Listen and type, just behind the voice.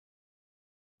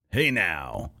Hey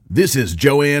now, this is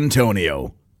Joe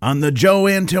Antonio on The Joe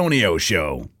Antonio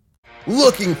Show.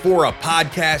 Looking for a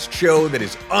podcast show that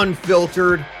is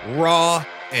unfiltered, raw,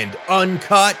 and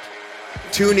uncut?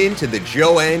 Tune in to The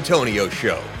Joe Antonio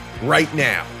Show right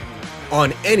now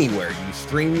on anywhere you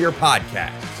stream your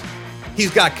podcasts.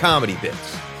 He's got comedy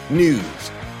bits,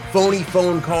 news, phony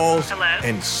phone calls,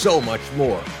 and so much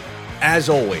more. As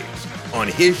always, on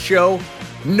his show,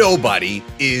 nobody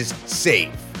is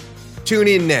safe. Tune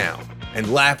in now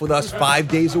and laugh with us 5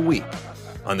 days a week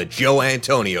on The Joe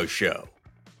Antonio Show.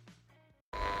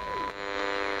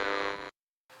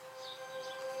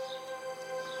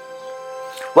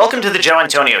 Welcome to The Joe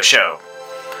Antonio Show.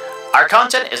 Our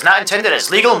content is not intended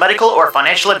as legal, medical, or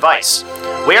financial advice.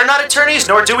 We are not attorneys,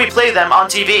 nor do we play them on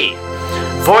TV.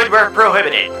 Void where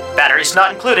prohibited. Batteries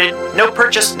not included. No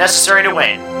purchase necessary to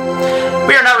win.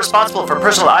 We are not responsible for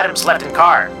personal items left in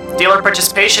car. Dealer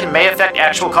participation may affect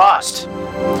actual cost.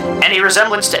 Any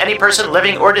resemblance to any person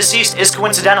living or deceased is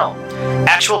coincidental.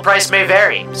 Actual price may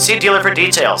vary. See dealer for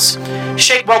details.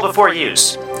 Shake well before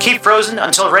use. Keep frozen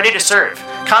until ready to serve.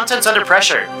 Contents under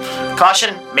pressure.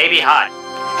 Caution may be hot.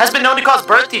 Has been known to cause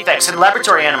birth defects in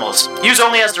laboratory animals. Use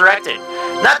only as directed.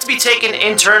 Not to be taken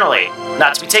internally.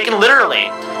 Not to be taken literally.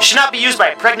 Should not be used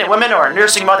by pregnant women or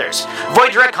nursing mothers.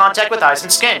 Avoid direct contact with eyes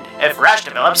and skin. If rash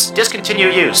develops, discontinue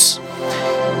use.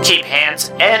 Keep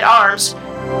hands and arms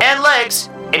and legs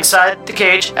inside the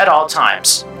cage at all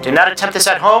times. Do not attempt this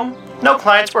at home. No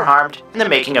clients were harmed in the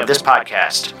making of this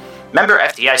podcast. Member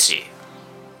FDIC.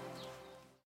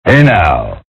 Hey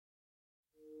now.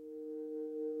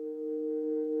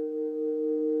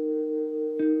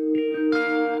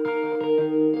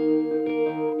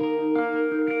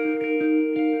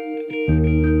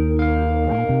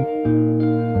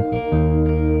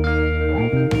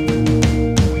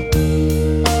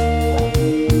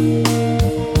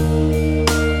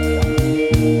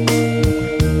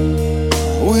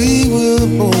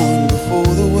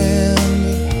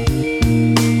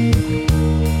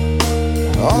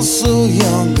 Also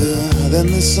younger than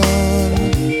the sun.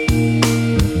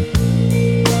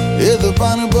 Yeah, the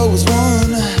final boat was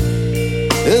won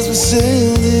as we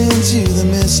sailed into the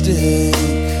mystic.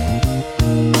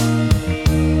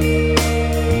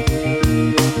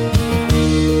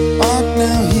 Hark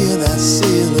now, hear that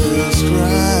sailor's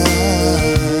cry.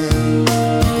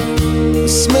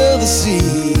 Smell the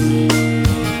sea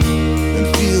and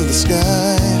feel the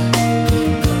sky.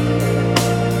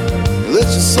 Let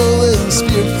your soul and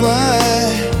spirit fly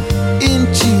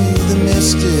into the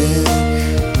mystic.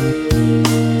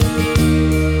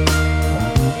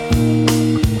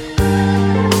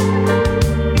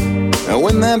 Now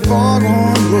when that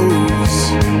foghorn blows,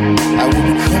 I will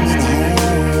be coming home.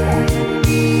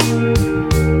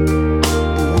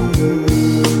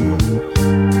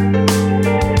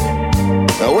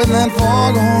 Now when that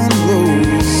foghorn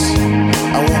blows,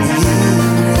 I wanna hear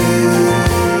it.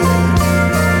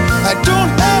 I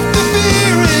don't have to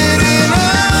fear it, and I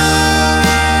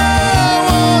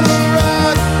wanna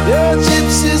ride your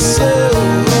gypsy soul.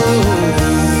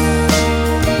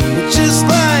 Just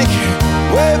like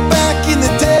way back in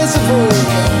the days of old,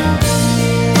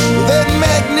 that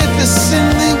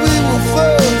magnificently we will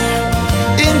float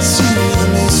into the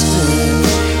mystic.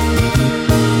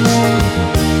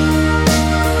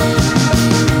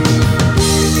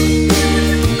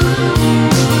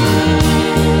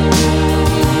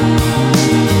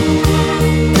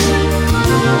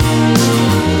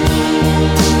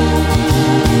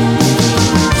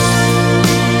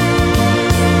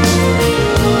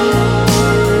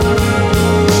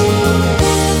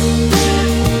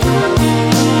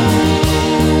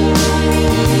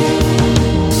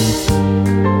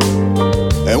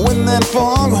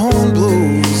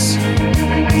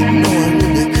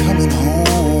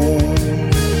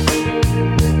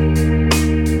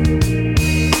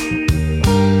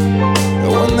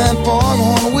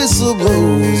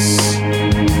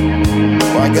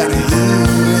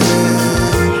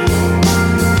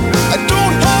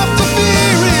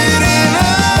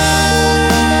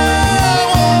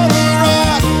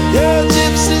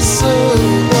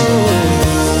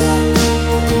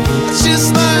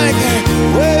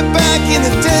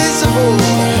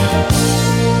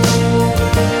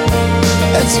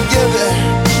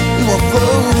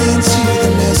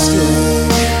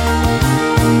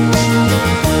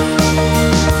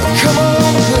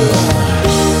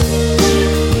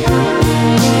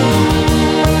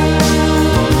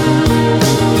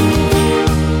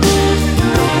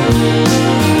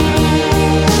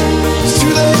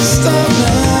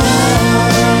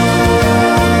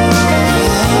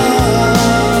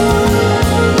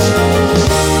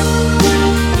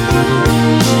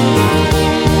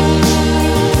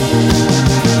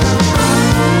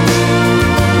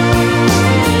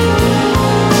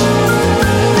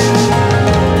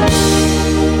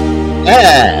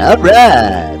 All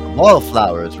right,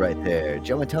 wallflowers right there.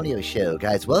 Joe Antonio Show,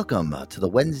 guys. Welcome to the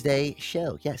Wednesday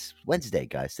show. Yes, Wednesday,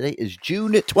 guys. Today is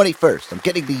June 21st. I'm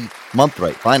getting the month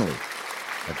right. Finally,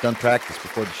 I've done practice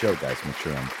before the show, guys. Make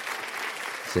sure I'm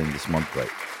saying this month right.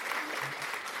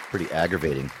 Pretty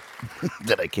aggravating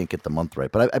that I can't get the month right,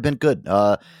 but I've been good.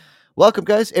 Welcome,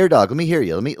 guys. Air Dog, let me hear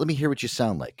you. Let me hear what you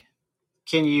sound like.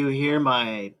 Can you hear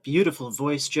my beautiful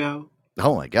voice, Joe?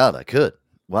 Oh my God, I could.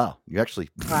 Wow, you actually.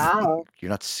 Wow. You're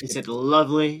not. Is it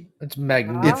lovely? It's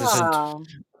magnificent. Wow.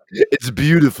 It's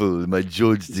beautiful, my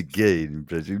George Decay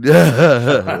impression.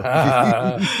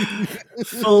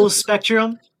 Full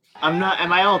spectrum? Am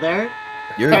I all there?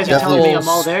 You're You guys are telling me I'm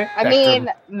all definitely- there? I mean,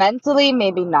 mentally,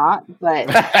 maybe not, but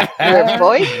your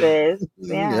voices,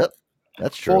 yeah. Yep,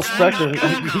 that's true. Full spectrum.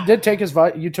 He did take his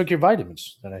you took your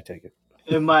vitamins, then I take it.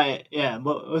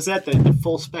 What was that? The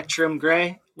full spectrum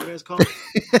gray? What do you guys call it?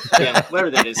 Yeah, whatever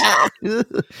that is.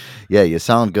 Yeah, you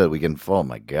sound good. We can. Oh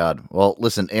my God. Well,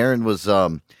 listen, Aaron was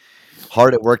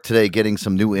hard at work today getting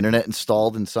some new internet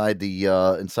installed inside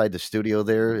the studio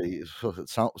there.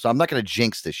 So I'm not going to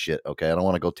jinx this shit. Okay, I don't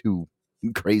want to go too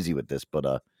crazy with this,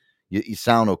 but you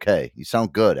sound okay. You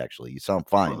sound good, actually. You sound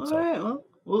fine. All So. right, well,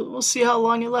 we'll see how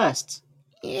long it lasts.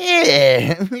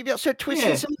 Yeah, maybe I'll start twisting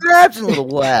Yeah. some knobs in a little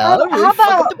while. I'm really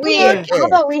fucking the How podcast.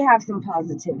 about we have some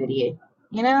positivity?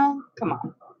 You know, come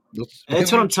on.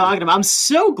 That's what I'm talking about. I'm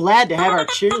so glad to have our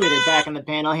cheerleader back on the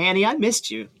panel, Hanny. I missed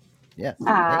you. Yeah.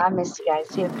 I missed you guys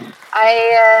too.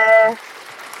 I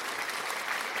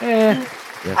Yes,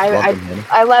 welcome, Hannah.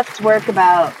 I left work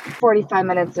about 45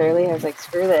 minutes early. I was like,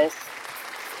 screw this.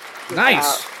 Peace Nice.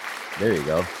 out. There you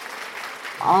go.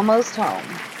 Almost home.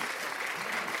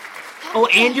 Oh,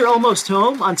 and you're almost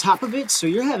home on top of it, so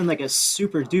you're having like a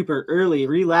super duper early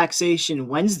relaxation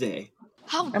Wednesday.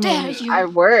 How I dare mean, you? I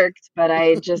worked, but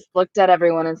I just looked at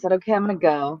everyone and said, okay, I'm going to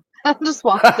go. I just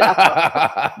walked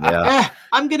out. Yeah.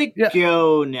 I'm gonna Yeah.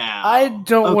 go now. I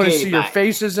don't want to Okay, see your bye.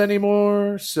 faces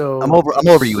anymore. So I'm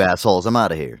over you assholes. I'm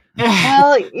out of here.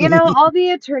 Well, you know, all the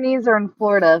attorneys are in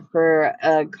Florida for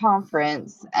a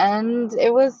conference, and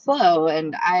it was slow,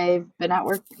 and I've been at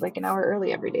work like an hour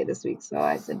early every day this week, so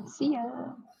I said, see ya.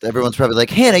 Everyone's probably like,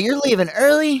 Hannah, you're leaving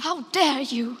early? How dare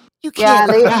you? You Yeah,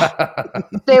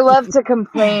 can't. they love to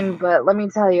complain, but let me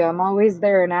tell you, I'm always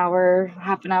there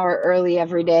half an hour early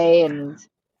every day, and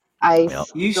I Yep.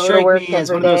 You go to strike work me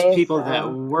as every one of those day, people so-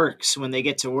 that works when they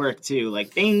get to work too.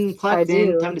 Like, bing, I clocked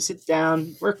in, do. time to sit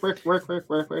down, work.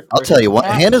 I'll tell you what,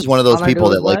 Hannah's one of those All I people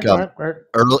do that is like work.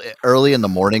 early in the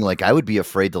morning, like I would be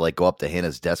afraid to like go up to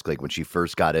Hannah's desk like when she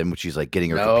first got in, when she's like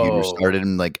getting her computer No. started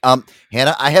and like,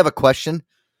 Hannah, I have a question.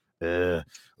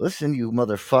 Listen, you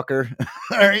motherfucker.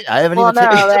 All right, I haven't Well, even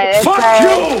no,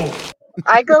 taken it's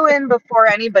I go in before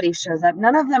anybody shows up.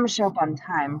 None of them show up on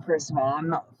time, first of all. I'm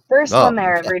the first Oh, one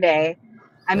there okay. every day.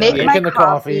 I Yeah. make my Making the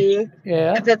coffee. coffee.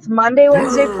 Yeah. If it's Monday,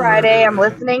 Wednesday, Friday, I'm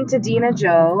listening to Dina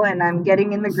Joe and I'm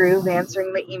getting in the groove,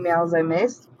 answering the emails I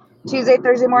missed. Tuesday,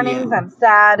 Thursday mornings, I'm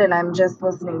sad and I'm just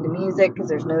listening to music because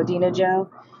there's no Dina Joe.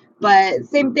 But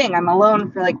same thing, I'm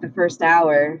alone for like the first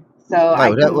hour. So Why,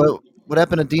 I can, what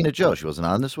happened to Dina Joe? She wasn't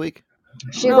on this week?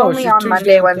 she's No, only she's on Tuesday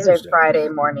Monday, and Wednesday, Thursday. Friday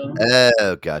morning.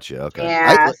 Oh, gotcha. Okay.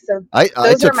 Yeah, so I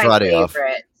those are took my Friday off.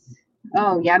 favorites.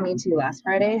 Oh, yeah, me too. Last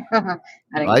Friday, I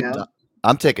didn't go.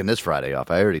 I'm taking this Friday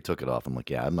off. I already took it off. I'm like,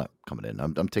 yeah, I'm not coming in.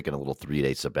 I'm taking a little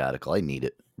 3-day sabbatical. I need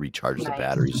it. Recharge the Nice.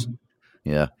 batteries.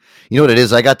 Yeah. You know what it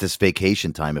is? I got this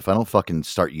vacation time. If I don't fucking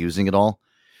start using it all,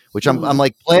 which I'm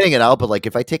like planning it out, but like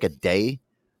if I take a day,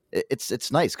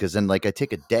 it's nice because then like I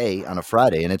take a day on a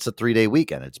Friday and it's a 3-day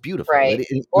weekend. It's beautiful. Right.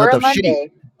 Or a the shitty-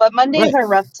 Monday. But Mondays Right. are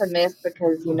rough to miss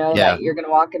because you know Yeah. that you're going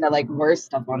to walk into like worse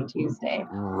stuff on Tuesday.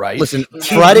 Right. Listen, Did Did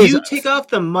Fridays. you take off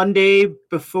the Monday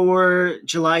before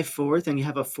July 4th and you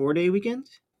have a 4-day weekend?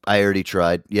 I already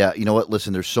tried. Yeah. You know what?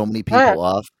 Listen, there's so many people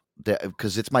off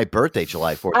because it's my birthday,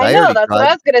 July 4th. I know. already That's what tried.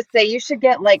 I was going to say. You should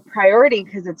get like priority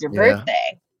because it's your Yeah.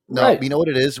 birthday. No, Right. you know what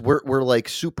it is? We're like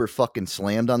super fucking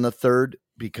slammed on the 3rd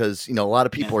because you know a lot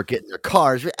of people are getting their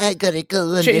cars. I gotta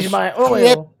go on Change this my trip.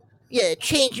 oil. Yeah,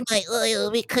 change my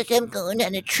oil because I'm going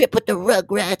on a trip with the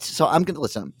Rugrats. So I'm gonna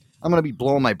listen. I'm gonna be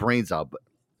blowing my brains out, but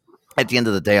at the end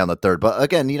of the day on the 3rd. But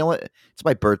again, you know what? It's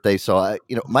my birthday, so I,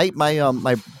 you know,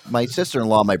 my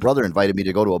sister-in-law, my brother invited me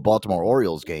to go to a Baltimore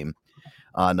Orioles game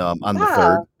on the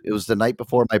 3rd. It was the night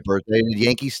before my birthday in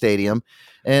Yankee Stadium.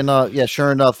 And yeah,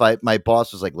 sure enough, my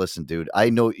boss was like, listen, dude, I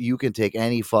know you can take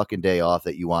any fucking day off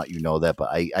that you want, you know that, but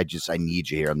I need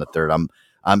you here on the 3rd.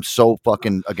 I'm so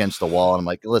fucking against the wall. And I'm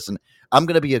like, listen, I'm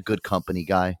gonna be a good company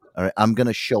guy. All right. I'm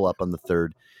gonna show up on the 3rd.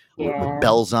 with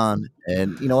bells on.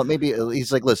 And you know what? Maybe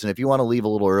he's like, listen, if you want to leave a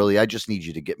little early, I just need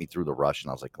you to get me through the rush. And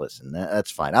I was like, listen,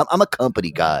 that's fine. I'm a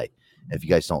company guy. If you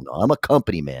guys don't know, I'm a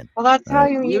company man. Well, that's how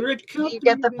right? you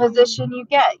get the position you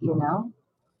get, you know?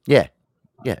 Yeah.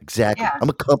 Yeah, exactly. Yeah. I'm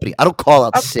a company. I don't call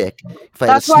out sick. If I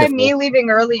had a That's why sniffle. me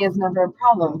leaving early is never a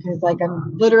problem because, like,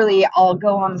 I'll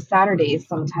go on Saturdays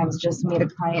sometimes just to meet a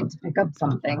client to pick up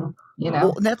something, you know?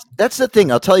 Well, and that's the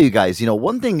thing. I'll tell you guys, you know,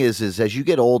 one thing is as you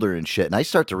get older and shit, and I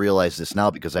start to realize this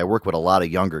now because I work with a lot of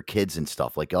younger kids and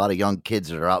stuff, like a lot of young kids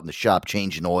that are out in the shop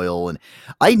changing oil. And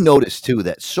I noticed too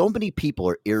that so many people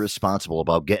are irresponsible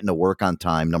about getting to work on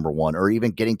time, number one, or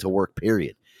even getting to work,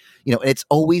 period. You know, and it's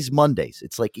always Mondays.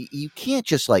 It's like you can't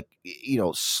just like, you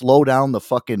know, slow down the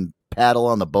fucking paddle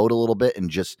on the boat a little bit and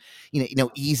just, you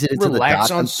know, ease it into Relax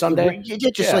the dock on Sunday.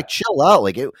 just like chill out.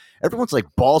 Like everyone's like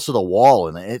balls to the wall,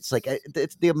 and it's like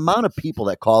it's the amount of people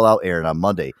that call out Aaron on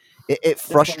Monday. It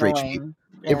frustrates me.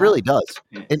 It really does.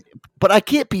 But I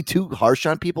can't be too harsh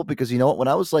on people because you know what? When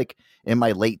I was like in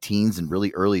my late teens and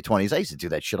really early 20s, I used to do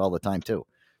that shit all the time too.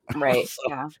 Right.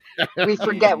 Yeah. We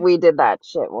forget we did that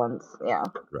shit once. Yeah.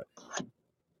 Right.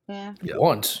 Yeah.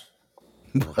 Once.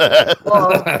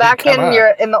 Well, back in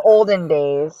the olden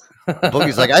days.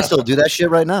 Boogie's like, I still do that shit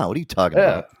right now. What are you talking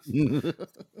about?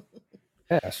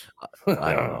 Yes.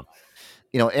 I don't know.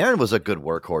 You know, Aaron was a good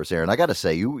workhorse, Aaron. I got to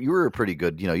say, you were pretty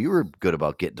good. You know, you were good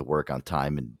about getting to work on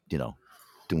time and, you know,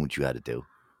 doing what you had to do.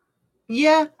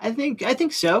 Yeah, I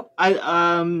think so. I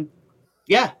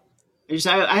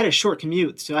had a short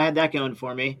commute, so I had that going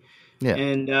for me. Yeah.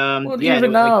 And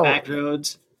even now, like back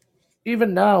roads.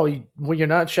 Even now, when you're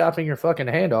not chopping your fucking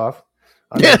hand off,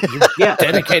 you're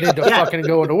dedicated to fucking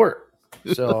going to work.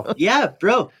 So yeah,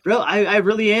 bro, I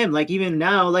really am. Like even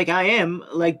now, like I am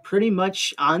like pretty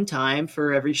much on time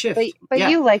for every shift. But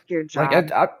you like your job,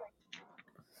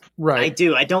 right? I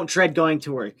do. I don't dread going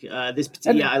to work. It's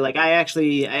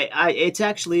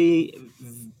actually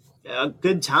a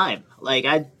good time. Like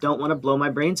I don't want to blow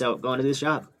my brains out going to this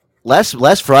job.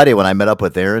 Last Friday when I met up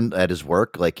with Aaron at his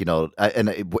work, like, you know,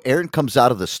 Aaron comes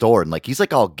out of the store and like he's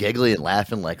like all giggly and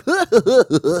laughing, like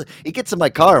he gets in my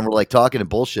car and we're like talking and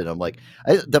bullshit. I'm like,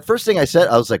 the first thing I said,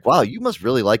 I was like, wow, you must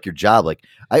really like your job. Like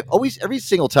every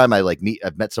single time I've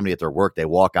met somebody at their work, they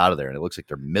walk out of there and it looks like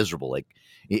they're miserable, like,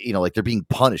 you know, like they're being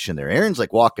punished in there. Aaron's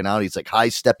like walking out, he's like high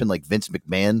stepping like Vince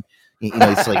McMahon, you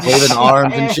know, he's like waving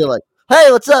arms and shit, like, hey,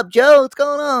 what's up, Joe? What's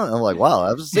going on? I'm like, wow.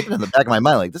 I was thinking in the back of my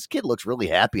mind, like, this kid looks really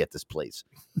happy at this place.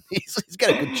 he's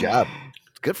got a good job.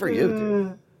 It's good for you,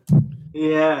 dude.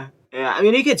 Yeah. I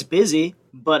mean, it gets busy,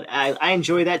 but I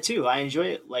enjoy that too. I enjoy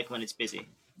it like when it's busy.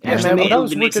 Actually,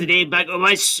 it makes the day back go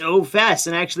by so fast.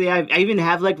 And actually, I even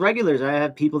have like regulars. I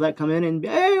have people that come in and,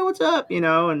 hey, what's up? You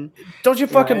know, and don't you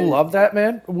fucking love that,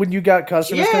 man? When you got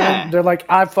customers come in, they're like,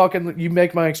 you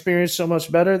make my experience so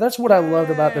much better. That's what I loved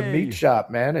about the meat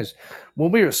shop, man, is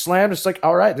when we were slammed, it's like,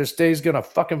 all right, this day's going to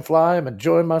fucking fly. I'm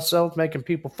enjoying myself, making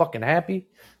people fucking happy.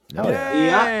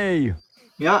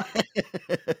 Yeah.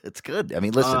 It's good. I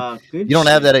mean, listen, you don't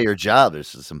have that at your job. There's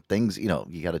some things, you know,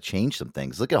 you got to change some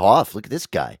things. Look at Hoff. Look at this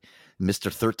guy,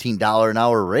 Mr. $13 an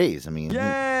hour raise. I mean,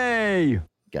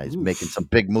 guy's making some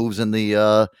big moves in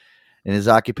in his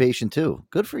occupation too.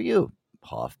 Good for you,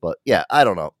 Hoff. But yeah, I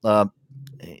don't know.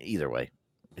 Either way,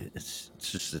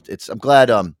 I'm glad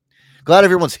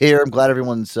everyone's here. I'm glad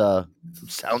everyone's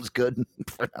sounds good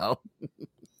for now.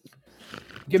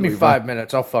 Give me 5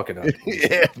 minutes. I'll fuck it up.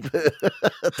 Yeah.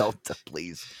 Don't,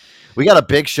 please. We got a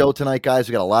big show tonight, guys.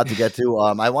 We got a lot to get to.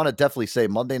 I want to definitely say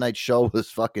Monday night show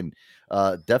was fucking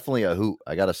definitely a hoot.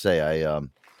 I got to say,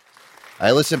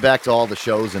 I listened back to all the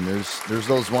shows, and there's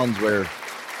those ones where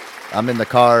I'm in the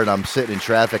car and I'm sitting in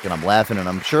traffic and I'm laughing, and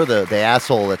I'm sure the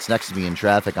asshole that's next to me in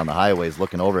traffic on the highway is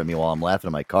looking over at me while I'm laughing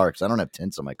in my car because I don't have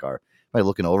tints on my car. Probably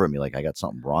looking over at me like I got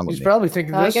something wrong with me. He's probably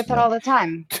thinking I get that all the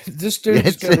time.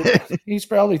 He's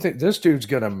probably thinking this dude's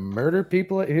gonna murder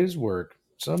people at his work.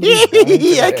 I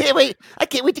can't wait. I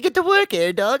can't wait to get to work,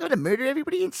 Air Dog. I'm gonna murder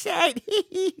everybody inside.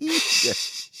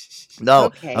 No,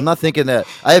 okay. I'm not thinking that.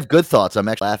 I have good thoughts. I'm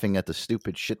actually laughing at the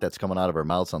stupid shit that's coming out of our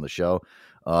mouths on the show.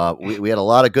 We had a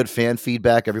lot of good fan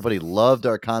feedback. Everybody loved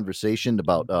our conversation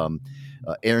about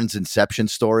Aaron's Inception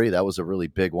story. That was a really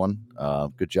big one.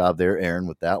 Good job there, Aaron,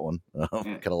 with that one.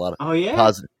 Got a lot of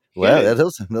positive. Well,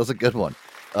 that was a good one.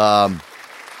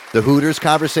 The Hooters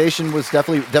conversation was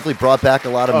definitely brought back a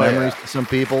lot of memories to some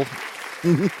people.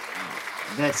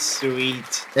 That's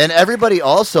sweet. And everybody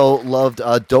also loved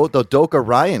the Doka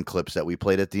Ryan clips that we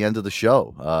played at the end of the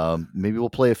show. Maybe we'll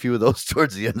play a few of those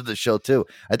towards the end of the show too.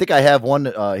 I think I have one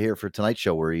here for tonight's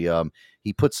show where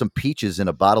he put some peaches in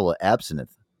a bottle of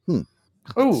absinthe.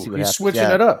 Oh, he's switching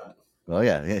it up. Oh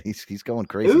yeah, he's going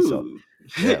crazy. Ooh.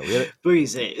 So yeah, Boogie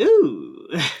say, ooh.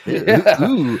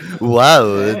 ooh, wow,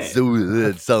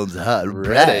 that sounds hot.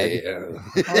 Ready.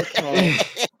 Okay.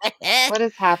 What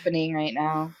is happening right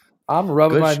now? I'm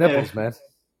rubbing Good my shit. nipples, man.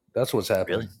 That's what's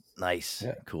happening. Really nice,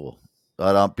 Yeah. cool.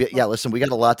 But yeah, listen, we got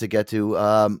a lot to get to.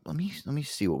 Let me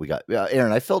see what we got.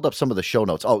 Aaron, I filled up some of the show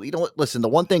notes. Oh, you know what? Listen, the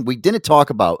one thing we didn't talk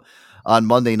about on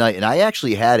Monday night, and I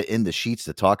actually had it in the sheets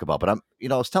to talk about, but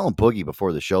I was telling Boogie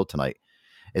before the show tonight,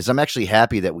 is I'm actually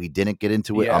happy that we didn't get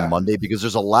into it on Monday because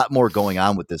there's a lot more going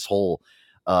on with this whole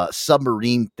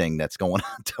submarine thing that's going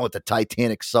on with the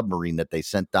Titanic submarine that they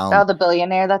sent down. Oh, the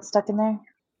billionaire that's stuck in there?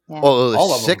 Yeah. Oh, there's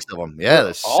all of 6 of them. Yeah,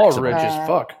 there's all 6 of rich them. as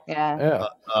fuck. Yeah.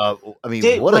 I mean,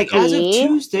 They, what like a as of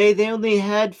Tuesday, they only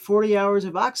had 40 hours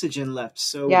of oxygen left.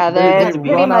 So Yeah, they it's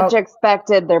pretty run much out-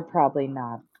 expected they're probably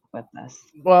not with us.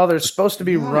 Well, they're supposed to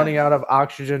be running out of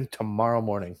oxygen tomorrow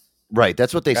morning. right.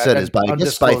 That's what they said At is by an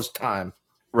undisclosed time.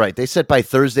 Right. They said by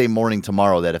Thursday morning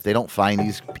tomorrow that if they don't find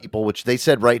these people, which they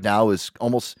said right now is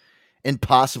almost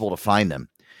impossible to find them,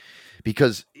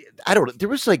 because I don't know. There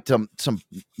was like some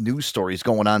news stories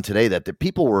going on today that the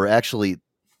people were actually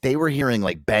they were hearing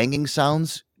like banging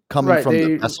sounds coming from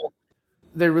the vessel.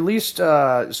 They released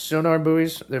sonar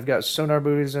buoys. They've got sonar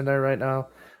buoys in there right now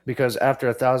because after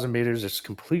 1,000 meters, it's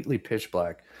completely pitch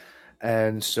black.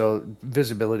 And so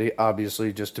visibility,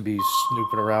 obviously, just to be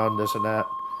snooping around this and that.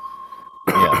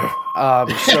 Yeah.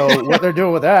 So what they're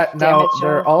doing with that now, Damn it,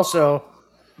 they're Joe.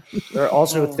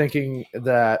 also thinking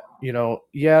that,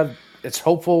 it's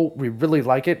hopeful. We really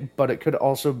like it, but it could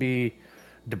also be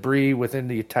debris within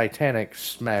the Titanic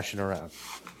smashing around.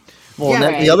 Well,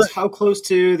 yeah, the other how close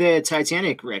to the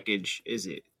Titanic wreckage is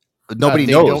it? nobody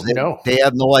they knows. don't know. They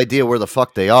have no idea where the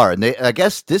fuck they are, and I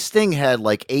guess this thing had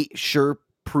like 8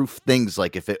 sure-proof things.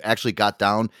 Like if it actually got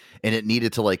down and it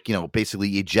needed to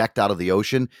basically eject out of the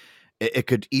ocean, it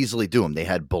could easily do them. They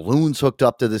had balloons hooked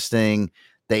up to this thing.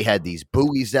 They had these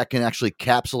buoys that can actually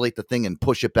capsulate the thing and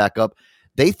push it back up.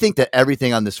 They think that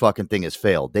everything on this fucking thing has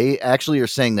failed. They actually are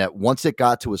saying that once it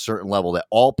got to a certain level, that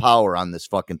all power on this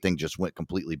fucking thing just went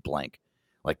completely blank.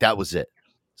 Like that was it.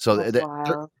 So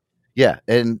yeah,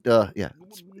 and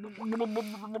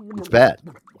it's bad.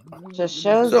 Just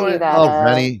shows you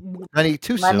that Rennie,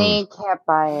 too money soon. can't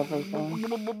buy everything.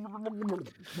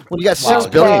 Well, you got 6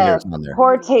 billionaires on there.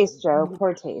 Poor taste, Joe.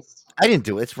 Poor taste. I didn't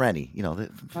do it. It's Rennie. The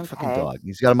fucking Okay. dog.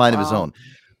 He's got a mind of his own.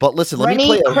 But listen, let Rennie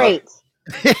me play crate.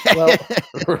 Well,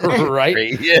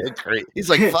 right? Yeah, great. He's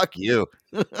like, fuck you.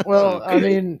 Well, I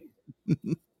mean,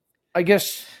 I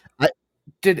guess,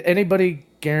 did anybody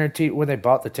guarantee when they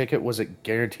bought the ticket, was it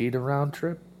guaranteed a round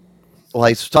trip? Well,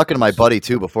 I was talking to my buddy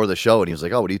too before the show, and he was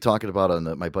like, "Oh, what are you talking about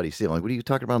on my buddy Steve?" I'm like, "What are you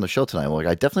talking about on the show tonight?" I'm like,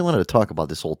 "I definitely wanted to talk about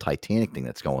this whole Titanic thing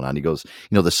that's going on." He goes,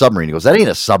 "The submarine." He goes, "That ain't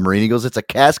a submarine." He goes, "It's a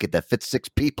casket that fits 6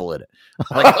 people in it."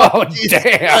 I'm like, oh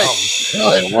damn!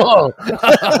 Like, whoa!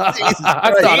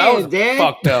 I thought I was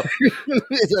fucked up.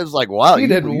 I was like, "Wow, you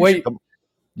didn't wait."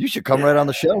 You should come right on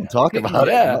the show and talk about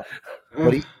it.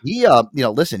 But he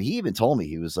listen, he even told me,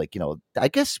 he was like, I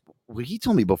guess what he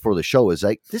told me before the show is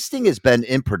like, this thing has been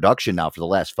in production now for the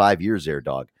last 5 years there,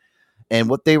 dog. And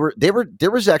what they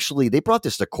brought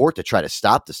this to court to try to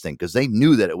stop this thing because they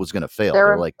knew that it was going to fail.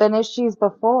 There have been issues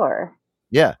before.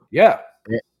 Yeah. Yeah.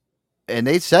 And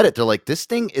they said it. They're like, this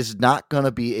thing is not going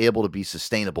to be able to be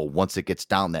sustainable once it gets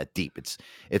down that deep.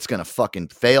 It's going to fucking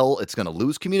fail. It's going to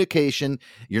lose communication.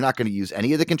 You're not going to use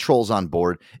any of the controls on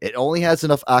board. It only has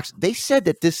enough oxygen. They said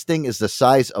that this thing is the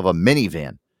size of a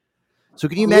minivan. So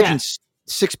can you imagine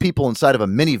 6 people inside of a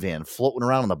minivan floating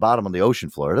around on the bottom of the ocean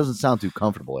floor? It doesn't sound too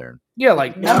comfortable, Aaron. Yeah,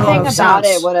 like nothing about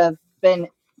it would have been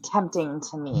tempting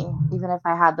to me, even if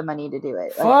I had the money to do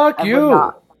it. Fuck I you. would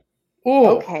not.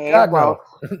 Oh, okay, God, well,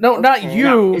 no, not okay.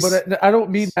 you, but I don't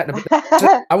mean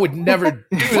that. I would never do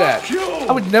that.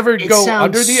 I would never go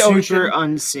under the ocean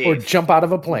unsafe. or jump out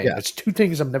of a plane. That's 2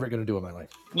 things I'm never going to do in my life.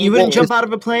 You wouldn't jump out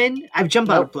of a plane? I've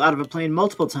jumped out of a plane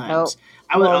multiple times.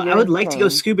 I would like to go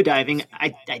scuba diving.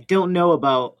 I don't know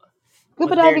about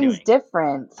scuba diving's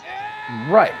different.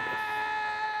 Right.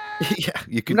 Yeah,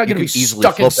 you can, You're not you going can to be easily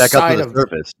stuck float back up to inside the of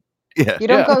surface. Yeah. You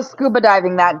don't go scuba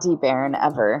diving that deep, Aaron,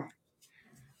 ever.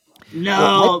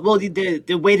 No, well,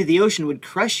 the weight of the ocean would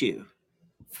crush you.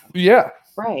 Yeah,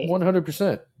 right,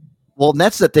 100%. Well, and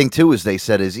that's the thing too, is they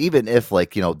said is even if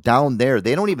down there,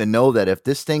 they don't even know that if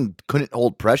this thing couldn't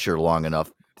hold pressure long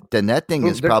enough, then that thing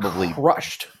is probably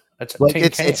crushed. That's like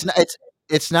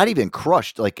it's not even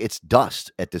crushed, like it's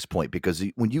dust at this point because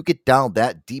when you get down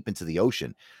that deep into the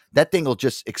ocean, that thing will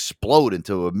just explode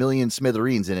into a million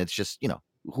smithereens, and it's just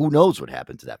who knows what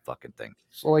happened to that fucking thing.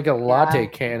 It's like a latte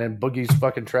can in Boogie's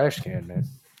fucking trash can, man.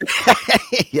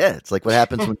 Yeah, it's like what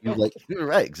happens when you like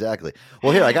right, exactly.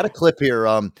 Well, here I got a clip here.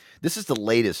 This is the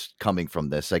latest coming from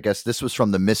this. I guess this was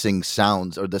from the missing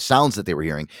sounds or the sounds that they were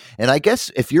hearing. And I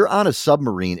guess if you're on a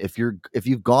submarine, if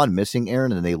you've gone missing,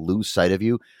 Aaron, and they lose sight of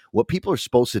you, what people are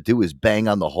supposed to do is bang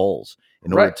on the holes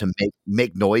in order to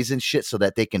make noise and shit so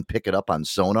that they can pick it up on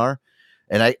sonar.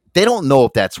 And they don't know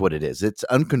if that's what it is. It's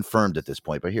unconfirmed at this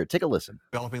point. But here, take a listen.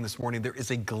 Developing this morning, there is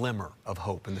a glimmer of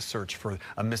hope in the search for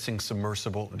a missing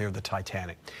submersible near the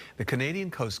Titanic. The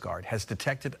Canadian Coast Guard has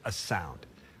detected a sound,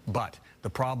 but the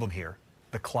problem here,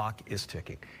 the clock is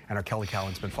ticking. And our Kelly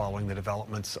Callan's been following the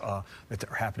developments that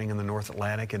are happening in the North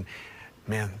Atlantic. And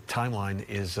man, timeline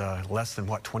is less than,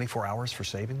 24 hours for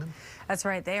saving them? That's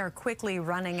right. They are quickly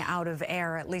running out of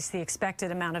air, at least the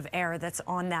expected amount of air that's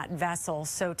on that vessel.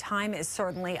 So time is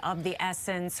certainly of the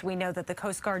essence. We know that the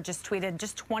Coast Guard just tweeted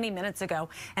just 20 minutes ago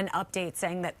an update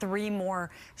saying that 3 more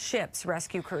ships,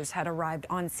 rescue crews, had arrived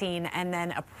on scene. And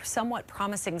then a somewhat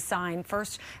promising sign,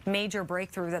 first major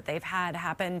breakthrough that they've had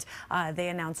happened, they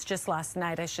announced just last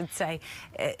night, I should say,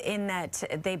 in that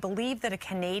they believe that a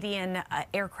Canadian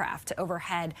aircraft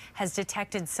overhead has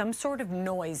detected some sort of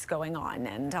noise going on.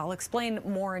 And I'll explain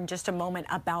more in just a moment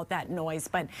about that noise.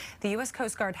 But the U.S.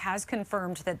 Coast Guard has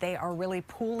confirmed that they are really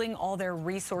pooling all their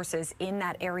resources in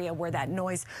that area where that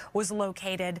noise was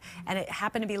located. And it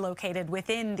happened to be located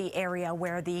within the area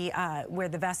where the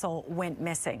vessel went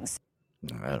missing.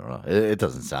 I don't know. It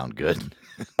doesn't sound good.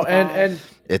 And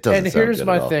it doesn't. And here's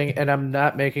my thing, and I'm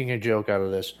not making a joke out of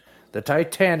this. The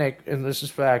Titanic, and this is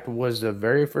fact, was the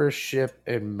very first ship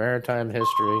in maritime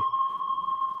history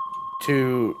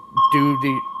to do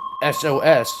the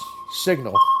SOS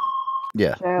signal.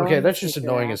 Yeah. Okay, that's just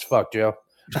annoying as fuck, Joe.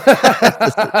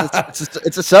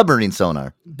 It's a submarine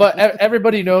sonar. But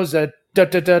everybody knows that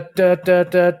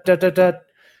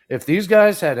if these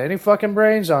guys had any fucking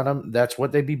brains on them, that's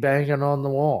what they'd be banging on the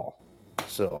wall.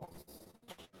 So,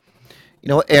 you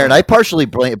know, Aaron, I partially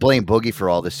blame Boogie for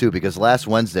all this too, because last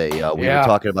Wednesday we were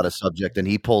talking about a subject, and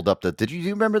he pulled up the. Do you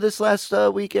remember this last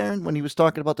week, Aaron, when he was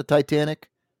talking about the Titanic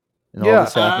and all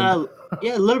this happened?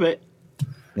 Yeah, a little bit.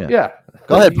 Yeah.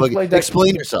 Go ahead, Boogie.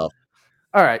 Explain yourself.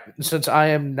 All right, since I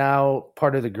am now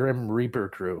part of the Grim Reaper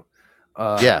crew.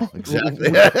 Yeah,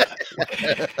 exactly.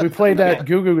 We played that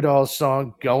Goo Goo Dolls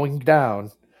song, "Going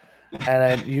Down,"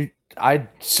 and I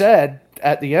said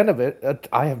at the end of it,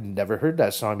 I have never heard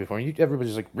that song before.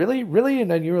 Everybody's like, really, really, and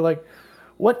then you were like,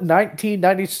 "What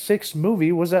 1996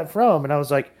 movie was that from?" And I was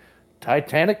like,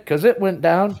 "Titanic," because it went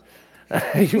down.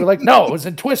 You were like, "No, it was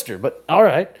in Twister," but all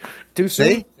right, too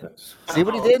soon. See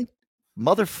what he did,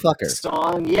 motherfucker.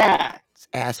 Song, yeah,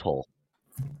 asshole.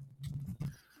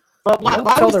 But why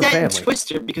was that in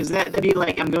Twister? Because that'd be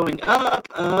like, I'm going up,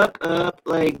 up, up.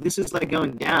 Like, this is like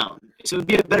going down. So it would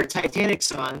be a better Titanic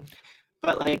song.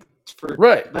 But like,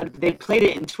 but they played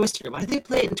it in Twister. Why did they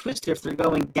play it in Twister if they're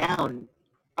going down,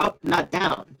 up, not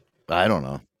down? I don't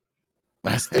know. I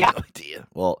have no idea.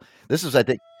 Well, this is, I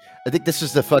think this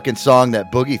is the fucking song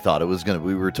that Boogie thought it was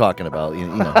we were talking about. You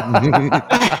know.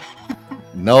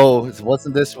 No, it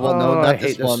wasn't this one. No, not I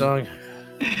hate this one. Song.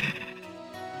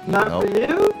 Not for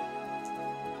you.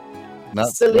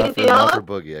 Not for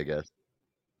Boogie, I guess.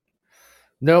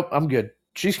 Nope, I'm good.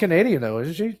 She's Canadian though,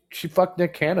 isn't she? She fucked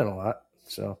Nick Cannon a lot,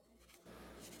 so.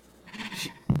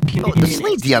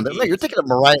 Celine Dion. You're thinking of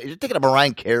Mariah. You're thinking of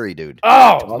Mariah Carey, dude.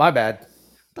 Oh, my bad.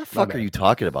 What the fuck are you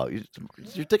talking about? You're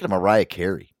thinking of Mariah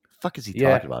Carey. What the fuck is he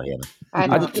talking about, Hannah?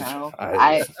 I don't know.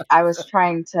 I was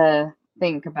trying to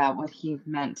think about what he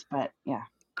meant, but yeah.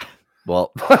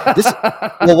 Well,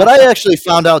 what I actually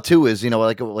found out too is,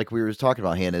 like we were talking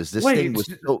about, Hannah, is this thing was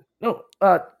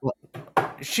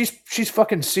she's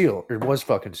fucking Seal, or was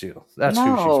fucking Seal. That's who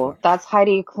she's fucking. That's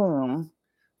Heidi Klum.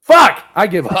 Fuck! I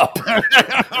give up.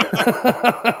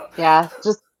 Yeah,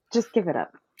 just give it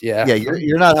up. Yeah,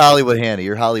 you're not Hollywood Hannah.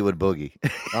 You're Hollywood Boogie.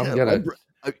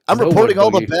 I'm reporting all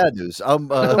the bad news.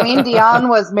 Celine Dion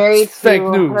was married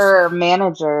to her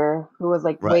manager, who was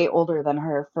like way older than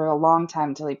her for a long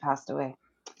time till he passed away.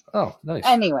 Oh, nice.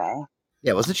 Anyway.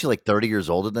 Yeah, wasn't she like 30 years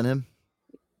older than him?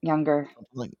 Younger.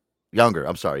 Younger.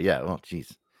 I'm sorry. Yeah. Oh,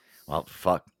 jeez. Well,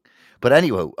 fuck. But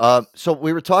anyway, so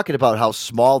we were talking about how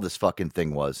small this fucking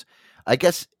thing was. I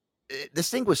guess this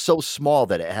thing was so small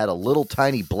that it had a little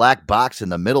tiny black box in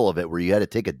the middle of it where you had to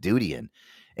take a duty in.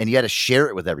 And you had to share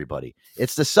it with everybody.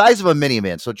 It's the size of a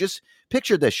minivan. So just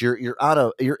picture this: you're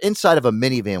inside of a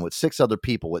minivan with 6 other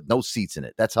people with no seats in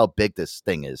it. That's how big this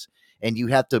thing is. And you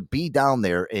have to be down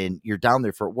there, and you're down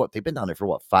there for what? They've been down there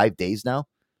for 5 days now?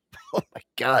 Oh my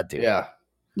god, dude! Yeah,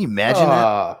 can you imagine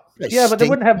that? Yeah, but they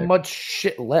wouldn't have much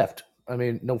shit left. I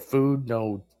mean, no food,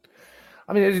 no.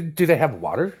 I mean, do they have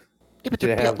water? Yeah, but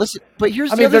listen. But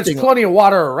here's I the mean, other there's thing. plenty of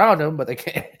water around them, but they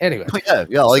can't. Anyway.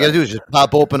 Yeah. All you gotta do is just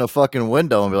pop open a fucking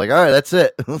window and be like, all right, that's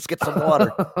it. Let's get some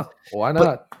water. Why not?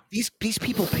 But these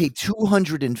people paid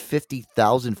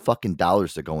 $250,000 fucking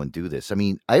dollars to go and do this. I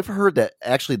mean, I've heard that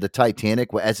actually the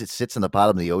Titanic, as it sits in the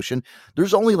bottom of the ocean,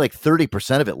 there's only like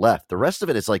 30% of it left. The rest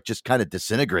of it is like just kind of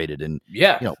disintegrated. And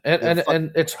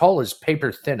and its hull is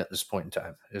paper thin at this point in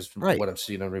time, is right. what I've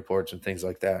seen on reports and things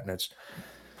like that. And it's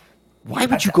why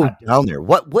would you go down there?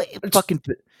 What fucking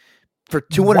for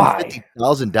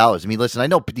 $250,000? I mean, listen, I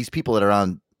know these people that are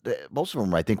on. Most of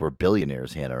them, I think, were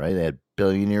billionaires, Hannah, right? They had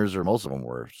billionaires, or most of them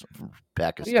were from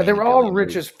Pakistan. Yeah, they were all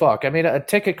rich as fuck. I mean, a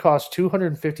ticket cost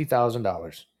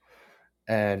 $250,000.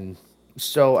 And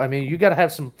so, I mean, you got to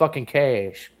have some fucking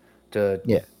cash to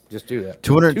just do that.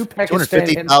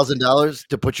 $250,000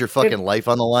 to put your fucking life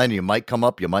on the line. You might come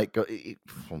up, you might go.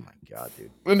 Oh, my God,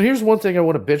 dude. And here's one thing I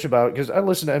want to bitch about, because I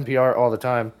listen to NPR all the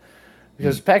time,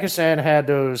 because Pakistan had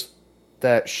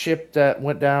that ship that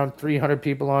went down, 300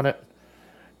 people on it.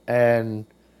 And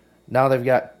now they've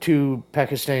got 2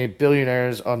 Pakistani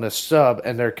billionaires on the sub,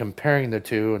 and they're comparing the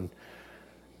two, and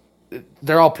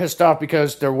they're all pissed off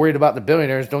because they're worried about the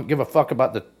billionaires, don't give a fuck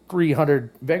about the 300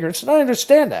 vagrants. And I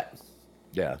understand that.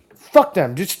 Yeah. Fuck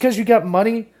them. Just because you got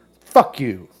money, fuck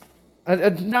you.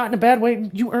 Not in a bad way.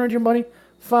 You earned your money,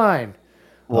 fine.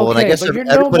 Well, okay, and I guess but you're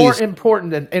no more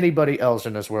important than anybody else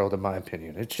in this world, in my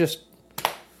opinion. It's just...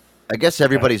 I guess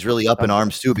everybody's really up in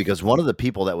arms too, because one of the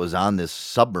people that was on this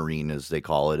submarine, as they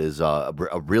call it, is a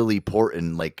really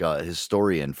important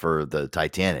historian for the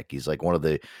Titanic. He's like one of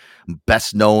the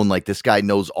best known. Like, this guy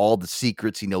knows all the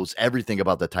secrets. He knows everything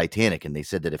about the Titanic. And they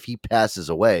said that if he passes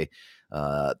away,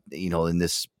 in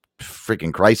this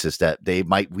freaking crisis, that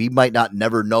we might not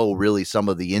never know really some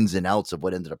of the ins and outs of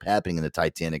what ended up happening in the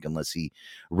Titanic unless he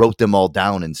wrote them all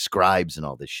down in scribes and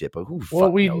all this shit.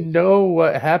 But we know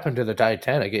what happened to the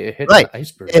Titanic. It hit an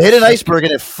iceberg. It hit an iceberg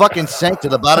and it fucking sank to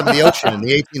the bottom of the ocean in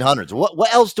the 1800s.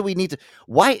 What else do we need to?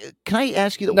 Why can I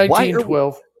ask you that?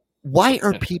 1912. Why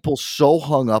are people so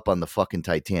hung up on the fucking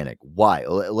Titanic? Why?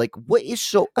 Like, what is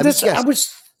so? I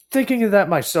was thinking of that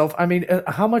myself. I mean,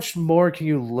 how much more can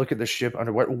you look at the ship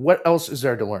underwater? What else is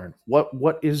there to learn?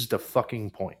 What is the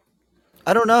fucking point?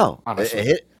 I don't know.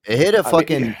 It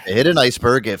hit an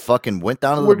iceberg. It fucking went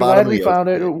down to the bottom. We're glad we found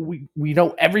it. We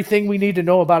know everything we need to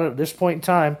know about it at this point in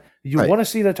time. You want to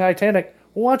see the Titanic?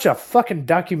 Watch a fucking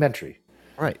documentary.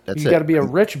 Right. You got to be a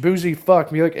rich, boozy fuck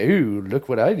and be like, ooh, look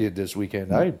what I did this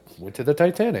weekend. I went to the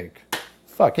Titanic.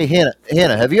 Fuck. Hey,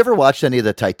 Hannah, have you ever watched any of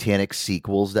the Titanic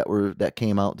sequels that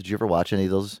came out? Did you ever watch any of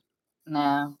those?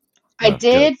 No. I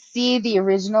did see the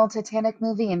original Titanic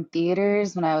movie in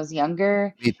theaters when I was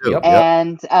younger. Me too.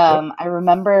 And I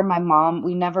remember my mom,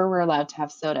 we never were allowed to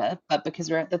have soda, but because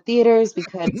we were at the theaters, we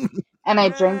could. And I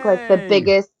drank like the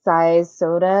biggest size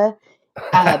soda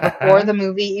before the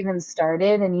movie even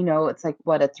started. And it's like,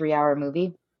 what, a 3-hour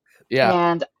movie?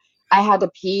 Yeah. And I had to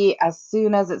pee as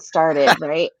soon as it started,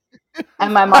 right?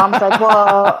 And my mom's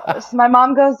like, so my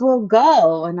mom goes, well,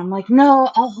 go. And I'm like,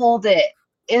 no, I'll hold it.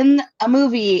 In a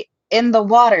movie in the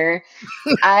water,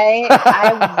 I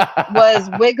was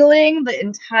wiggling the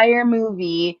entire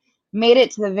movie, made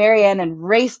it to the very end, and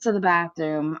raced to the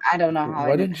bathroom. I don't know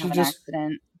how I didn't have an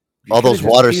accident. All those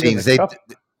water scenes,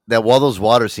 those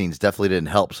water scenes definitely didn't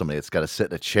help somebody that's got to sit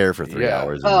in a chair for 3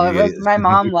 hours. Oh, my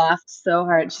mom laughed so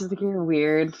hard. She's like, you're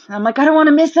weird. I'm like, I don't want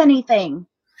to miss anything.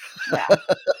 Yeah.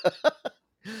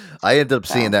 I ended up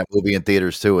seeing that movie in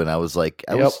theaters too, and I was like,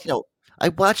 I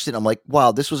watched it. I'm like,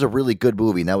 wow, this was a really good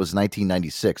movie. And that was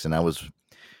 1996, and I was,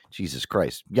 Jesus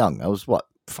Christ, young. I was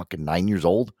fucking 9 years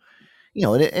old.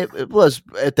 And it was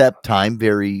at that time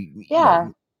very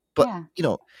But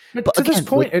to this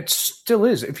point, it still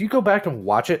is. If you go back and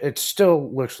watch it, it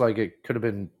still looks like it could have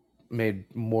been made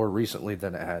more recently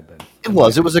than it had been. It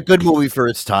was a good movie for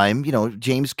its time.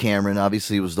 James Cameron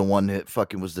obviously was the one that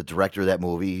fucking was the director of that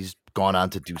movie. He's gone on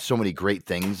to do so many great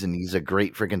things, and he's a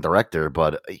great freaking director.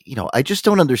 But I just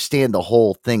don't understand the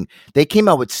whole thing. They came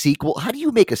out with sequel. How do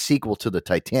you make a sequel to the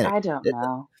Titanic? I don't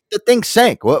know. The thing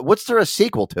sank. What's there a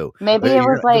sequel to? Maybe it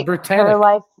was like her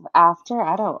life after.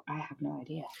 I have no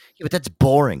idea. Yeah, but that's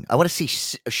boring. I want to see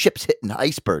ships hitting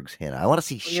icebergs, Hannah. I want to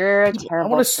see. You're terrible. I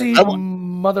want to see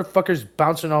motherfuckers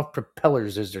bouncing off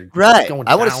propellers as they're going.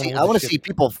 I want to see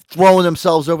people throwing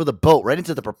themselves over the boat right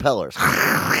into the propellers.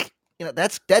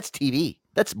 That's TV.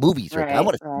 That's movies, right? I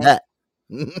want to see that.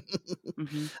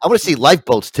 I want to see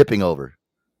lifeboats tipping over.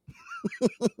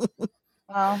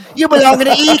 You belong in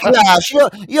the E-class.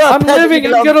 I'm living.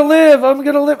 I'm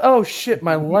gonna live. Oh shit!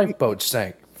 My lifeboat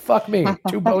sank. Fuck me.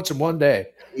 2 boats in one day.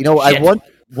 I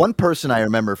One person I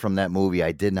remember from that movie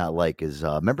I did not like is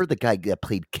remember the guy that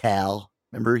played Cal?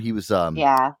 Remember he was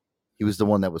Yeah. he was the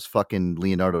one that was fucking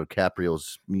Leonardo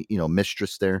DiCaprio's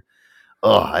mistress there.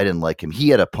 Oh, I didn't like him. He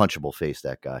had a punchable face,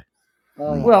 that guy.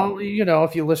 Oh, yeah. Well,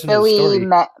 if you listen to the story,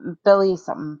 Billy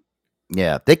something.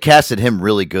 Yeah, they casted him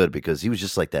really good because he was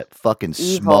just like that fucking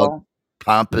smug, Evil.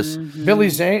 pompous. Billy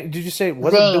Zane. Did you say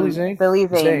was it Billy Zane? Billy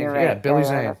Zane. You're right. Yeah, Billy Yeah,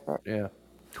 Zane. that's it. Yeah.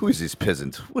 Who is this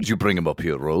peasant? What'd you bring him up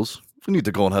here, Rose? We need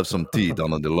to go and have some tea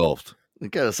down in the loft. The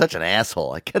guy was such an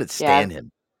asshole. I couldn't stand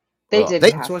him. They Ugh. did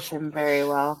cast him very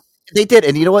well. They did,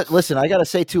 and you know what? Listen, I gotta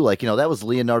say too, like that was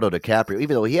Leonardo DiCaprio.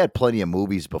 Even though he had plenty of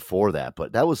movies before that,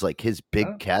 but that was like his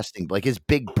big casting, like his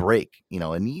big break.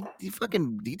 And he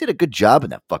did a good job in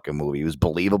that fucking movie. He was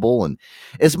believable, and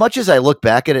as much as I look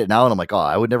back at it now, and I'm like, oh,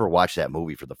 I would never watch that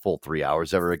movie for the full 3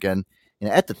 hours ever again. And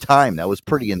at the time, that was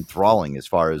pretty enthralling as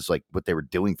far as like what they were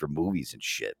doing for movies and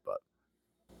shit. But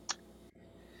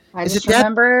I just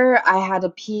remember I had to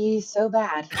pee so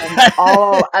bad. That's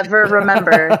all I'll ever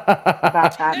remember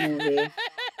about that movie.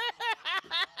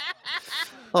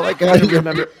 Oh my god!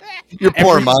 Your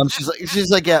poor mom.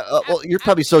 She's like, yeah. Well, you're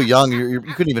probably so young. You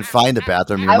couldn't even find the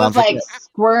bathroom. Your I mom's was like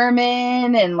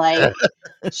squirming and like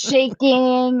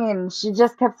shaking, and she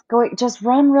just kept going, "Just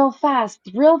run real fast,"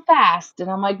 and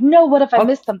I'm like, "No, what if I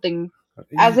missed something?"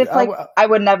 As if like I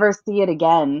would never see it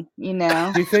again. Do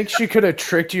you think she could have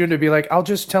tricked you into be like, "I'll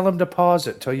just tell him to pause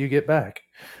it till you get back"?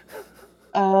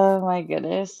 Oh my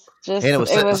goodness! Hannah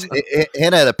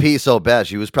had to pee so bad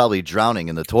she was probably drowning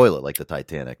in the toilet like the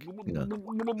Titanic.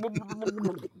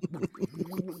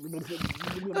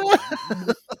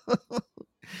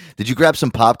 Did you grab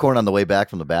some popcorn on the way back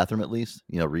from the bathroom at least?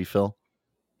 Refill.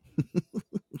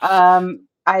 I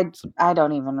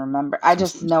don't even remember. I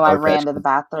just know I ran to the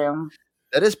bathroom.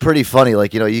 That is pretty funny.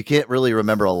 Like, you can't really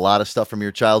remember a lot of stuff from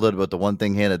your childhood, but the one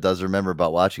thing Hannah does remember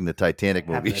about watching the Titanic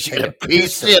movie, she had a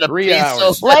piece. She had a 3 piece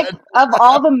hours. so Like of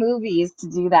all the movies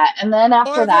to do that, and then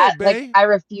after that, like I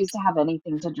refused to have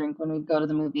anything to drink when we'd go to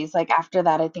the movies. Like after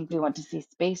that, I think we went to see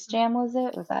Space Jam. Was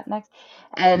that next?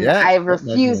 And Yeah, I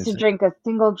refused to drink a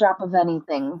single drop of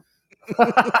anything.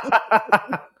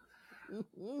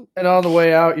 And on the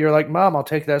way out, you're like, "Mom, I'll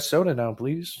take that soda now,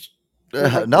 please."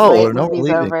 Like, no, we're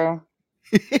leaving. Over.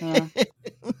 Yeah.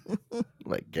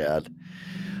 My God.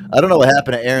 I don't know what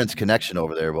happened to Aaron's connection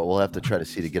over there, but we'll have to try to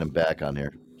see to get him back on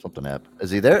here. Something happened.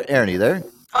 Is he there? Aaron, you there?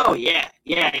 Oh yeah.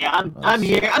 I'm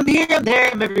here. I'm here. I'm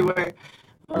there. I'm everywhere.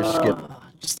 You're skipping.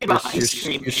 Just about ice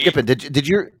cream. You're skipping. Did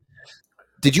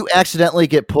you accidentally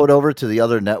get put over to the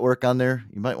other network on there?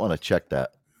 You might want to check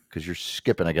that because you're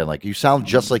skipping again. Like you sound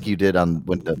just like you did on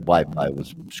when the Wi-Fi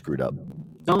was screwed up.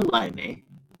 Don't lie to me.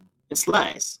 It's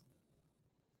lies.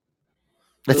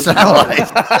 It's not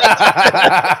lies.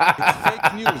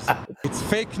 It's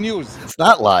fake news. It's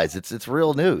not lies. It's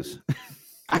real news.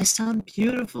 I sound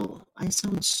beautiful. I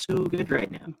sound so good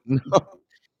right now. No.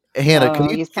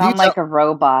 Hannah, you sound like a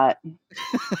robot.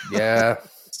 Yeah.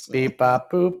 Beep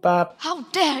bop boop bop. How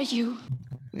dare you?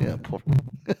 Yeah.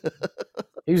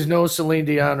 He's no Celine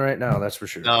Dion right now, that's for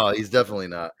sure. No, he's definitely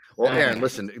not. Well, Aaron,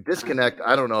 listen, disconnect.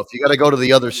 I don't know if you got to go to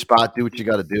the other spot, do what you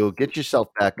got to do. Get yourself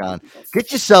back on.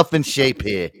 Get yourself in shape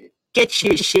here. Get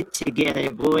your shit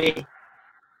together, boy.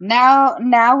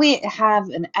 Now we have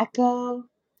an echo.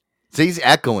 So he's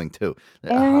echoing too.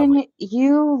 Aaron,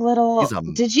 you little.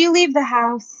 Did you leave the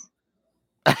house?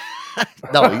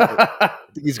 No,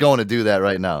 he's going to do that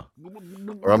right now,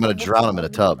 or I'm going to drown him in a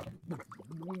tub.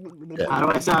 Yeah. How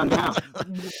do I sound now?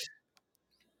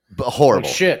 But horrible.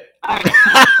 Like shit. All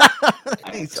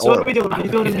right. So what are we doing? Are we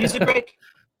doing a music break?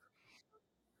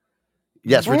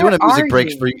 Yes, we're doing a music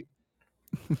break for you.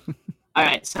 All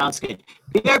right, sounds good.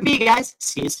 BRB, guys.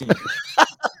 See you soon.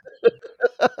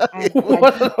 He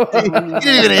didn't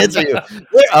even answer you.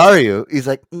 Where are you? He's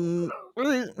like, I'm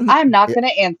not going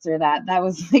to answer that. That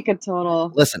was like a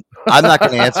total. Listen, I'm not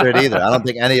going to answer it either. I don't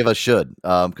think any of us should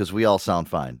because we all sound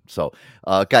fine. So,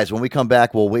 guys, when we come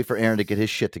back, we'll wait for Aaron to get his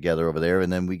shit together over there,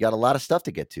 and then we got a lot of stuff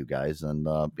to get to, guys. And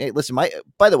hey, listen,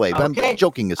 by the way, I'm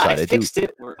joking aside. I fixed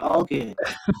it. We're all good.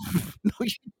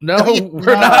 No,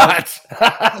 we're not.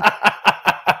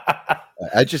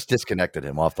 I just disconnected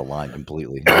him off the line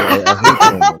completely.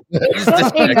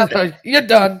 You're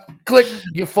done. Click.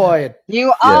 You're fired.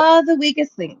 You are the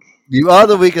weakest link. You are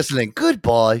the weakest link.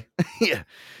 Goodbye. Yeah.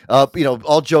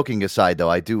 All joking aside, though,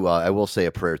 I will say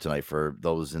a prayer tonight for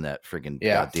those in that freaking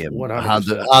goddamn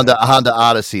Honda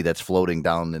Odyssey that's floating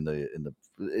down in the.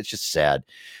 It's just sad.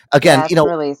 Again,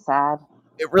 really sad.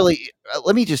 It really.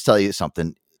 Let me just tell you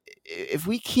something. If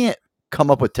we can't come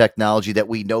up with technology that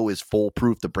we know is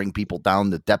foolproof to bring people down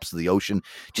the depths of the ocean.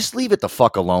 Just leave it the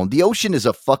fuck alone. The ocean is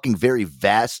a fucking very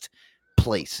vast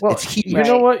place. Well, it's huge. You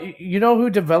know what? You know who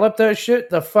developed that shit?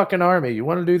 The fucking army. You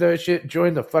want to do that shit?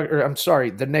 Join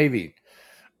the Navy.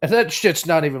 And that shit's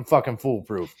not even fucking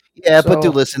foolproof. Yeah, but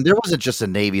dude, listen, there wasn't just a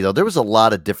Navy, though. There was a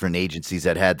lot of different agencies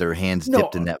that had their hands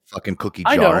dipped in that fucking cookie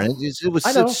jar. And it was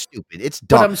so stupid. It's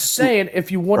dumb. But I'm saying,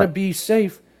 if you want to be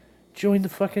safe, join the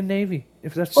fucking Navy.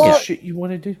 If that's the shit you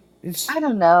want to do. I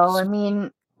don't know. I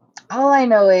mean, all I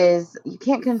know is you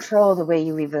can't control the way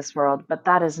you leave this world, but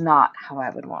that is not how I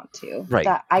would want to. Right.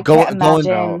 I can't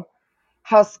imagine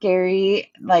how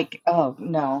scary, oh,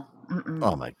 no. Mm-mm.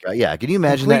 Oh my god! Yeah, can you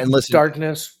imagine that? And listen,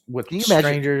 darkness with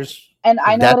strangers. And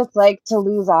I know what it's like to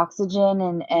lose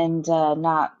oxygen and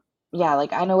not. Yeah,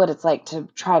 I know what it's like to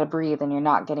try to breathe and you're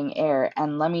not getting air.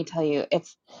 And let me tell you,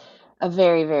 it's a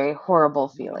very, very horrible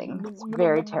feeling. It's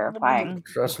very terrifying.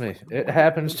 Trust me, it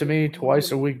happens to me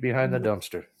twice a week behind the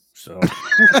dumpster. So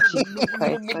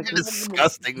You're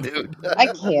disgusting, dude. I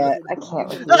can't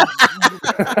with you.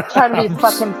 Trying to be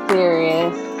fucking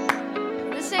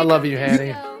serious. I love you,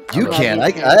 Hanny. You can't.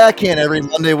 I can't every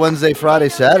Monday, Wednesday, Friday,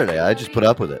 Saturday. I just put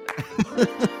up with it.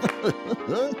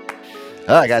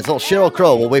 All right, guys. Little Sheryl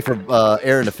Crow. We'll wait for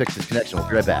Aaron to fix his connection. We'll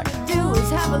be right back.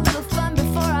 Have a little fun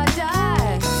before I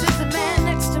die. Sits a man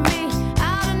next to me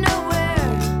out of nowhere.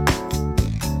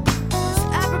 It's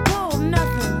apropos of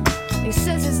nothing. He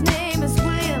says his name is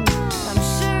William. I'm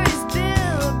sure he's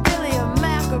Bill, Billy, or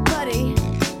Mac, or Buddy.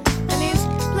 And he's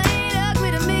played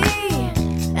ugly to me.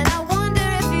 And I wonder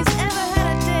if he's ever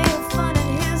had a day of fun in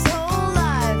his whole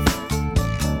life.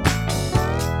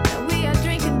 And we are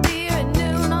drinking beer at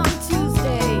noon on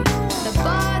Tuesday. The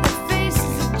bar that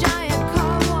faces a giant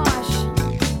car wash.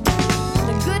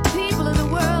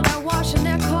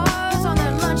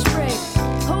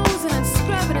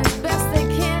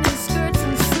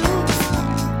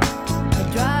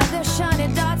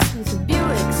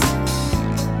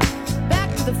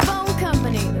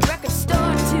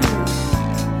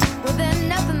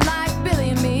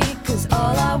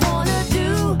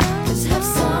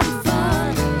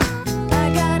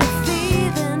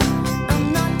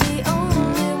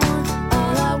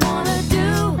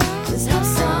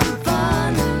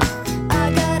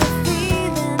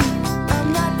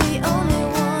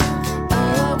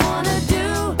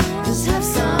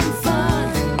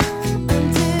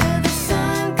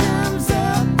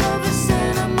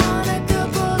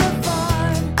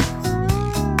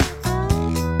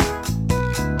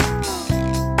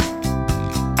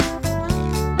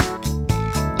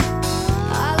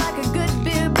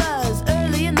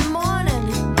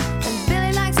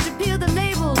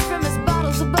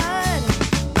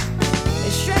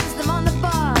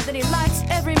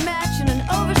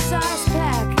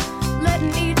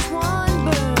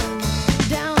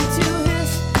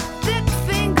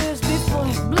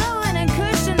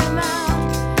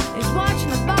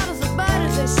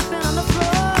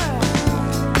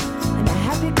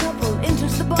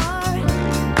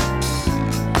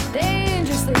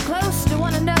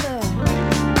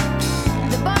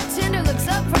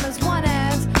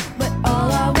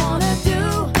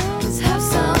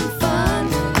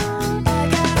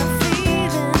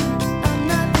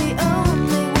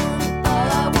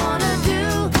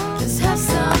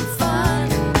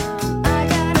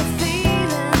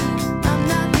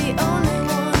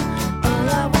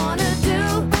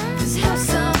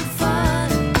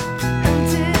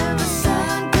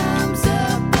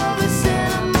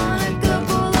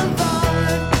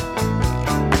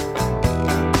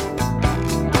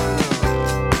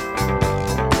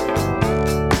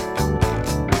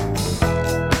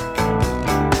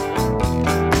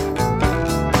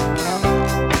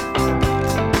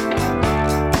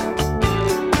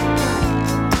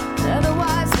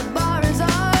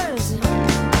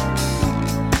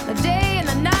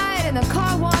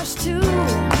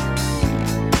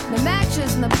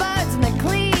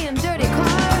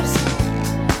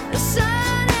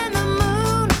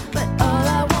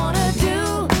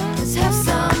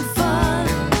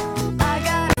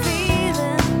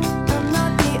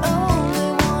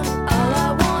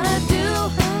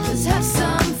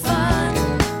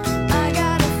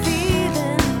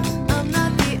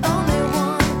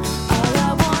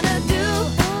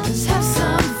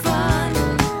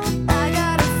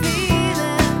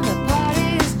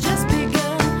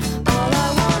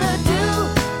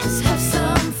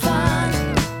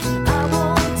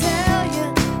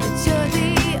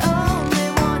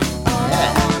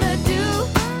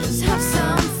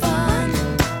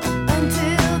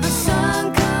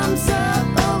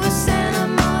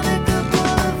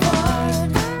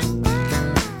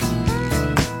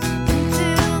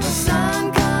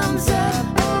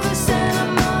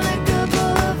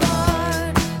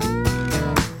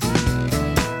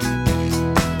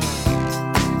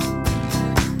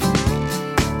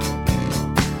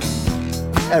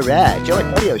 All right, Joe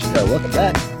Antonio Show. Welcome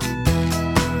back.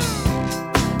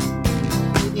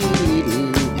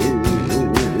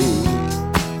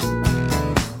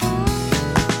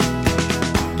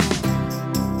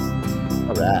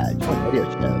 All right, Joe Antonio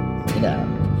Show. You know,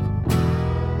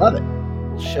 love it.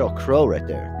 Sheryl Crow right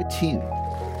there. Good tune.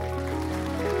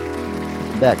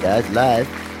 Welcome back, guys. Live.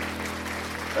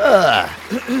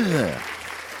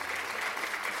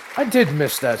 I did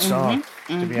miss that song,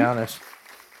 to be honest.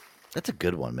 That's a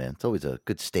good one, man. It's always a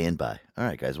good standby. All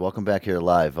right, guys, welcome back here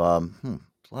live. A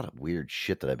lot of weird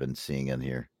shit that I've been seeing in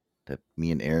here that me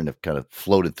and Aaron have kind of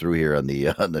floated through here on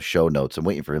the show notes. I'm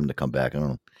waiting for him to come back. I don't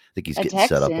know. I think he's getting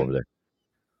set up over there.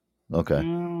 Okay.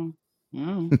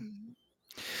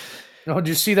 Oh, did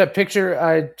you see that picture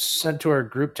I sent to our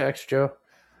group text, Joe?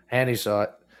 Annie saw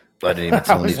it. I didn't even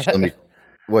tell me.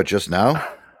 What, just now?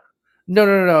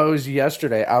 No. It was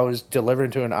yesterday. I was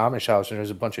delivering to an Amish house, and there was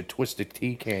a bunch of Twisted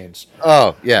Tea cans.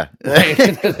 Oh, yeah.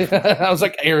 I was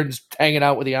like, Aaron's hanging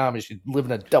out with the Amish. He's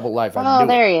living a double life. Oh,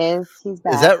 there he is. He's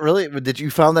back. Is that really? Did you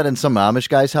found that in some Amish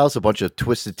guy's house? A bunch of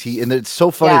Twisted Tea, and it's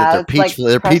so funny that they're peach.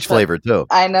 They're peach flavored too.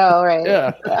 I know, right?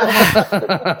 Yeah.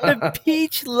 The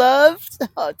peach loves.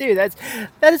 Oh, dude, that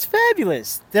is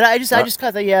fabulous. I just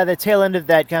caught the tail end of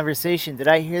that conversation. Did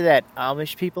I hear that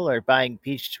Amish people are buying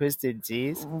peach Twisted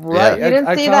Teas? Right. You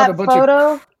didn't see that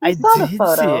photo? I did see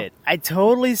it. I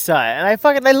totally saw it, and I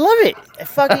love it. I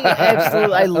fucking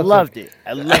absolutely, I loved it.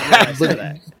 I loved it when I saw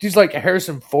that. He's like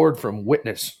Harrison Ford from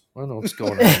Witness. I don't know what's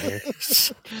going on here.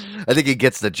 I think he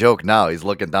gets the joke now. He's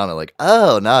looking down and like,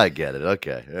 oh, now I get it.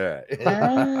 Okay, all right.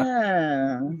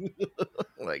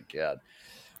 Oh my God.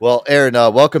 Well, Aaron,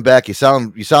 welcome back. You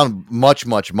sound much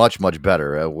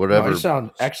better. Whatever. You sound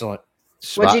excellent.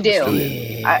 What'd you do?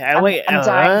 I'm dying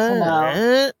to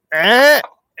know. I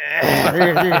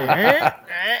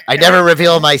never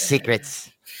reveal my secrets.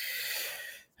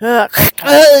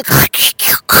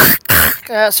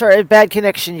 Sorry, bad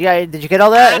connection. Did you get all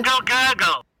that?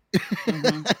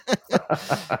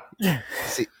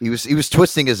 See, he was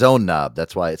twisting his own knob.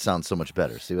 That's why it sounds so much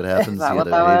better. See what happens?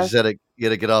 You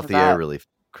gotta get off the air really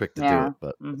quick to do it.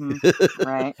 But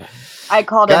right. I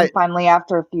called him finally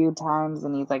after a few times,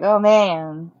 and he's like, "Oh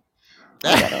man."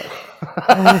 I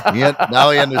get it.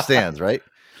 Now he understands, right?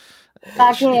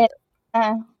 Back in.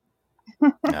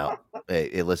 No.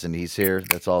 Hey, listen, he's here.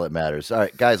 That's all that matters. All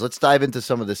right, guys, let's dive into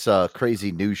some of this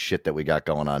crazy news shit that we got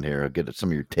going on here. I'll get some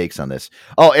of your takes on this.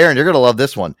 Oh, Aaron, you're going to love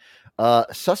this one.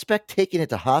 Suspect taken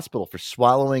into hospital for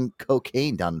swallowing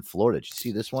cocaine down in Florida. Did you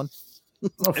see this one?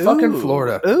 Oh, fucking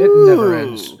Florida. Ooh. It never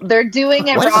ends. They're doing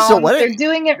it wrong. They're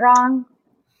doing it wrong.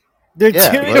 They're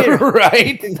doing it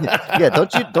right. Yeah,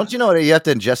 don't you know that you have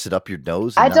to ingest it up your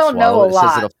nose? I don't know a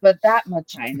lot, but that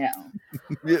much I know.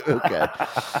 Okay.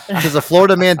 Because a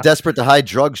Florida man desperate to hide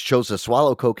drugs chose to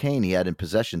swallow cocaine he had in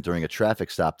possession during a traffic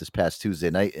stop this past Tuesday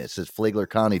night. It says Flagler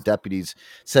County deputies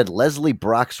said Leslie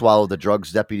Brock swallowed the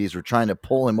drugs. Deputies were trying to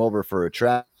pull him over for a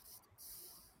traffic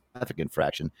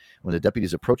infraction. When the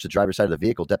deputies approached the driver's side of the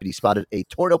vehicle, deputies spotted a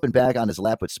torn open bag on his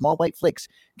lap with small white flakes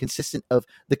consistent of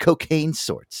the cocaine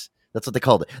sorts. That's what they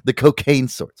called it. The cocaine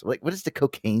sorts. Like, what does the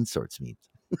cocaine sorts mean?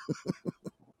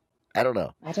 I don't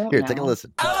know. Here, take a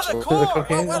listen. Out of the car.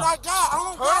 What I got? I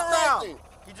don't got nothing.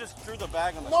 He just threw the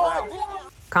bag on the ground.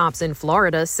 Cops in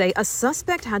Florida say a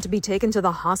suspect had to be taken to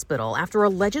the hospital after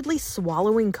allegedly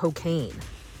swallowing cocaine.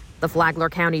 The Flagler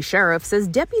County Sheriff says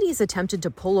deputies attempted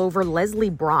to pull over Leslie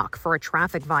Brock for a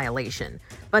traffic violation,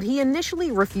 but he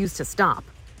initially refused to stop.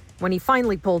 When he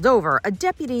finally pulled over, a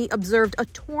deputy observed a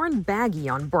torn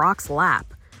baggie on Brock's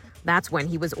lap. That's when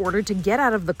he was ordered to get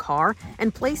out of the car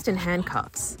and placed in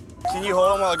handcuffs. Can you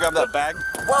hold him while I grab that bag?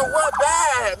 What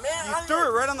bag, man? You threw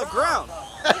it right on the ground.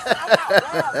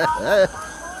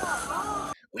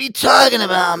 What are you talking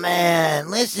about, man?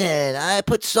 Listen, I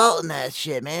put salt in that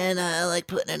shit, man. I like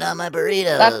putting it on my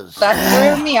burritos.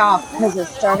 That threw me off because it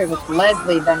started with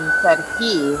Leslie, then said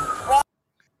he.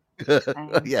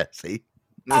 Yeah, see?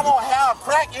 I don't have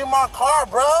crack in my car,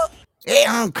 bro. Hey,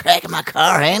 I don't crack in my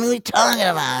car, man. What are you talking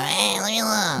about, man? Leave me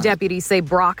alone. Deputies say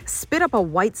Brock spit up a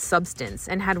white substance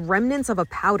and had remnants of a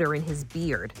powder in his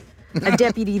beard. A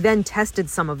deputy then tested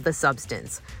some of the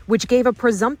substance, which gave a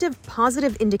presumptive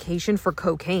positive indication for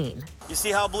cocaine. You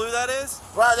see how blue that is?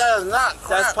 Bro, that is not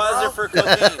crack, That's positive for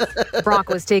cocaine. Brock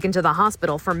was taken to the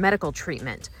hospital for medical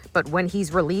treatment, but when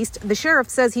he's released, the sheriff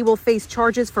says he will face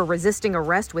charges for resisting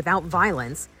arrest without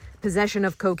violence, possession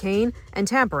of cocaine, and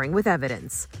tampering with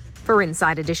evidence. For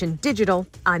Inside Edition Digital,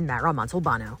 I'm Mara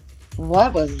Montalbano.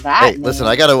 What was that? Hey, listen,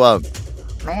 I got to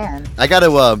Man. I got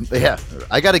to,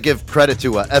 I got to give credit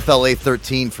to FLA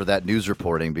 13 for that news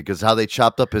reporting because how they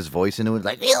chopped up his voice into it,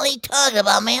 like, what are you talking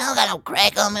about, man? I don't got no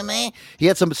crack on me, man. He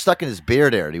had some stuck in his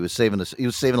beard there, and he was saving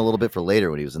a little bit for later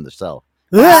when he was in the cell.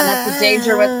 Wow, that's the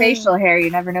danger with facial hair.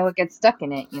 You never know what gets stuck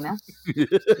in it, you know?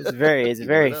 It's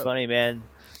very funny, man.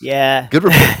 Yeah.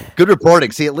 Good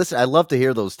reporting. See, listen, I love to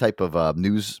hear those type of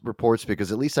news reports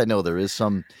because at least I know there is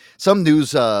some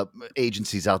news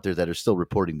agencies out there that are still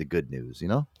reporting the good news, you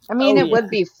know? I mean, it would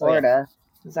be Florida.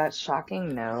 Is that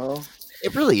shocking? No.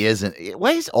 It really isn't.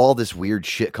 Why is all this weird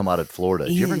shit come out of Florida?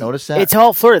 Did you ever notice that? It's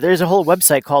all Florida. There's a whole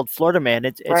website called Florida Man.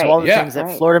 It's all the things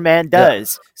that Florida Man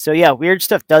does. So yeah, weird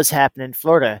stuff does happen in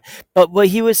Florida. But what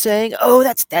he was saying,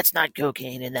 that's not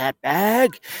cocaine in that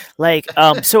bag. Like,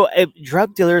 so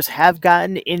drug dealers have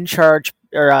gotten in charge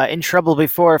or in trouble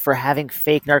before for having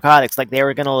fake narcotics. Like they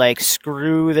were gonna like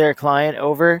screw their client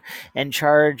over and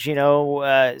charge,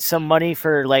 some money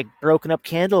for like broken up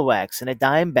candle wax in a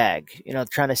dime bag,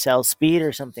 trying to sell speed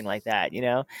or something like that,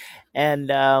 and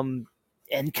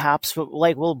cops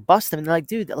will bust them and they're like,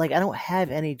 dude, like I don't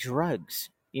have any drugs,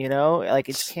 like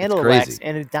it's candle wax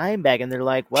in a dime bag, and they're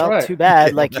like, well, too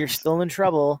bad, like you're still in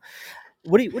trouble.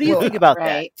 What do you think about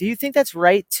that? Do you think that's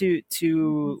right to take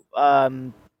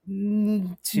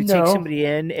somebody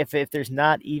in if there's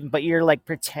not even, but you're like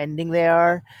pretending they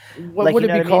are? What would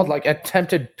it be called? Like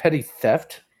attempted petty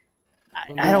theft?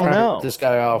 I don't know. This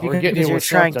guy off. We're getting you're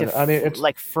trying to. I mean, it's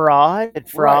like fraud.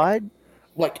 Right.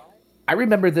 Like I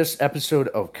remember this episode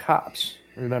of Cops.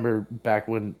 I remember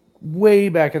way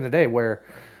back in the day where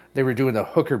they were doing the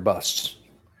hooker busts,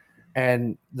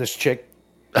 and this chick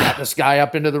got this guy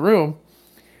up into the room,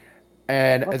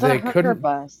 and What's they a hooker couldn't.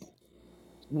 Bust?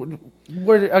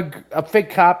 Where a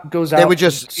fake cop goes out. They would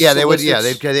just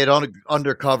they'd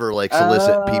undercover like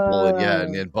solicit people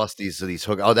and bust these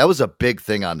hook. Oh, that was a big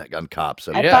thing on Cops.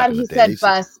 I thought he said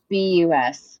bust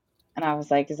BUS, and I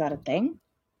was like, is that a thing?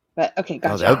 But okay,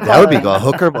 gotcha. Oh, that would be a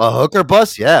hooker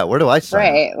bus. Yeah, where do I sign?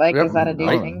 Right, like is that a new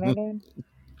thing they did?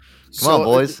 Come on,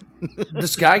 boys.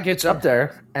 This guy gets up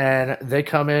there, and they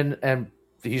come in, and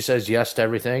he says yes to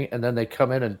everything, and then they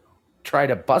come in and try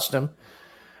to bust him.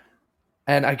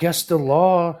 And I guess the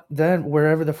law then,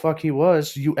 wherever the fuck he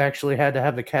was, you actually had to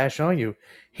have the cash on you.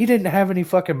 He didn't have any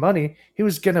fucking money. He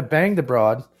was going to bang the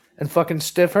broad and fucking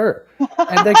stiff her.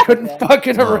 And they couldn't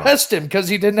fucking arrest him because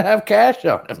he didn't have cash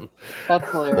on him. That's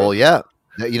hilarious. Well, yeah.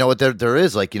 You know what there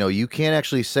is, like, you can't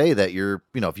actually say that you're,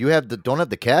 if you don't have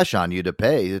the cash on you to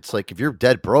pay, it's like if you're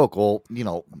dead broke, well,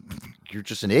 you're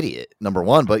just an idiot, number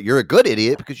one, but you're a good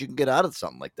idiot because you can get out of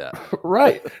something like that.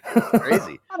 Right.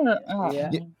 Crazy. I don't know.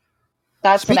 Yeah.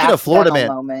 That's Speaking an of Florida Man,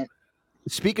 moment.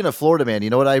 Speaking of Florida Man,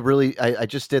 you know what I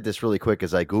just did this really quick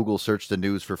as I Google searched the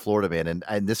news for Florida Man,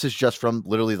 and this is just from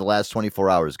literally the last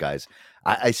 24 hours, guys.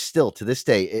 I still, to this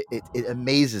day, it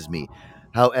amazes me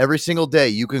how every single day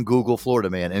you can Google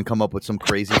Florida Man and come up with some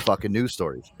crazy fucking news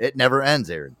stories. It never ends,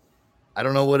 Aaron. I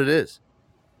don't know what it is.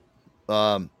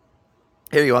 Here,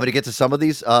 you want me to get to some of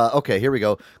these? Okay, here we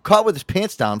go. Caught with his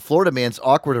pants down, Florida man's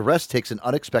awkward arrest takes an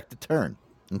unexpected turn.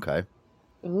 Okay.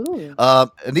 Ooh.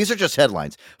 And these are just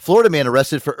headlines. Florida man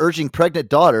arrested for urging pregnant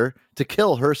daughter to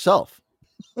kill herself.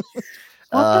 What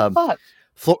the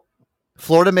fuck?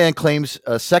 Florida man claims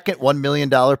a second $1 million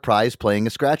prize playing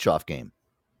a scratch-off game.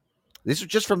 These are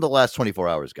just from the last 24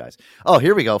 hours, guys. Oh,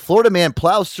 here we go. Florida man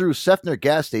plows through Sefner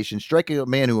gas station, striking a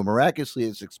man who miraculously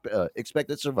is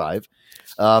expected to survive.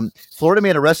 Florida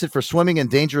man arrested for swimming in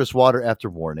dangerous water after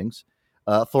warnings.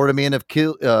 Florida man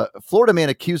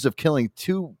accused of killing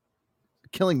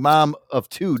mom of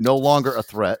two, no longer a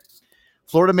threat.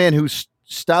 Florida man who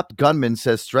stopped gunman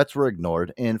says threats were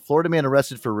ignored. And Florida man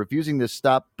arrested for refusing to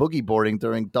stop boogie boarding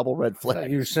during double red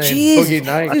flag. You're saying boogie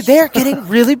nights. Dude, they're getting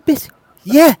really busy.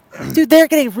 Yeah, dude, they're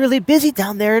getting really busy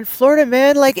down there in Florida,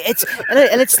 man. Like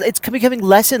it's becoming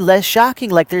less and less shocking.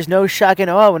 Like there's no shock in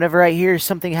awe whenever I hear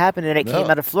something happen and it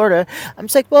came out of Florida. I'm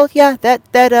just like, well, yeah, that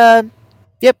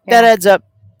adds up.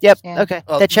 Yep. Yeah. Okay.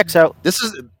 That checks out. This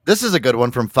is a good one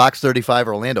from Fox 35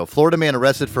 Orlando. Florida man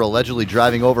arrested for allegedly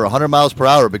driving over 100 miles per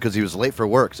hour because he was late for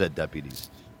work, said deputies.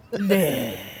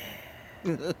 I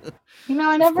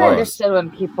never understood when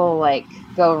people like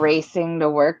go racing to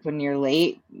work when you're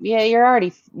late. Yeah, you're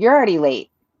already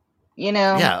late.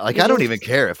 Yeah, like I don't even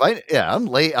care I'm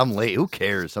late. I'm late. Who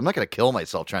cares? I'm not gonna kill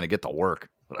myself trying to get to work.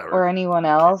 Whatever. Or anyone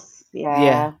else.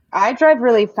 Yeah. I drive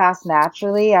really fast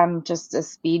naturally. I'm just a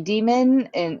speed demon,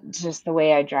 and just the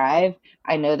way I drive,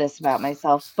 I know this about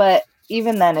myself. But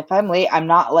even then, if I'm late, I'm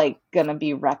not like gonna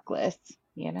be reckless,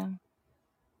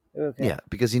 Okay. Yeah,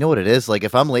 because you know what it is? Like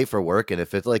if I'm late for work and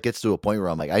if it like gets to a point where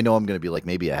I'm like, I know I'm gonna be like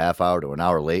maybe a half hour to an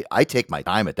hour late, I take my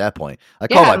time at that point. I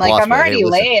call my I'm like, boss, I'm be like, hey, already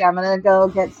listen. late. I'm gonna go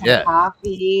get some Yeah.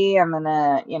 coffee. I'm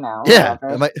gonna, Yeah.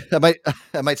 whatever.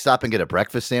 I might stop and get a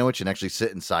breakfast sandwich and actually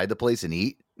sit inside the place and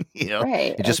eat,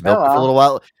 Right. and just Like, milk it for a little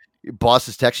while. Your boss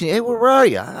is texting you, hey, where are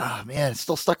you? Oh man, it's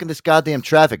still stuck in this goddamn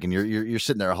traffic, and you're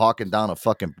sitting there hawking down a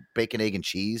fucking bacon, egg, and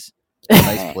cheese.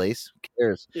 Nice place. Who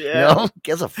cares? Yeah.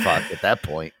 Gives a fuck at that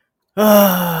point.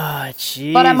 Ah,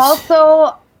 jeez. But I'm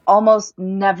also almost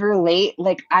never late.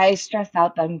 Like I stress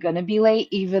out that I'm gonna be late,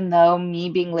 even though me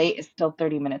being late is still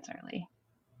 30 minutes early.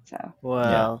 So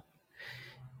Well,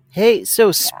 hey,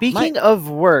 so speaking of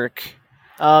work,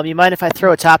 you mind if I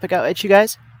throw a topic out at you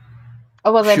guys?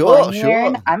 Oh, was I blowing you,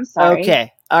 Aaron? I'm sorry.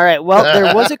 Okay. All right. Well,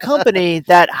 there was a company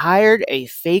that hired a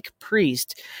fake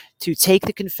priest to take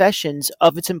the confessions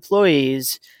of its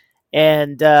employees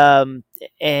and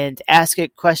ask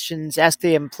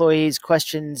the employees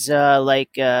questions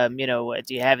like, do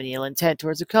you have any ill intent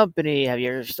towards the company? Have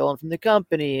you ever stolen from the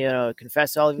company?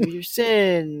 Confess all of your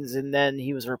sins. And then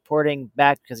he was reporting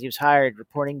back because he was hired,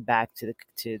 reporting back to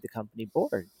the company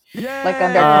board. Like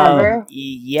undercover.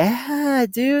 Yeah,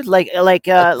 dude. He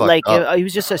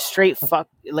was just a straight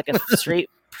straight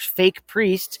fake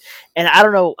priest, and I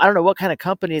don't know what kind of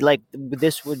company like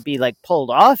this would be like pulled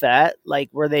off at. Like,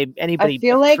 were they anybody? I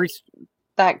feel like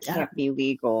that can't be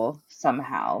legal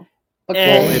somehow. Well,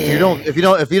 Because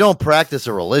if you don't practice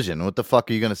a religion, what the fuck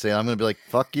are you gonna say? I'm gonna be like,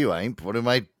 fuck you. What am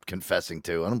I confessing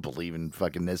to? I don't believe in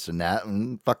fucking this and that.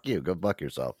 And fuck you. Go fuck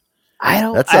yourself. I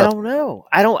don't know.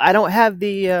 I don't have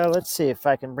the. Let's see if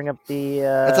I can bring up the.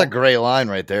 That's a gray line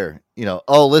right there.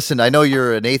 Oh, listen, I know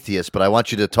you're an atheist, but I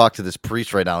want you to talk to this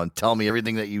priest right now and tell me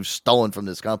everything that you've stolen from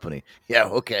this company. Yeah,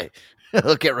 okay.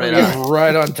 I'll get right on.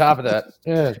 Right on top of that.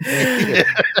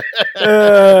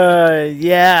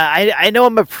 Yeah. I know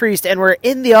I'm a priest, and we're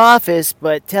in the office,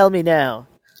 but tell me now.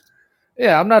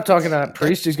 Yeah, I'm not talking to that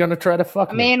priest. He's going to try to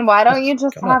fuck me. I mean, why don't you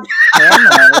just have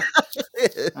cameras?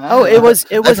 Oh, it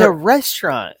was a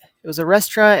restaurant. It was a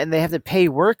restaurant, and they have to pay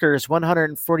workers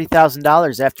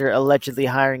 $140,000 after allegedly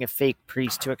hiring a fake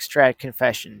priest to extract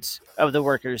confessions of the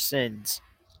workers' sins.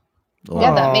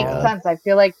 Yeah, that makes sense. I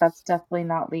feel like that's definitely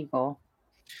not legal.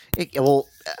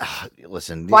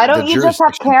 Listen. Why don't you just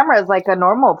have cameras like a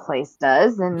normal place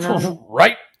does? And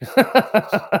right.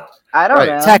 I don't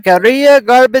know. Taqueria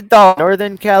Garbadon,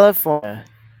 Northern California.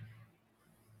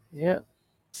 Yeah.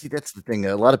 See, that's the thing.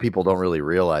 A lot of people don't really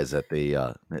realize that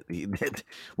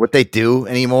what they do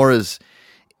anymore is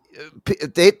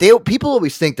people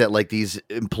always think that like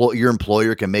your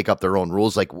employer can make up their own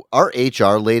rules. Like our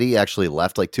HR lady actually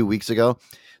left like 2 weeks ago.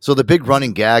 So the big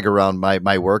running gag around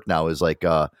my work now is like,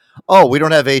 oh, we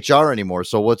don't have HR anymore.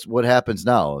 So what happens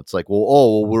now? It's like,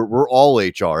 we're all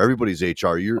HR. Everybody's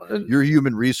HR. You're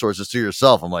human resources to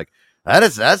yourself. I'm like,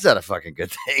 that's not a fucking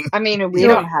good thing. I mean, we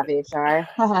don't have HR.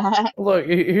 Look,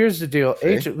 here's the deal.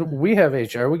 We have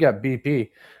HR. We got BP.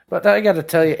 But I got to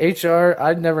tell you, HR,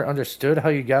 I never understood how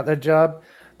you got that job.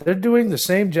 They're doing the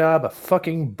same job a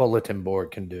fucking bulletin board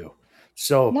can do.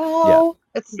 So no,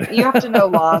 you have to know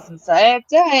laws and stuff.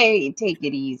 Hey, take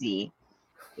it easy.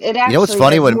 It actually what's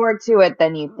funny there's more to it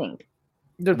than you think.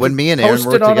 When me and Aaron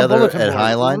worked together at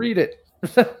Highline, read it.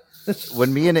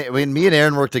 When me and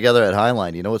Aaron worked together at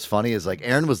Highline, you know what's funny is like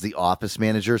Aaron was the office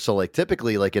manager. So like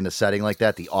typically like in a setting like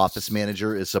that, the office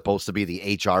manager is supposed to be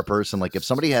the HR person. Like if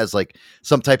somebody has like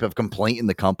some type of complaint in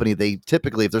the company, they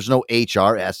typically, if there's no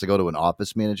HR, it has to go to an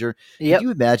office manager. Yep. Can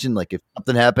you imagine like if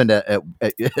something happened at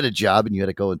a job and you had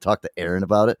to go and talk to Aaron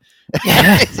about it?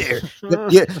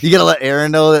 You gotta let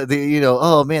Aaron know that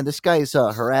oh man, this guy's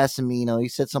harassing me. He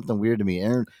said something weird to me.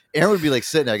 Aaron would be like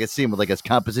sitting. I could see him with like his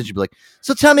composition, be like,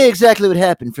 so tell me exactly what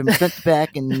happened from front to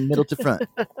back and middle to front.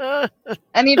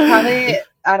 And he'd probably,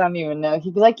 I don't even know.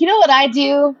 He'd be like, you know what I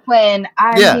do when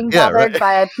I'm being bothered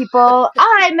by people?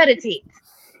 I meditate.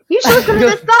 You should listen to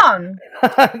this song.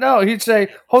 No, he'd say,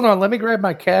 hold on, let me grab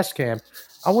my cast cam.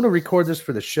 I want to record this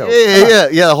for the show.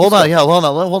 Yeah. Hold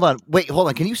on. Wait, hold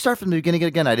on. Can you start from the beginning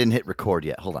again? I didn't hit record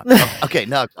yet. Hold on. Okay,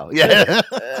 no. Yeah.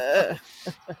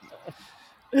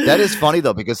 That is funny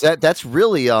though, because that's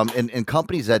really in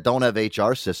companies that don't have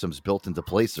HR systems built into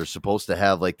place, they're supposed to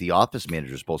have like the office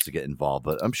manager is supposed to get involved.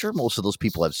 But I'm sure most of those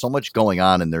people have so much going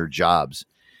on in their jobs,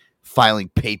 filing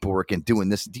paperwork and doing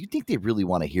this. Do you think they really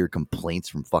want to hear complaints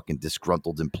from fucking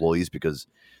disgruntled employees because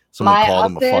someone called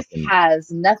them a fucking? My office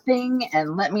has nothing,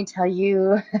 and let me tell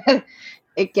you,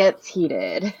 it gets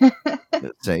heated.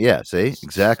 Yeah, see,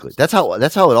 exactly. That's how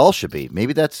it all should be.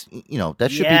 Maybe that should be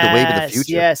the wave of the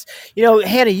future. Yes,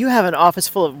 Hannah, you have an office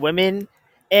full of women,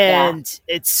 And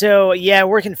it's so,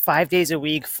 working 5 days a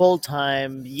week, full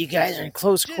time. You guys are in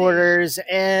close quarters,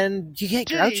 and you get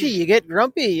grouchy, you get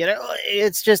grumpy. You know,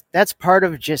 it's just that's part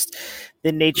of just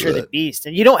the nature of the beast.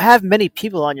 And you don't have many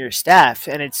people on your staff,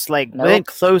 and it's like within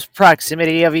close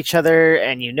proximity of each other,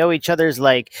 and you know each other's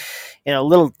like, you know,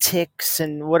 little ticks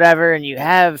and whatever. And you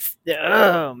have,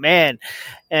 oh man.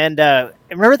 And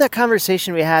remember that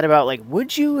conversation we had about like,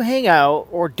 would you hang out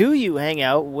or do you hang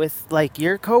out with like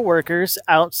your coworkers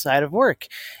outside of work?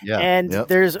 Yeah. And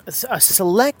there's a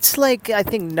select, like, I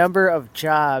think number of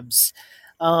jobs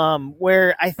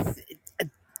where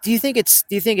do you think it's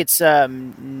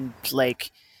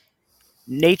like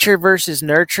nature versus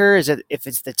nurture? Is it if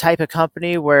it's the type of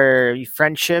company where you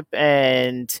friendship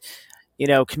and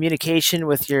communication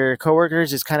with your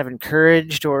coworkers is kind of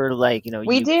encouraged, or like,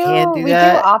 we can do do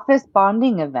that? office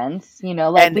bonding events,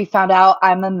 like we found out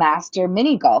I'm a master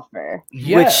mini golfer.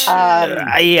 Yes.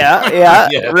 Right.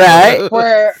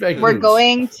 We're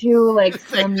going to like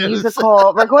some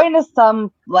musical, we're going to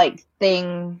some like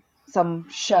some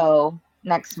show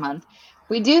next month.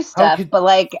 We do stuff, but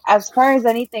like as far as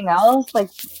anything else, like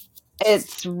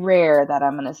it's rare that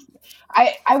I'm gonna.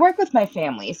 I work with my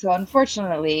family, so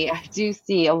unfortunately, I do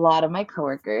see a lot of my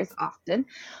coworkers often.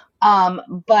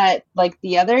 But like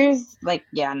the others, like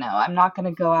no, I'm not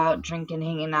gonna go out drinking,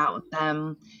 hanging out with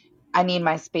them. I need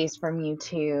my space from you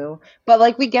too. But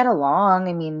like we get along.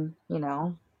 I mean,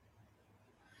 until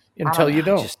you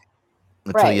don't.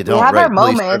 Until you we don't. have Right. our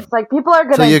moments. Like people are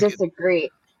gonna disagree.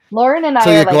 Lauren and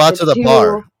I are go like out to the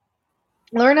bar.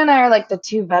 Lauren and I are like the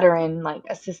two veteran like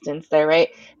assistants there, right?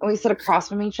 And we sit across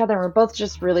from each other, and we're both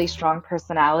just really strong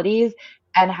personalities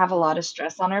and have a lot of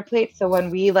stress on our plate. So when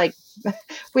we like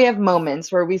we have moments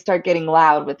where we start getting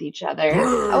loud with each other.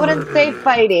 I wouldn't say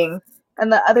fighting. And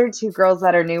the other two girls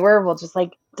that are newer will just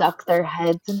like duck their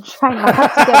heads and try not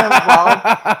to get involved.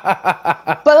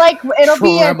 But like it'll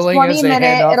be a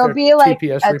 20-minute, it'll be like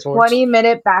a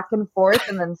 20-minute back and forth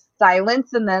and then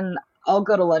silence, and then I'll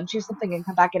go to lunch or something and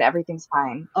come back and everything's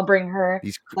fine. I'll bring her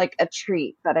like a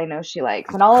treat that I know she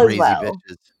likes, and all is well.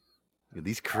 Bitches.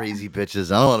 These crazy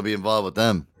bitches. I don't want to be involved with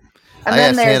them. And I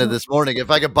asked Hannah this morning if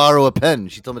I could borrow a pen.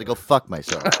 She told me to go fuck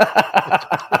myself.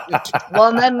 Well,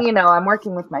 and then, I'm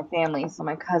working with my family, so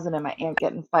my cousin and my aunt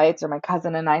get in fights, or my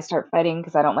cousin and I start fighting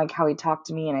because I don't like how he talked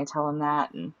to me, and I tell him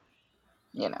that, and,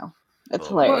 it's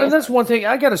hilarious. Well, and that's one thing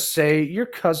I got to say, your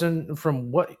cousin,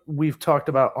 from what we've talked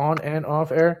about on and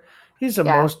off air, he's the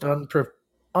most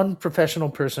unprofessional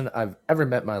person I've ever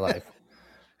met in my life.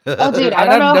 Oh, dude,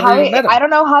 I don't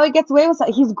know how he gets away with that.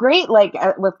 He's great, like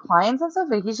with clients and stuff,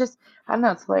 but he's just, I don't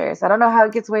know, it's hilarious. I don't know how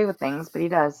he gets away with things, but he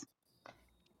does.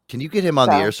 Can you get him on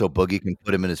the air so Boogie can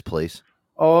put him in his place?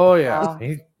 Oh yeah,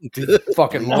 he's a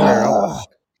fucking lawyer.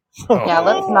 Yeah,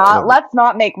 let's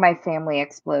not make my family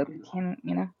explode. Come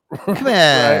on,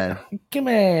 right? Come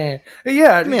on,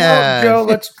 yeah, come on.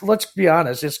 Joe. Let's be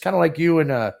honest. It's kind of like you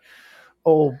and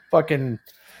old fucking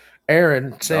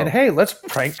Aaron saying, "Hey, let's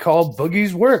prank call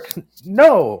Boogie's work."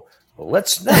 No,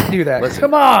 let's not do that.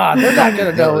 Come on, they're not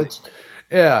gonna know.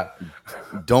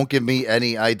 Don't give me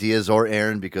any ideas or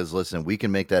Aaron, because listen, we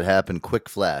can make that happen quick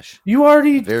flash. You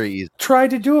already very easy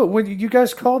tried to do it when you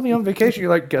guys called me on vacation. You're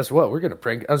like, guess what? We're gonna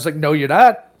prank. I was like, no, you're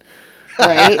not.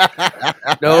 Right?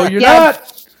 No, you're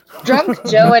not. Drunk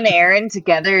Joe and Aaron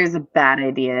together is a bad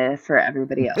idea for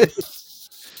everybody else.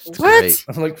 What?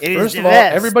 I'm like, first of all,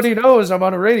 everybody knows I'm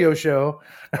on a radio show.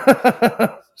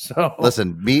 So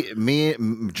listen, me,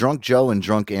 Drunk Joe and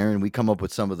Drunk Aaron, we come up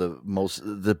with some of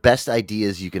the best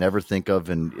ideas you can ever think of,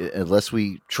 and unless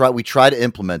we try to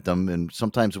implement them, and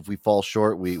sometimes if we fall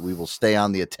short, we will stay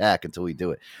on the attack until we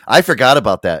do it. I forgot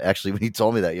about that actually when he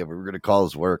told me that. Yeah, we were going to call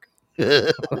his work.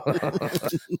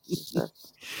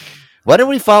 Why didn't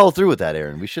we follow through with that,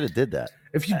 Aaron? We should have did that.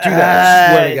 If you do that,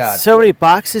 I swear to God. So many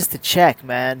boxes to check,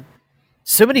 man.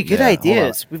 So many good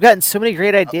ideas. We've gotten so many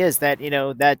great ideas that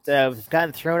have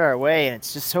gotten thrown our way, and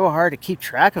it's just so hard to keep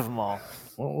track of them all.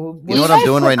 Well, you know what I'm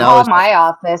doing right now? Call my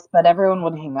office, but everyone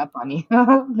would hang up on you.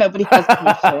 Nobody has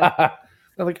permission.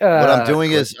 Like, what I'm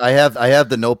doing is I have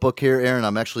the notebook here, Aaron.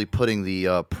 I'm actually putting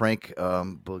the prank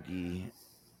Boogie's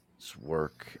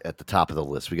work at the top of the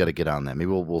list. We got to get on that.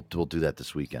 Maybe we'll do that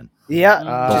this weekend.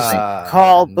 Yeah,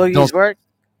 call Boogie's work.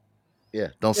 Yeah,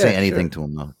 don't say anything to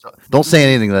him though. Don't say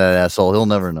anything to that asshole. He'll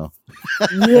never know.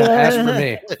 Ask for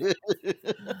me.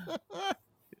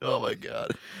 Oh my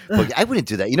God, Boogie, I wouldn't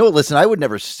do that. You know what? Listen, I would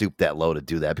never stoop that low to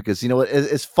do that, because you know what?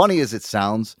 As funny as it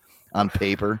sounds on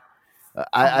paper,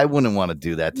 I wouldn't want to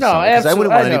do that. To because I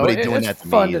wouldn't want anybody doing that to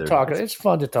me either. It's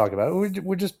fun to talk about.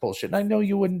 We're just bullshitting. I know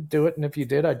you wouldn't do it, and if you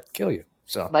did, I'd kill you.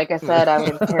 So, like I said, I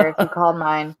wouldn't care if you called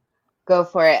mine. go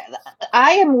for it.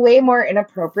 I am way more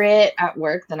inappropriate at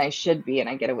work than I should be, and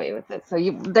I get away with it. So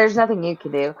there's nothing you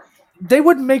can do. They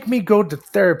would make me go to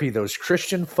therapy, those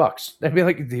Christian fucks. They'd be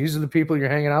like, these are the people you're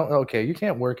hanging out with? Okay, you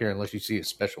can't work here unless you see a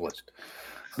specialist.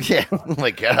 Yeah. Oh,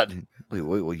 my God.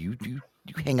 Wait, you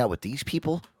hang out with these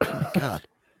people? Oh, my God.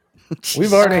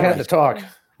 We've already had to talk.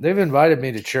 They've invited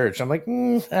me to church. I'm like,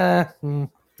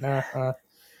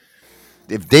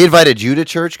 If they invited you to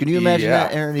church, can you imagine Yeah.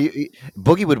 that, Aaron?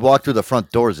 Boogie would walk through the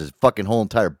front doors, his fucking whole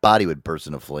entire body would burst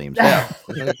into flames. Yeah.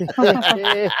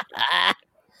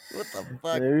 What the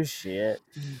fuck? Oh shit!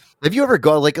 Have you ever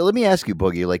gone? Like, let me ask you,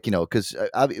 Boogie. Like, because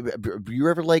you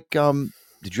ever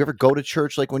did you ever go to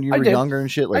church like when you were younger and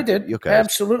shit? Like, I did. Okay,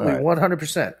 Absolutely, all right.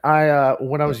 100%.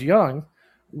 When I was young,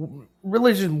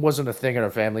 religion wasn't a thing in our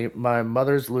family. My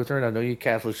mother's Lutheran. I know you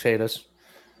Catholics hate us.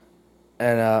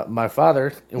 And my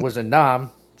father was a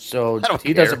Nam, so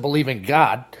he doesn't believe in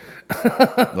God.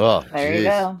 Oh, There you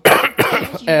go.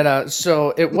 And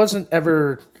so it wasn't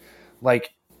ever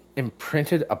like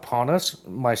imprinted upon us.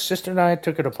 My sister and I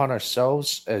took it upon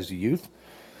ourselves as youth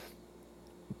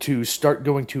to start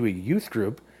going to a youth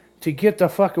group to get the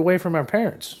fuck away from our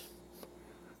parents.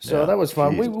 So that was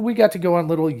fun. We got to go on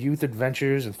little youth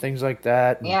adventures and things like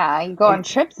that. Yeah, you go on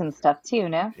trips and stuff too,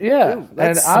 no? Yeah. Ooh,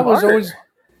 And I was always...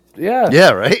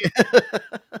 Yeah, right?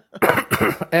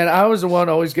 And I was the one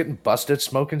always getting busted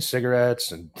smoking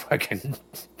cigarettes and fucking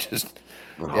just...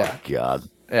 Oh, God.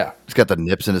 Yeah. He's got the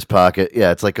nips in his pocket.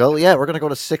 Yeah, it's like, oh, yeah, we're going to go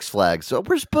to Six Flags. So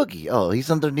where's Boogie? Oh,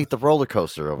 he's underneath the roller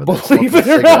coaster over there. Believe it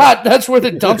or not, that's where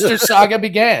the dumpster saga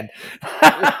began.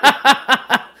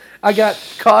 I got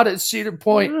caught at Cedar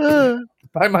Point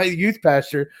by my youth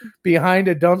pastor behind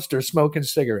a dumpster smoking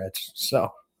cigarettes.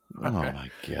 So, oh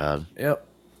my God. Yep.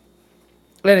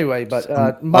 Anyway,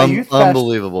 but my youth pastor,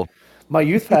 unbelievable. My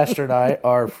youth pastor and I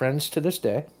are friends to this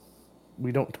day.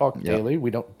 We don't talk daily. We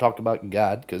don't talk about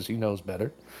God because he knows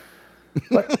better.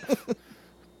 But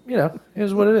it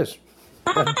is what it is.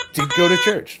 He'd go to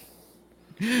church.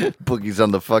 Boogie's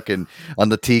on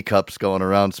the teacups going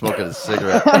around smoking a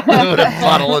cigarette with a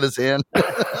bottle in his hand.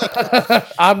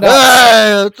 I'm not.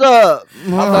 Hey, what's up?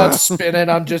 I'm not spinning.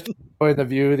 I'm just enjoying the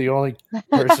view. The only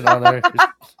person on there.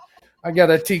 I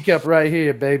got a teacup right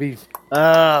here, baby.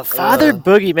 Father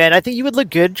Boogie, man, I think you would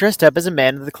look good dressed up as a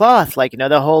man of the cloth, like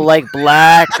the whole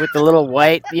black with the little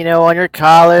white, on your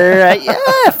collar.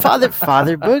 Yeah, Father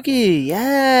Boogie.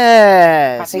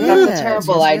 Yes. I think that's a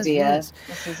terrible idea.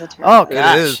 This is a terrible. Oh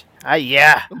gosh.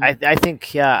 I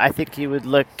think you would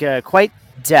look quite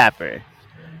dapper.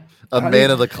 A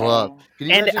man of the cloth.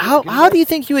 And how do you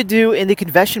think you would do in the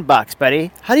confession box,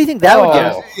 buddy? How do you think that would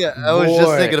go? Yeah, I was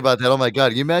just thinking about that. Oh my God,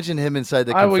 can you imagine him inside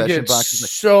the confession I would get box?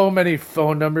 So many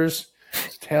phone numbers.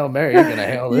 Hail Mary, you're gonna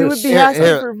hail this. You would be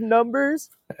asking for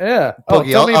numbers. Yeah. Boogie,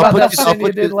 tell me I'll about put that you- I'll sin you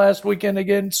put did you- last weekend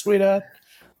again, sweetheart.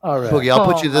 All right. Boogie,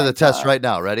 I'll put you to the test right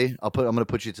now. Ready? I'm going to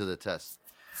put you to the test.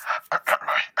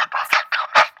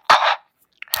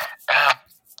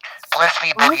 Bless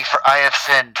me, Boogie, for I have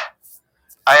sinned.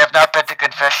 I have not been to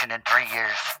confession in 3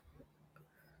 years.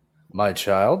 My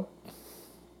child.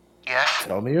 Yes?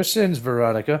 Tell me your sins,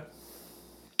 Veronica.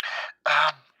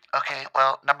 Okay,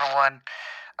 well, number one,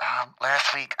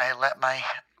 last week I let my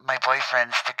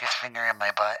boyfriend stick his finger in my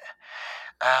butt.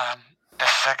 The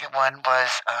second one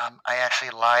was I actually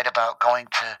lied about going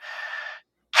to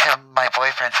my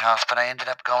boyfriend's house, but I ended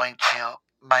up going to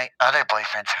my other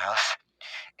boyfriend's house.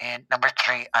 And number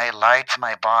three, I lied to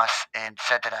my boss and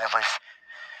said that I was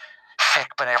sick,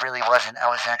 but I really wasn't. I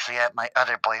was actually at my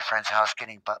other boyfriend's house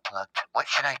getting butt plugged. What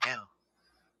should I do?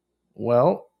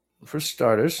 Well, for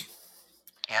starters,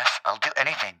 Yes, I'll do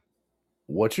anything.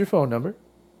 what's your phone number?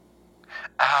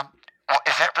 Well,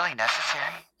 is that really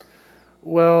necessary?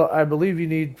 Well, I believe you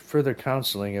need further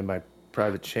counseling in my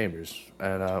private chambers,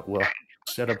 and we'll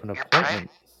set up an appointment.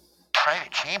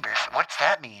 Private chambers? What's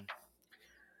that mean?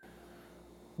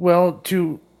 Well,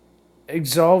 to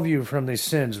absolve you from these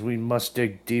sins, we must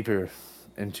dig deeper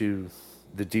into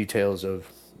the details of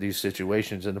these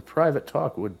situations, and a private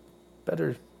talk would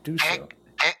better do so.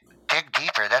 Dig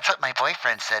deeper. That's what my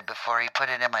boyfriend said before he put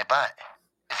it in my butt.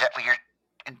 Is that what you're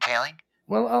entailing?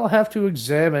 Well, I'll have to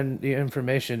examine the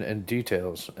information and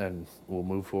details, and we'll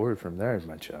move forward from there,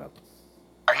 my child.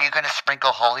 Are you going to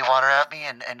sprinkle holy water at me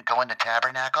and go in the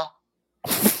tabernacle?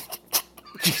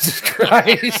 Jesus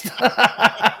Christ.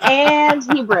 And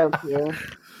he broke you.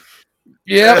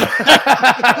 Yep.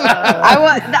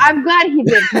 I'm glad he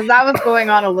did because that was going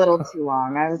on a little too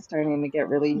long. I was starting to get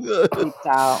really creeped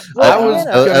out. I was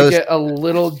going to get a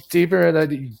little deeper, and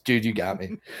then, dude, you got me.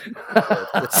 See,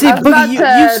 I was Boogie, about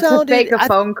you sounded to fake a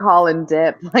phone call and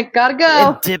dip. Like, gotta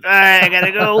go. Dip. All right, I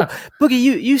gotta go. Boogie,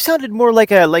 you sounded more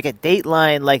like a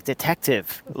Dateline like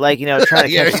detective, like trying to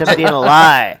catch somebody in a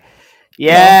lie.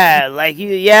 Yeah, like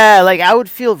I would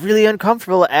feel really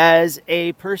uncomfortable as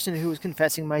a person who was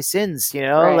confessing my sins.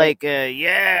 Right.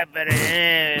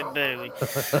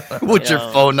 What's your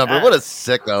phone number? What a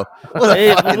sicko! What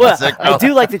a fucking sicko! I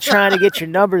do like the trying to get your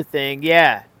number thing.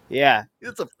 Yeah.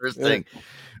 It's the first thing.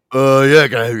 Yeah,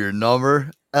 can I have your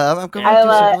number? I'm going to do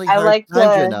some really I hard like times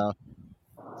right now.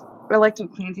 I liked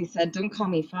what Clancy said. Don't call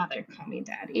me father, call me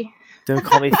daddy. Don't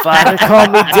call me father, call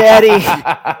me daddy.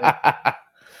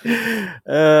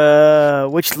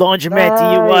 Which laundromat do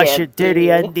you wash your dirty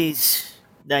undies?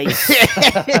 Nice.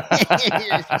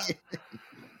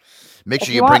 Make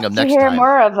sure you bring them next If you want to hear time.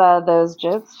 more of those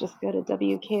jokes, just go to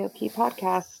WKOP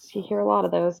Podcasts. You hear a lot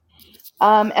of those.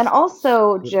 And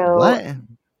also, Joe. What?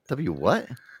 What?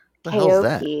 The hell's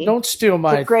that? Don't steal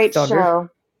my It's a great thunder. show.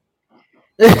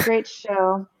 It's a great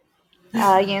show.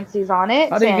 Yancey's on it.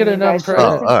 How do you and get a you nun guys should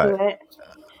pregnant? listen to it.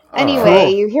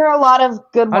 Anyway, you hear a lot of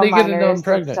good How do you get a nun one-liners and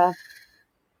pregnant? stuff.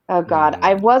 Oh God,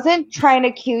 I wasn't trying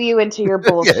to cue you into your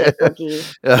bullshit, Boogie.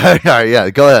 All right, yeah.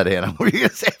 Go ahead, Hannah. What are you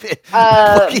gonna say?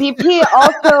 BP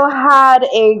also had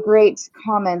a great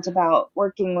comment about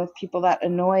working with people that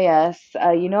annoy us.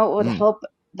 It would help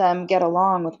them get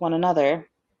along with one another.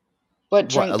 What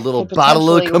drink? A little could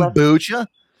bottle of potentially kombucha?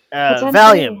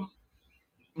 Valium.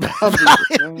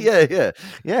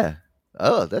 Yeah.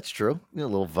 Oh, that's true. A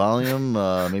little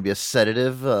Valium, maybe a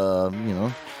sedative.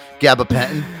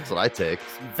 Gabapentin. That's what I take.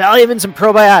 Valium and some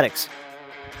probiotics.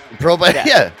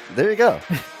 Yeah. There you go.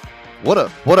 What a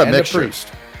And mixture. the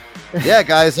priest. Yeah,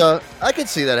 guys. I could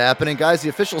see that happening, guys. The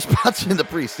official sponsor and the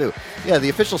priest too. Yeah, the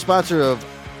official sponsor of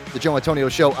the Joe Antonio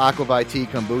Show, Aquavite Tea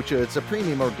Kombucha. It's a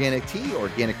premium organic tea,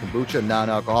 organic kombucha,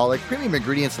 non-alcoholic, premium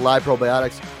ingredients, live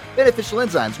probiotics, beneficial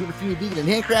enzymes, gluten-free, vegan, and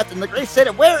handcrafted in the great state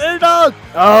of Where Dog.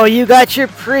 Oh, you got your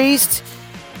priest,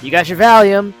 you got your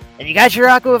Valium, and you got your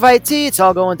Aquavite tea. It's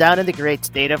all going down in the great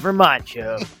state of Vermont,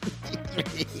 Joe.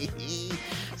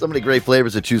 So many great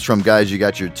flavors to choose from, guys. You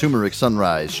got your turmeric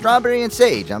sunrise, strawberry, and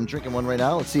sage. I'm drinking one right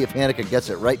now. Let's see if Hanukkah gets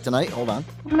it right tonight. Hold on.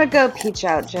 I'm gonna go peach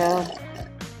out, Joe.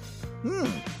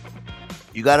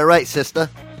 You got it right, sister.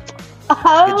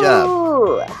 Oh. Good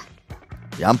job.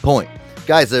 Yeah, on point.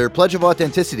 Guys, their pledge of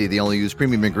authenticity. They only use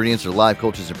premium ingredients or live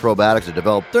cultures and probiotics are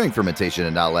developed during fermentation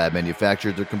and not lab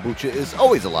manufactured. Their kombucha is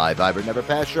always alive, vibrant, never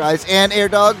pasteurized, and Air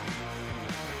Dog.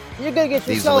 You're gonna get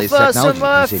These are the yourself latest technology.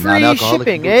 some You say free non-alcoholic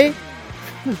shipping, kombucha. eh?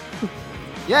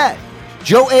 Yeah.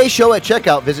 Joe A Show at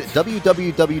checkout. Visit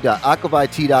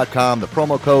www.aquavite.com. The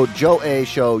promo code Joe A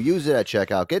Show. Use it at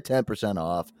checkout. Get 10%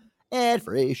 off and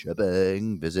free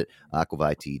shipping. Visit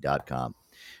aquavite.com.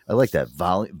 I like that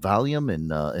Valium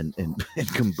and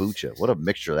kombucha. What a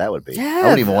mixture that would be. I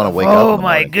wouldn't even want to wake up. Oh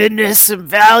my goodness, some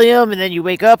Valium, and then you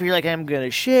wake up and you're like, I'm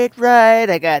gonna shit right.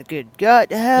 I got good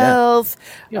gut health.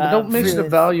 Yeah, but don't mix the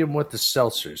Valium with the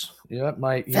seltzers. That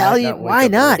might Valium. Why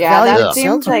not? Yeah, Valium that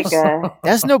seems like seltzers?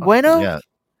 That's no bueno. Yeah,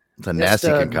 it's a nasty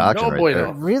concoction no right bueno.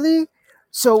 there. Really?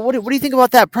 So what do you think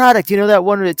about that product? You know that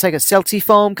one where it's like a seltzy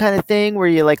foam kind of thing where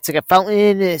you it's like a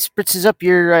fountain, it spritzes up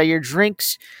your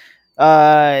drinks.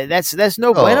 That's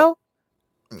no bueno.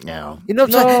 No.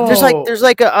 There's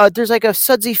like a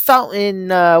sudsy fountain.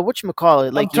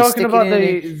 Whatchamacallit? Like I'm talking about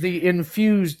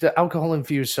the alcohol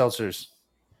infused seltzers.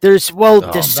 There's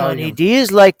the Sunny D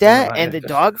is like that, and the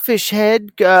Dogfish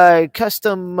Head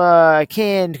custom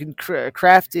canned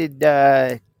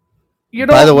crafted. You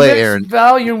don't By the way, mix Aaron,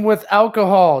 Valium with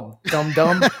alcohol, dum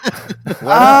dum.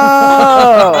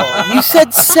 Oh, you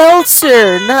said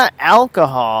seltzer, not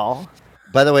alcohol.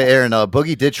 By the way, Aaron,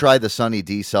 Boogie did try the Sunny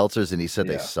D seltzers, and he said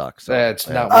they suck. So, That's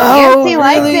not. Yancey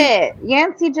liked it.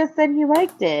 Yancey just said he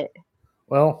liked it.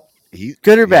 Well,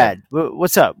 good or bad?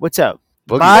 What's up? Boogie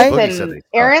said they suck.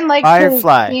 Aaron likes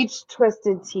Firefly. his peach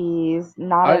twisted teas.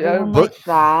 Not everyone likes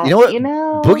that. You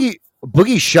know what?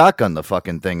 Boogie shotgun the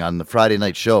fucking thing on the Friday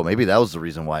night show. Maybe that was the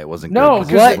reason why it wasn't no,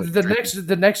 good. because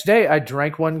the next day I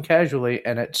drank one casually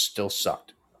and it still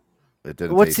sucked. It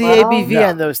didn't. What's the taste ABV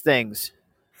on those things?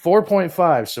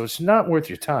 4.5, so it's not worth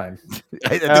your time. I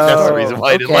think that's the reason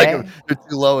why I didn't like them. They're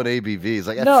too low in ABVs.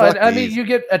 Like, I mean, you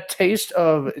get a taste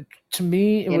of. To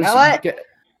me, You know what?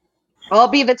 I'll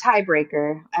be the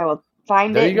tiebreaker. I will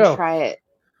find There it you and go. try it.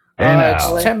 It's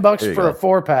 $10 There you for go. a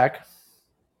 4-pack,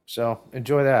 so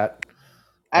enjoy that.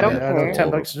 I don't I know care.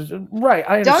 $10 right.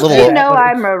 I Don't understand you know but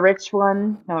I'm a rich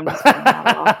one? No, I'm just kidding. Not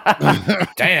at all.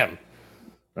 damn.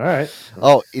 All right.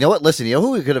 Oh, you know what? Listen, you know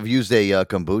who we could have used a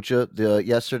kombucha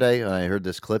yesterday? I heard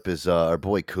this clip is our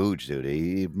boy Cooge, dude.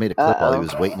 He made a clip while he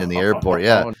was waiting in the airport.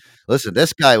 Yeah. Listen,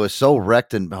 this guy was so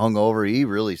wrecked and hungover. He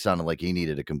really sounded like he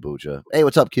needed a kombucha. Hey,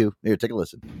 what's up, Q? Here, take a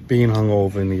listen. Being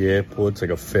hungover in the airport's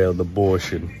like a failed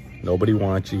abortion. Nobody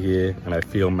wants you here, and I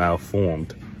feel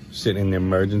malformed. Sitting in the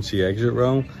emergency exit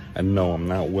row, and no, I'm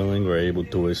not willing or able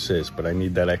to assist, but I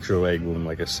need that extra leg room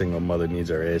like a single mother needs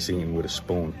her ass eaten with a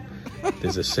spoon.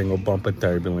 There's a single bump of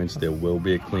turbulence. There will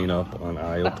be a cleanup on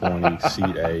aisle 20,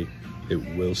 seat A.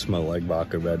 It will smell like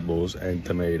vodka Red Bulls and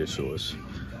tomato sauce.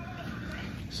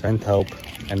 Send help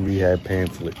and rehab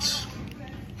pamphlets.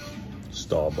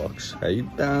 Starbucks. How you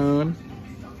doing?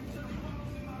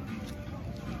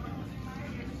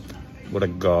 What a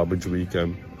garbage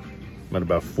weekend. Met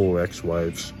about 4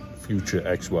 ex-wives, future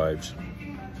ex-wives.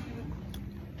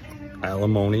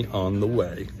 Alimony on the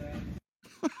way.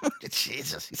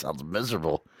 Jesus, he sounds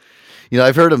miserable. You know,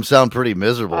 I've heard him sound pretty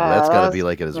miserable. But that's got to be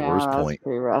like at his worst that's point.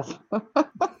 pretty rough.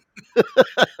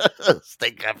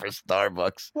 Steak up for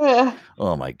Starbucks. Yeah.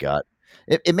 Oh my God.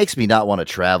 It makes me not want to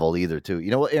travel either, too.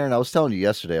 You know what, Aaron? I was telling you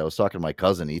yesterday, I was talking to my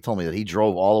cousin. He told me that he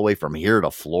drove all the way from here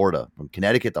to Florida, from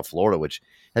Connecticut to Florida, which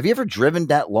have you ever driven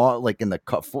that long, like in the,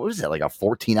 what is that, like a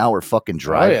 14-hour fucking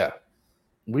drive? Oh, yeah.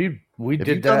 We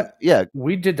did that. Yeah.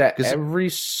 We did that every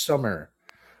summer.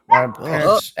 My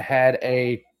parents had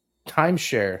a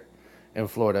timeshare in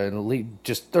Florida and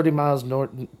just 30 minutes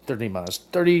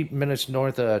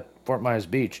north of Fort Myers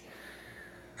Beach.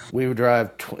 We would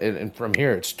drive, and from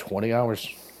here it's 20 hours.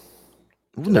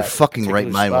 Wouldn't their fucking right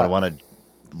mind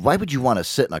why would you want to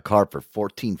sit in a car for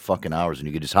 14 fucking hours and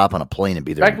you could just hop on a plane and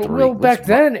be there in 3? Back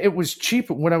then it was cheap.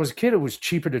 When I was a kid, it was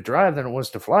cheaper to drive than it was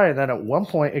to fly. And then at one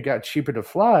point it got cheaper to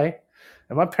fly.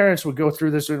 And my parents would go through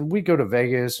this, and we'd go to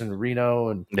Vegas and Reno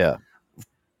and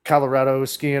Colorado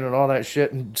skiing and all that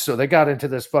shit. And so they got into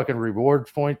this fucking reward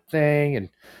point thing. And,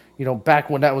 you know,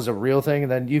 back when that was a real thing,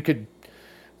 and then you could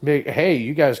make, hey,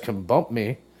 you guys can bump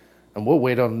me and we'll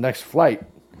wait on the next flight.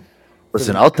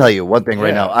 Listen, I'll tell you one thing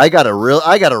right now. I gotta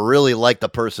really like the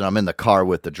person I'm in the car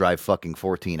with to drive fucking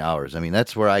 14 hours. I mean,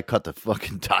 that's where I cut the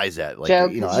fucking ties at. Like, Joe,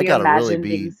 you know, could I gotta really imagine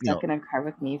be being stuck in a car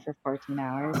with me for 14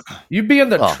 hours? You'd be in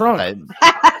the trunk.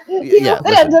 He would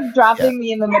end up dropping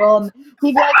me in the middle, and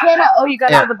he'd be like, Hannah, you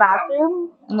gotta go to the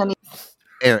bathroom? And then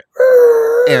Aaron.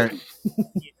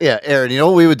 Yeah, Aaron, you know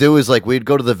what we would do is like we'd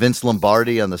go to the Vince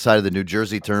Lombardi on the side of the New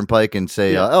Jersey Turnpike and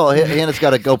say, Hannah's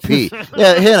got to go pee.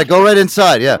 Yeah, Hannah, go right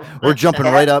inside. Yeah, we're jumping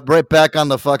right back on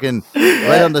the fucking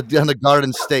on the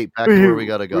Garden State back to where we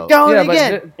got to go. We're going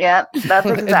again. Yeah, that's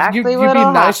exactly you'd what'll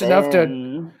be nice happen. enough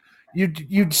to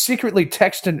you'd secretly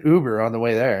text an Uber on the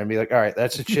way there and be like, all right,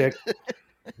 that's a chick.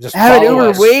 Just have an follow Uber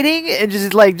us. waiting and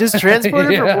just transport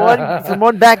her from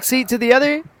one back seat to the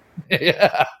other.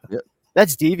 Yeah.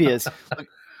 That's devious.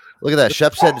 Look at that.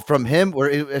 Shep said from him,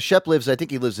 where Shep lives, I think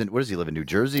he lives in, where does he live, in New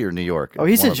Jersey or New York? Oh,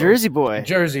 he's a Jersey boy.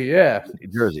 Jersey, yeah.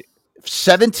 Jersey.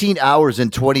 17 hours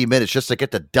and 20 minutes just to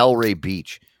get to Delray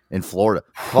Beach in Florida.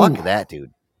 Fuck that,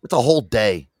 dude. It's a whole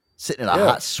day sitting in a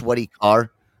hot, sweaty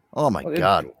car. Oh, my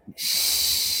God.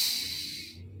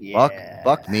 Yeah.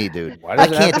 Fuck me, dude. Why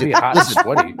does it have to be hot and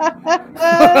sweaty?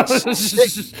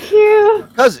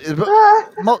 Because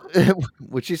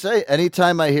would she say,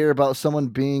 anytime I hear about someone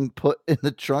being put in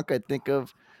the trunk, I think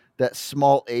of that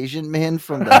small Asian man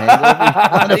from The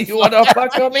Hangover. You want to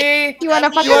fuck with me? You want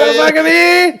to fuck with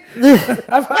me?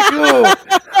 I fuck you.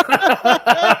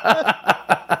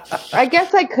 I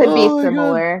guess I could be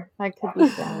similar. I could be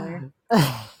similar.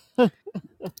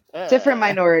 Different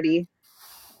minority.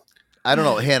 I don't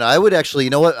know, Hannah. I would actually, you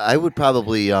know what? I would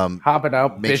probably hopping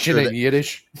out, make bitching sure in that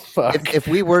Yiddish. Fuck. If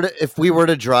we were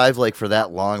to drive like for that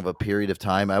long of a period of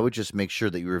time, I would just make sure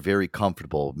that you were very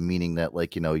comfortable. Meaning that,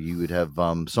 like, you know, you would have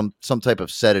some type of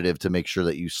sedative to make sure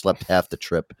that you slept half the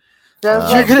trip.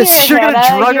 You're gonna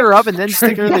drug her up and then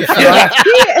stick her in the trunk.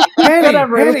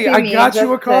 Henny, I got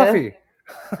you a coffee.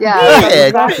 Yeah, that's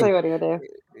exactly what he would do.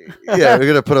 Yeah, I'm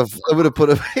gonna put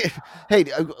a. Hey,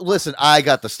 listen, I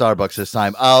got the Starbucks this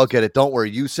time. I'll get it. Don't worry.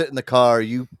 You sit in the car.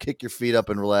 You kick your feet up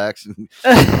and relax, and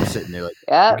you're sitting there like,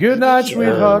 good night,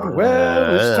 sweetheart.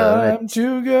 Well, it's time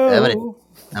to go.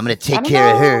 I'm gonna take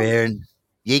care of her, Aaron.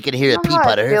 You can hear a peep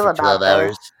out of her for 12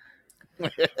 hours.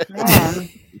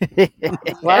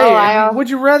 Well, would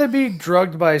you rather be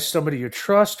drugged by somebody you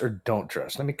trust or don't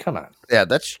trust? I mean, come on. Yeah,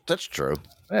 that's true.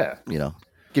 Yeah, you know,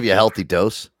 give you a healthy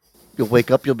dose. You'll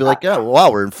wake up. You'll be like, "Oh,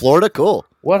 wow, we're in Florida. Cool."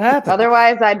 What happened?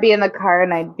 Otherwise, I'd be in the car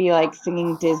and I'd be like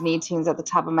singing Disney tunes at the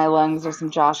top of my lungs or some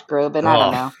Josh Groban. I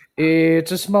don't know.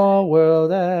 It's a small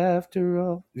world after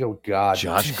all. Oh God,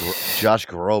 Josh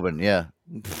Groban, yeah.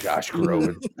 Josh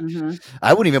Groban. Mm-hmm.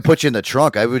 I wouldn't even put you in the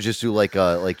trunk. I would just do like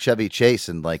Chevy Chase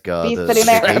and like Be the sitting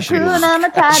there, vacation movie. Hakuna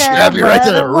Matata, Strap you right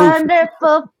to the what a roof.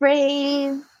 wonderful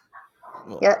phrase.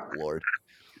 Oh, Yeah. Lord.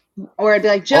 Or I'd be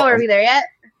like, Joe, are we there yet?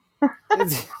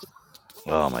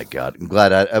 Oh my God! I'm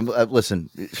glad. I listen.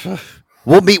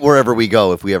 We'll meet wherever we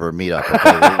go if we ever meet up. Okay?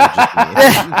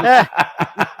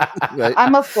 Right?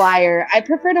 I'm a flyer. I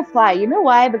prefer to fly. You know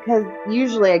why? Because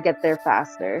usually I get there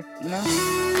faster. You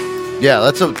know? Yeah,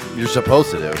 that's what you're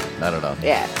supposed to do. I don't know.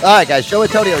 Yeah. All right, guys. Joe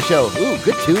Antonio Show. Ooh,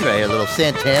 good tune right here. A little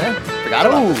Santana. Forgot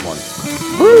about this one.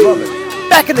 Woo! Love it.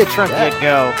 Back in the trunk you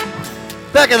go.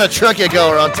 Back in the trunk you go.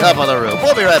 We're on top of the roof.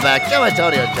 We'll be right back. Joe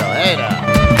Antonio Show. Hey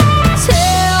now.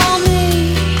 Tell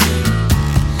me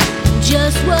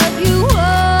just what you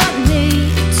want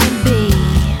me to be.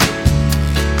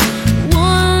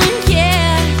 One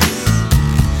kiss,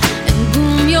 and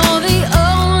boom, you're the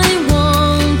only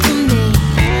one for me.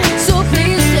 So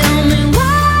please tell me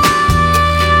why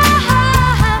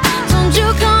don't you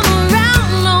come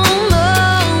around no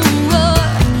more?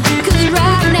 'Cause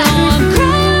right now I'm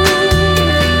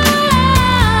crying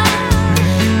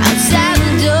outside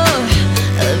the door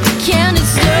of the candy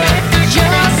store.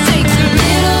 Just takes a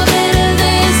little bit of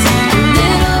this, a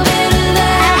little bit of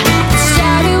that.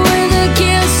 Started with a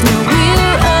kiss, now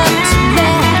we're up to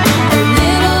that. A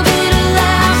little bit of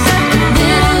laughs, a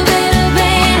little bit of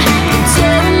pain. I'm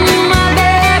telling you, my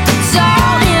babe, it's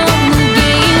all in the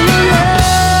game of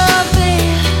love.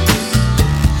 Is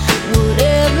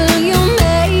whatever you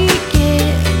make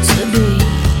it to be.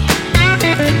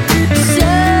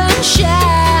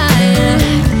 Sunshine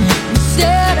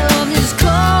instead of this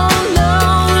cold,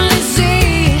 lonely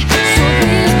sea. So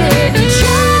please, baby,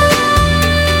 try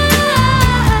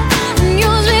and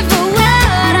use me for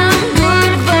what I'm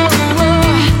good for.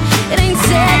 It ain't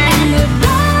saying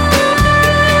goodbye.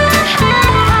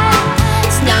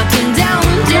 It's knocking down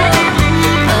the door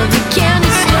of the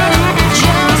candy store.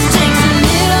 Just takes a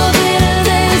little bit of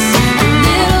this, a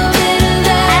little bit of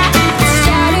that.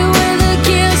 Started with a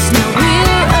kiss, now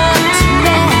we're up to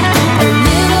that. A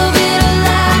little bit of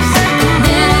laughs, a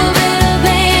little bit of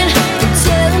pain. I'm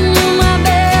telling you, my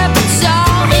babe, it's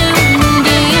all in the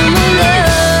game of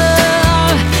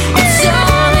love. It's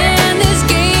all in this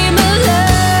game of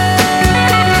love.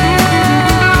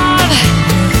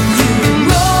 You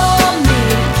roll me,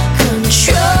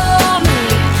 control me,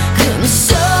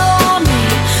 console me.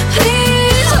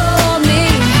 Please hold me.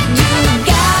 You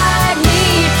guide me,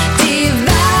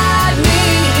 divide me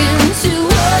into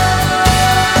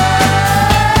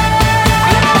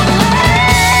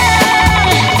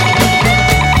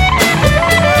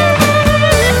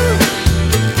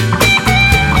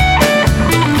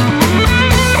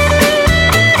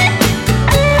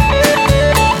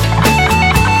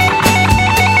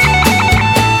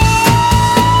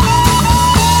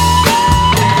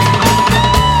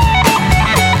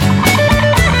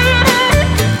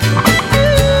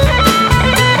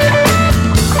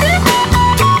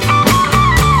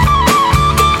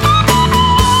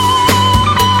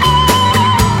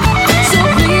So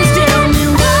please tell me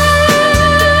why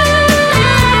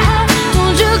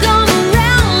don't you come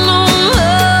around no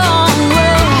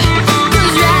more?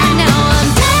 'Cause right now I'm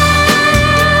down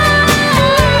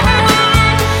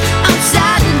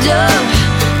outside the door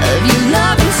of your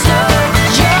loving soul.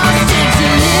 Just takes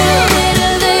a little bit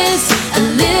of this, a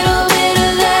little bit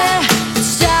of that.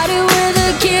 Started with a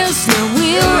kiss, now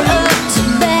we're up to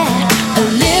bat. A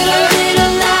little bit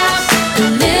of laughs, a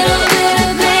little bit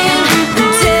of pain.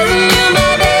 I'm telling you,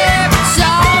 my babe, it's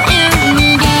all in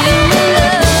the game of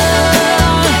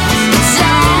love. It's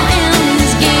all in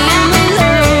this game of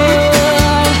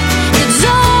love. It's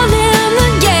all in the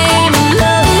game of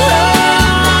love.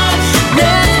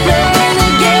 Let's play the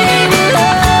game of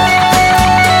love.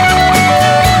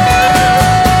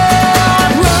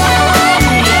 Roll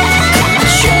me,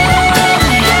 control me,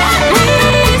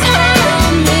 please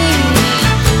hold me.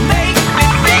 Make me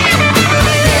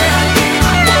feel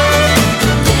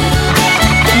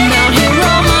I'm out here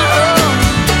on my own,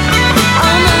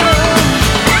 on my own.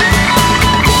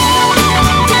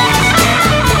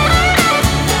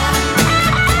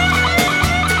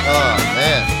 Oh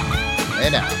man. Hey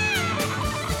now.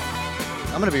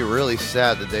 I'm gonna be really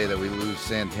sad the day that we lose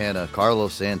Santana,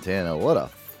 Carlos Santana. What a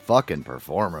fucking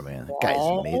performer, man. That guy's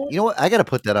amazing. You know what? I gotta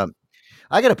put that on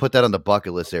the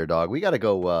bucket list there, dog. We gotta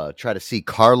go try to see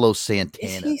Carlos Santana.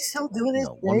 Is he still doing this?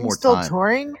 one Is he more still time.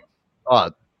 touring?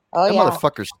 Oh, Oh that yeah.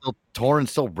 motherfucker's still touring,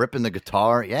 still ripping the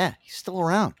guitar. Yeah, he's still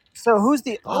around. So who's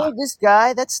the oldest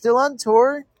guy that's still on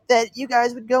tour that you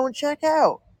guys would go and check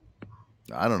out?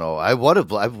 I don't know. I would have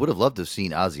loved to have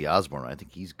seen Ozzy Osbourne. I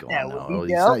think he's gone That now. would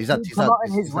be Oh, dope. he's not. He'd He's come not. out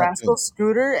in his He's not rascal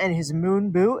scooter and his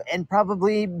moon boot and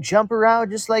probably jump around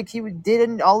just like he did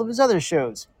in all of his other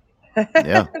shows.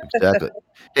 Yeah, exactly.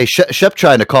 Hey, Shep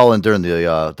trying to call in during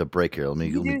the break here. Let me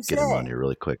get him on say. here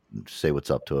really quick and say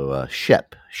what's up to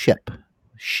Shep. SHEP.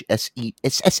 He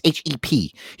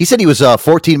said he was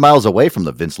 14 miles away from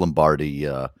the Vince Lombardi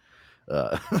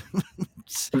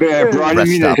Yeah, bro, I didn't rest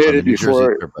mean to stop hit on the it New Jersey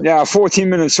before. Turnpike. Yeah, 14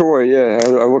 minutes away. Yeah,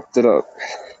 I looked it up.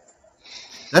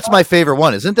 That's my favorite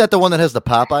one. Isn't that the one that has the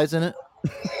Popeyes in it?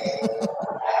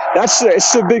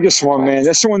 It's the biggest one, man.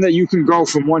 That's the one that you can go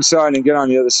from one side and get on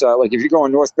the other side. Like if you're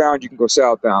going northbound, you can go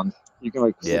southbound. You can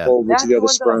like flip over That's to the the other one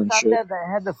that I spur and stopped shit. at that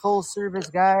had the full service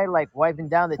guy like wiping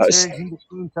down the Nice. turds in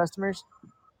between customers.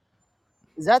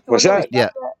 Is that the What's one that? we Yeah.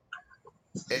 stopped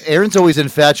at? Aaron's always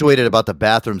infatuated about the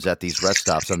bathrooms at these rest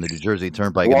stops on the New Jersey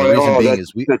Turnpike, and the Well, reason being that,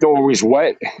 is that's always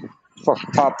wet. Fuck,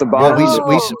 top to well, bottom.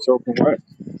 we it's open wet.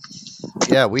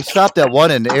 Yeah, we stopped at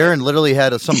one, and Aaron literally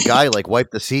had some guy like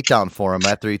wipe the seat down for him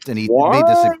after he made this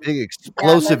What? big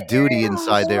explosive duty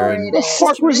inside there. And The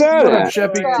fuck was that What up, at?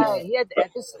 Sheppy? He had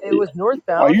at this. It was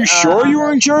northbound. Are you sure you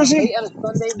were in Jersey? Late on a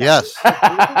Sunday night. yes,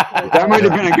 That might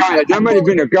have been a guy. That might have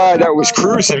been a guy that was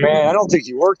cruising, man. I don't think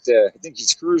he worked there. I think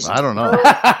he's cruising. I don't know.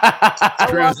 I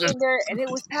walked in there and it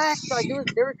was packed. Like they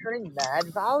were turning mad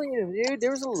volume, dude.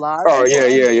 There was a lot. Oh yeah.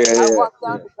 I walked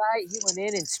down the guy. He went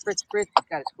in and spritz. He's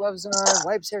got his gloves on,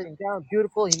 wipes everything down,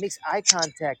 beautiful. He makes eye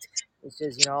contact. It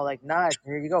says, like, nod.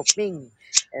 Here you go, bing.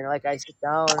 And like I sit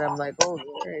down and I'm like, oh,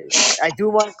 I do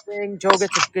one thing. Joe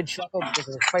gets a good chuckle because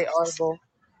it was quite audible.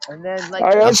 And then like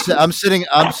I'm sitting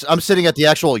at the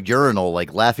actual urinal,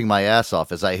 like laughing my ass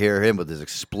off as I hear him with his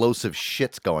explosive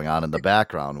shits going on in the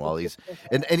background while he's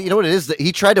and you know what it is that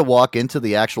he tried to walk into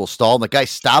the actual stall and the guy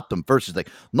stopped him first. He's like,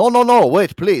 no,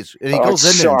 wait, please. And he goes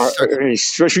in there and starts,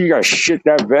 especially you got shit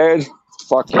that bad.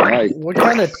 Fucking right. What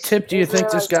kind of tip do you think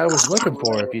this guy was looking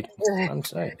for? If you, I'm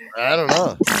saying, I don't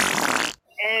know.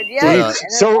 And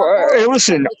hey,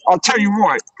 listen, I'll tell you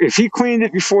what. If he cleaned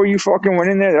it before you fucking went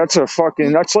in there, that's like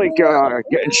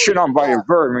getting shit on by a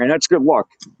bird, man. That's good luck.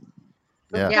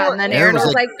 Yeah, and then Aaron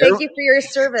was like, "Thank you for your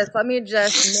service. Let me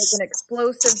just make an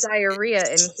explosive diarrhea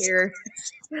in here."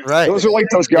 Right. Those are like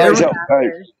those guys at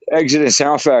Exodus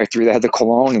Sound Factory that had the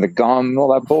cologne and the gum and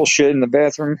all that bullshit in the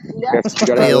bathroom. He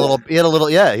had a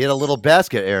little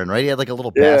basket, Aaron, right? He had like a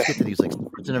little basket that he was like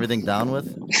spritzing everything down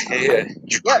with. Yeah.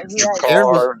 Aaron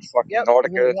Car and fucking Nautica.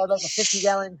 He had like a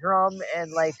 50-gallon drum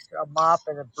and like a mop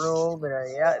and a broom and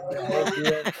the whole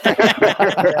deal.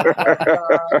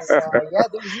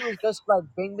 Dude, he was just like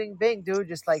bing, bing, bing, dude,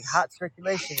 just like hot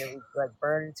circulation. It was like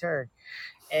burn and turn.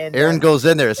 And Aaron goes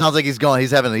in there. It sounds like he's going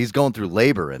through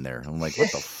labor in there. I'm like, what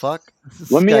the fuck?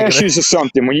 Let me ask you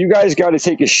something. When you guys got to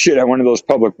take a shit at one of those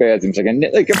public bathrooms, like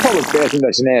a public bathroom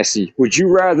that's nasty, would you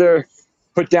rather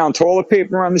put down toilet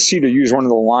paper on the seat or use one of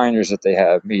the liners that they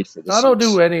have made for the I don't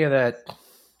do any of that.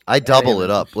 I double it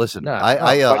up. Listen, No,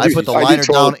 I put the liner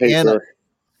down and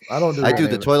I don't do. I do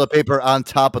the toilet paper on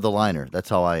top of the liner. That's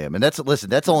how I am. And that's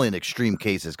only in extreme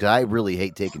cases because I really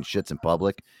hate taking shits in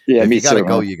public. Yeah, if me you gotta too,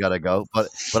 go, man. you gotta go. But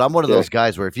I'm one of those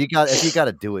guys where if you got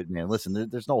to do it, man. Listen,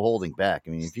 there's no holding back.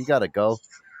 I mean, if you gotta go,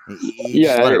 you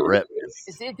just let it rip.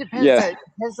 It depends. It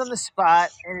depends on the spot,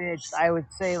 and I would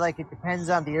say like it depends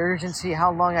on the urgency,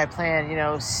 how long I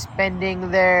plan,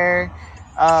 spending there.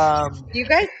 Do you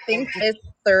guys think this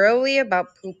thoroughly about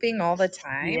pooping all the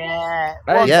time? Yeah.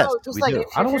 Well, yes, no, just we like do. if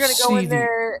you're gonna go in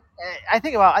there, I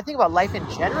think about life in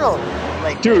general.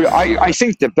 Like, Dude, I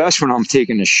think the best when I'm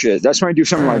taking a shit. That's when I do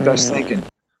some of my best thinking.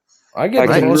 I get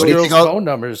most girls' phone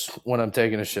numbers when I'm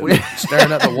taking a shit.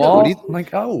 Staring at the wall. I'm like,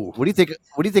 oh. What do you think?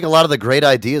 What do you think? A lot of the great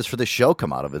ideas for the show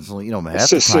come out of it. So, half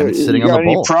the It's time it's sitting you on got the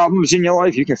any bowl. problems in your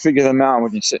life, you can figure them out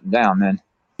when you're sitting down, man.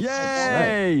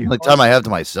 Yay! The time I have to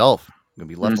myself, I'm gonna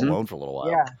be left alone for a little while.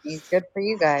 Yeah, it's good for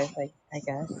you guys, I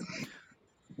guess.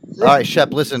 All right,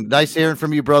 Shep. Listen, nice hearing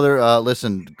from you, brother.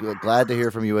 Listen, glad to hear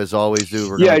from you as always, dude.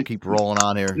 We're gonna keep rolling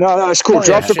on here. No, it's cool. Oh,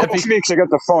 Drop yeah, the call Sheppy. for me because I got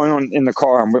the phone in the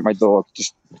car. I'm with my dog.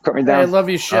 Just cut me Hey, down. I love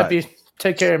you, Sheppy.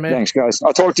 Take care, man. Thanks, guys.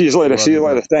 I'll talk to you later. Love See you you,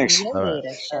 later. man. Thanks. All right.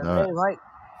 Hey, Mike.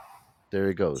 There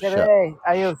he goes. Hey, Shep.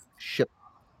 adios. Shep.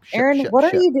 Aaron, what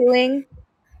are you doing?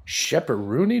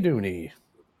 Shepperoonie Dooney.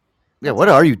 Yeah, what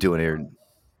are you doing, Aaron?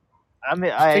 I'm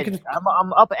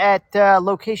up at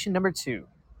location number 2.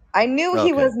 I knew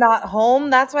he was not home.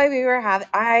 That's why we were having.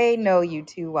 I know you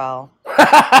too well.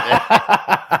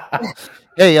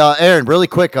 Hey, Aaron, really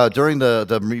quick, during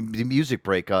the music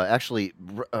break, actually,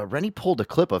 Rennie pulled a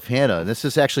clip of Hannah, and this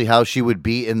is actually how she would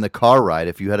be in the car ride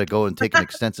if you had to go and take an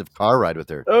extensive car ride with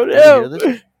her. Oh Did you hear no!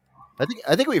 this?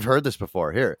 I think we've heard this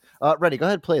before. Here, Rennie, go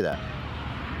ahead and play that.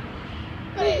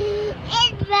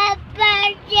 It's my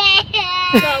birthday.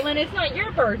 Scotland, it's not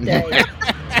your birthday.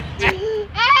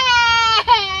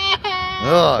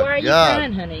 Oh, Why are you God.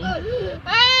 crying, honey?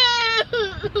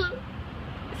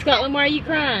 Scotland, why are you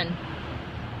crying?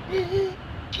 Because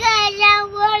I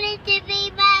want it to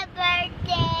be my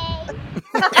birthday.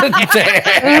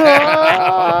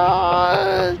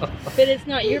 But it's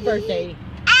not your birthday.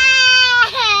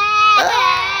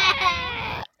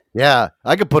 Yeah,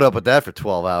 I could put up with that for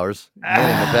 12 hours. Lay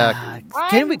in the back.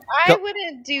 I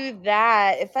wouldn't do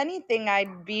that. If anything,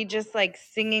 I'd be just like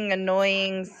singing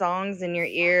annoying songs in your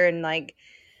ear and like,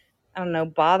 I don't know,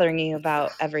 bothering you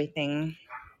about everything.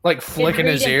 Like flicking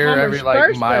his ear every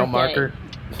like mile marker.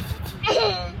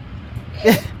 Every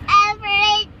time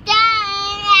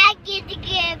I get to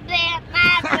get back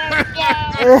my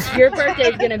birthday. Your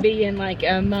birthday's gonna be in like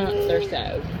a month or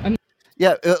so.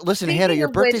 Yeah, listen, Hannah, your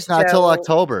of birthday's which, not till Joe,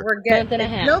 October. We're getting Month and a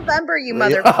half. November, you Yeah.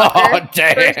 motherfucker. Oh,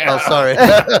 damn. Oh, sorry.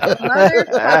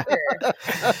 Motherfucker.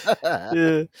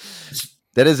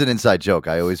 That is an inside joke.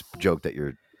 I always joke that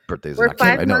your birthday's in We're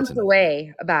October. 5 I know months it's in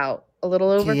away, about a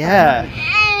little over. Yeah. 5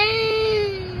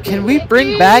 months. Can we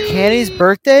bring back Hanny's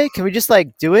birthday? Can we just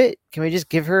like do it? Can we just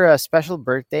give her a special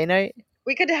birthday night?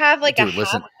 We could have like Dude, a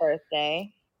listen. half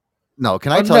birthday. No,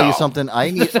 can I tell you something? I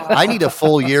need a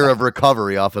full year of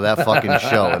recovery off of that fucking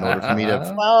show in order for me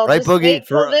to Well, right, just Boogie. wait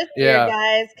till this year, Yeah.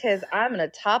 guys, because I'm gonna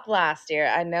top last year.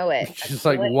 I know it. Just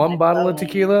like one bottle of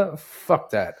tequila.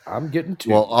 Fuck that. I'm getting two.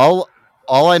 Well,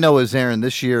 all I know is, Aaron,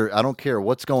 this year I don't care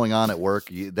what's going on at work.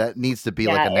 That needs to be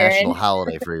like Yeah, a national Aaron.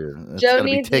 holiday for you. It's Joe gotta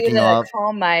be needs you taking to off.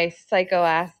 calm my psycho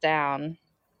ass down.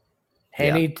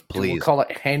 Hanny, please. we'll call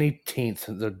it Hanny-teenth.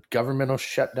 The governmental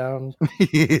shutdown.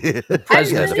 The The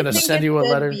president's going to think send it you a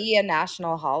should letter. Be a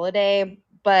national holiday,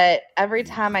 but every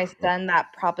time I send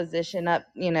that proposition up,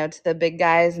 to the big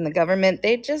guys in the government,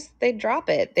 they drop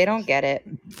it. They don't get it.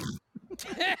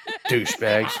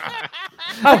 Douchebags.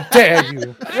 How dare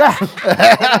you?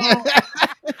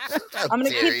 I'm gonna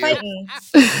keep fighting.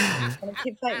 I'm gonna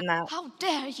keep fighting that. How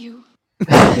dare you?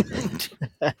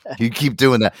 You keep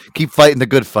doing that. Keep fighting the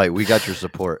good fight. We got your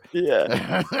support.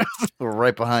 Yeah. We're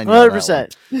right behind you. on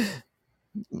that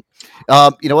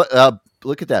 100%. You know what?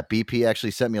 Look at that. BP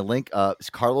actually sent me a link.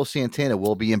 Carlos Santana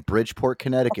will be in Bridgeport,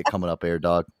 Connecticut coming up, Air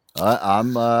Dog. I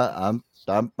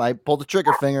pulled the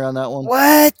trigger finger on that one.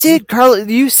 What, dude? Carlos,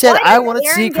 you said I want to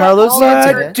see Carlos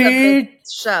Santana.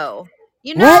 Show.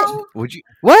 You What? know? Would you?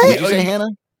 What? Would you say, Hannah?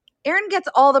 Aaron gets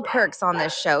all the perks on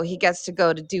this show. He gets to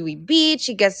go to Dewey Beach.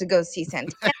 He gets to go see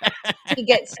Santana. He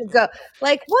gets to go.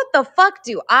 Like, what the fuck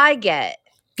do I get?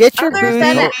 Get your Other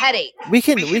than a booty. headache. We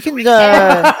can.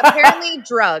 And apparently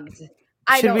drugged.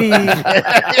 I Should don't we? know.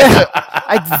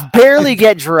 I barely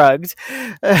get drugged.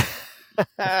 Well,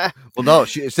 no,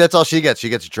 that's all she gets. She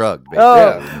gets drugged. Basically.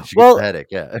 Oh, She well, gets a headache.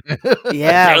 Yeah.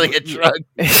 Yeah. Barely get drugged.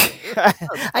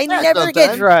 I never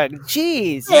get drugged.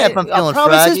 Jeez. Yeah, if I'm feeling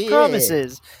promises, froggy, yeah.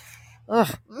 promises. Ugh.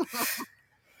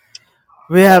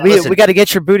 Yeah, we Listen. got to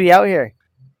get your booty out here.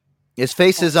 His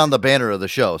face is on the banner of the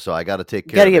show, so I got to take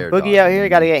care Got to of get Air Boogie Dog. out here.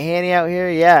 Got to get Hanny out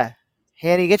here. Yeah,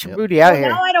 Hanny, get your booty out Well, here.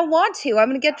 now I don't want to. I'm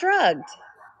going to get drugged.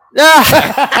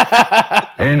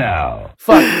 Hey now.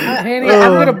 Fuck, Hanny,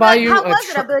 I'm going to buy you How a was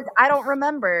it? I'll be like, I don't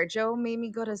remember. Joe made me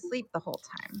go to sleep the whole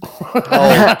time.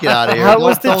 Oh, get out of here. How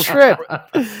was the Don't- trip?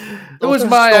 It was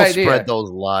my don't idea. spread those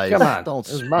lies. Come on. Don't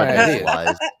It was spread my those idea.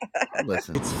 lies.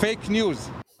 Listen, It's fake news.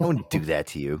 I wouldn't do that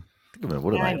to you.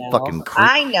 What am I I, know. fucking?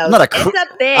 I know. I'm not a. It's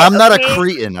a bit, I'm not okay? a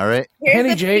cretin. All right. Here's Henny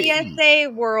the J- PSA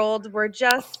world. We're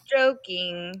just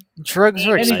joking. Drugs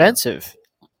are expensive.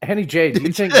 Henny J, do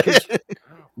you think? 'Cause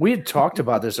we had talked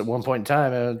about this at one point in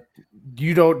time, and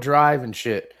you don't drive and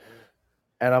shit.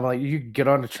 And I'm like, you could get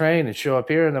on the train and show up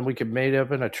here, and then we could meet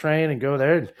up in a train and go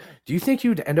there. Do you think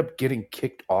you'd end up getting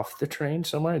kicked off the train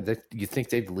somewhere? That you think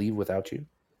they'd leave without you?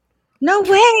 No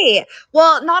way.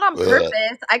 Well, not on purpose.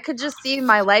 I could just see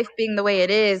my life being the way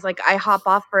it is. Like I hop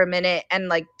off for a minute and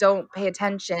like don't pay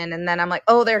attention, and then I'm like,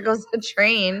 oh, there goes the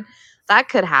train. That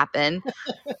could happen.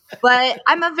 But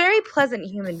I'm a very pleasant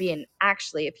human being,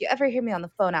 actually. If you ever hear me on the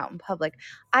phone out in public,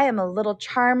 I am a little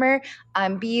charmer.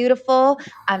 I'm beautiful.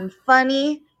 I'm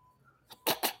funny.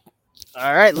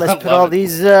 All right, let's I put love all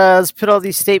it.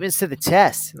 these statements to the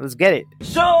test. Let's get it.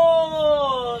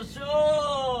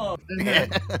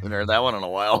 Haven't heard that one in a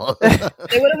while.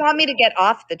 They wouldn't want me to get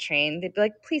off the train. They'd be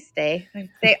like, "Please stay." I'd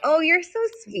say, "Oh, you're so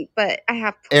sweet, but I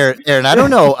have." Aaron, I don't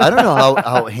know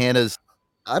how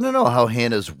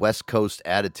Hannah's West Coast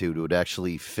attitude would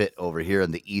actually fit over here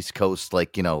in the East Coast,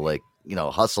 like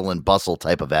hustle and bustle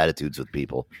type of attitudes with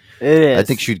people. It is. I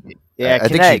think she'd. Yeah, I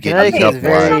think she'd get Connecticut eaten up is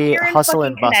very You're in hustle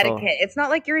fucking and bustle. Connecticut. It's not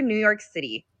like you're in New York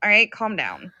City. All right, calm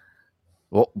down.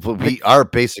 Well, we are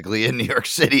basically in New York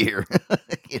City here.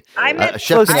 I met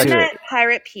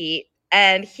Pirate Pete,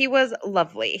 and he was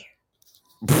lovely.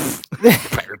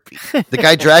 Pirate Pete. The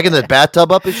guy dragging the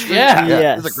bathtub up his street. Yeah.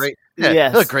 Yes. That's a great.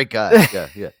 That's a great guy.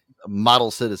 Yeah. A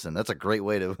model citizen. That's a great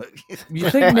way to. You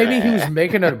think maybe he was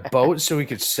making a boat so he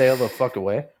could sail the fuck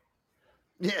away?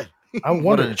 Yeah. I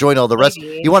wanted to join all the rest.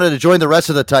 He wanted to join the rest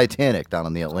of the Titanic down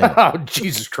in the Atlantic. Oh,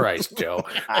 Jesus Christ, Joe!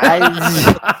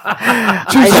 I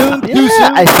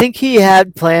think he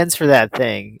had plans for that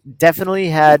thing. Definitely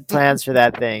had plans for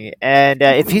that thing. And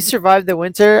if he survived the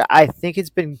winter, I think it's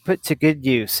been put to good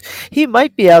use. He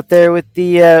might be out there with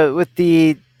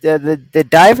the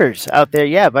divers out there.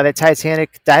 Yeah, by the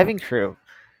Titanic diving crew.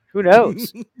 Who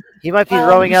knows? He might be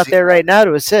rowing out there right now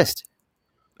to assist.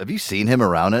 Have you seen him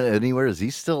around anywhere? Is he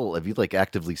still? Have you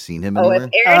actively seen him Oh, anywhere?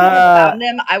 if Aaron had found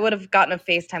him, I would have gotten a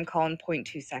FaceTime call in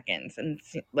 0.2 seconds, and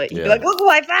he'd be like, "Look who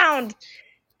I found!"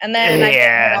 And then I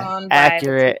get put on by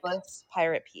the toothless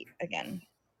Pirate Pete again.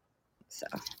 So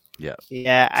yeah.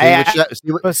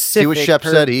 See what Shep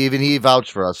said. He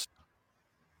vouched for us.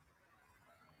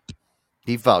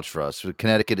 He vouched for us.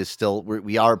 Connecticut is still.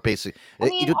 We are basically.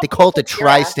 They call it the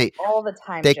tri-state. All the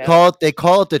time. They call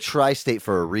it the tri-state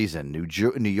for a reason. New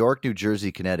York, New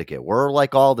Jersey, Connecticut. We're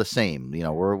like all the same. We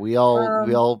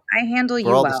all. I handle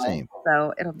you all well, the same.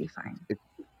 so it'll be fine.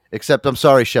 Except I'm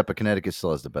sorry, Shep, but Connecticut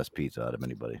still has the best pizza out of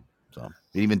anybody. So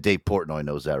even Dave Portnoy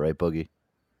knows that, right, Boogie?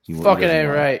 Fucking ain't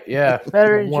right. Yeah,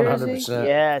 better in 100%. Jersey.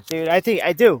 Yeah, dude. I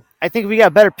do. I think we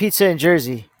got better pizza in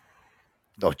Jersey.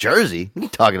 Oh, Jersey? What are you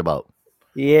talking about?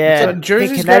 Yeah, so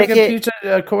Jersey's got good pizza,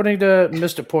 according to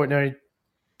Mr. Portnoy.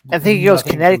 I think it goes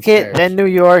Connecticut, then New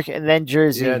York, and then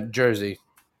Jersey. Yeah, Jersey.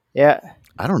 Yeah.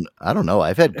 I don't know.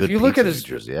 I've had good. If you look at his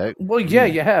Jersey,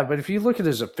 you have. But if you look at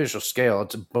his official scale,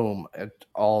 it's a boom at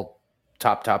all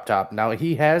top. Now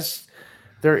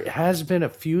there has been a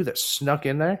few that snuck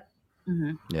in there.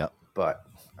 Mm-hmm. Yeah, but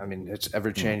I mean it's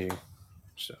ever changing.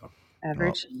 So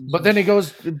changing. But then he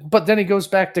goes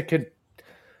back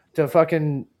to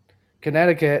fucking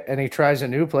Connecticut, and he tries a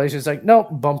new place. It's like, nope,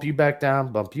 bump you back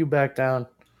down.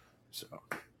 So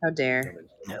how dare?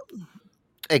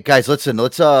 Hey guys, listen.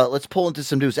 Let's pull into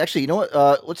some news. Actually, you know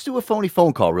what? Let's do a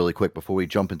phone call really quick before we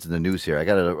jump into the news here. I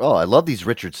love these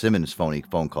Richard Simmons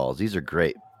phone calls. These are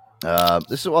great.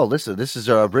 This is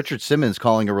Richard Simmons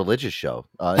calling a religious show,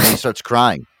 and he starts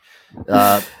crying.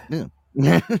 Okay,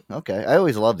 I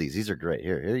always love these. These are great.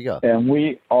 Here you go. And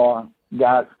we are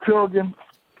God's children.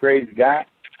 Praise God.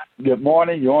 Good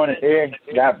morning. You're on the air.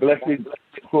 God bless you.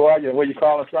 Who are you? Where you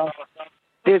calling from?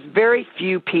 There's very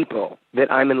few people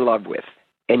that I'm in love with,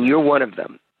 and you're one of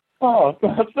them. Oh,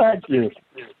 thank you.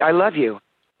 I love you.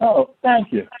 Oh,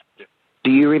 thank you.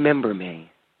 Do you remember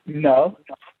me? No.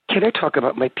 Can I talk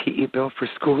about my PE bill for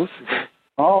schools?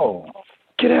 Oh.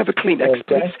 Can I have a Kleenex,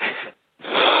 please?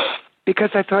 Because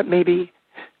I thought maybe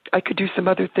I could do some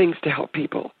other things to help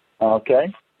people.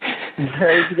 Okay.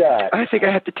 Praise God. I think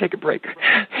I have to take a break.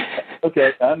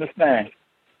 Okay, I understand.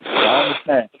 That's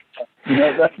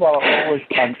why I always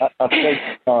I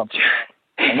say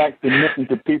I like to listen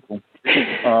to people.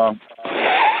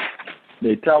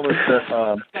 They tell us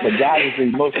that God is the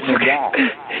emotional God.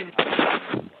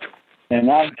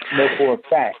 And I know for a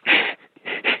fact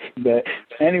that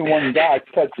anyone God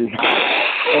touches,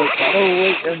 there's no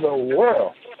way in the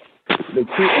world that you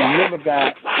can live a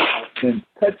God can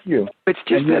touch you, it's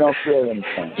just and you don't feel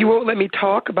anything. You won't let me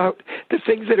talk about the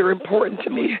things that are important to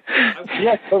me.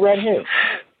 Yes, go right ahead.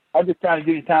 I'm just trying to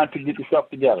give you time to get yourself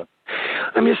together.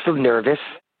 I'm just so nervous.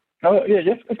 Oh, yeah,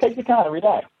 just take your time,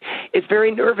 relax. It's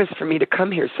very nervous for me to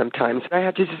come here sometimes. I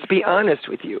have to just be honest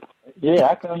with you. Yeah,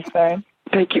 I can understand.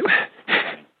 Thank you.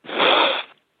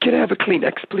 Can I have a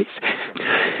Kleenex, please?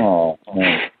 Oh,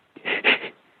 man.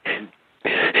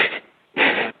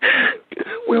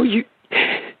 Will you?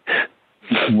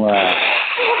 Wow.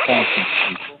 Thank you.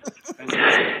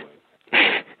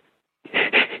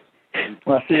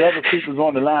 Well, I see other people's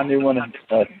on the line. They want to...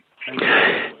 okay,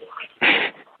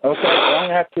 I'm going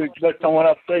to have to let someone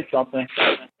else say something.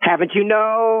 Haven't you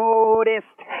noticed?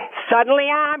 Suddenly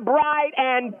I'm bright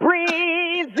and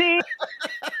breezy.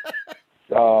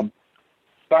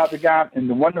 Father God, in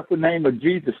the wonderful name of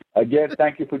Jesus, again,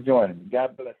 thank you for joining me.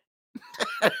 God bless.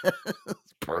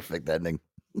 Perfect ending.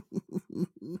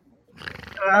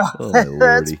 Oh, my that's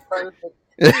lordy. perfect.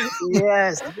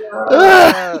 Yes.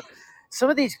 Some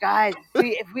of these guys,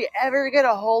 if we ever get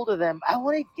a hold of them, I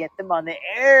want to get them on the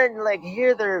air and like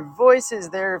hear their voices.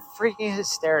 They're freaking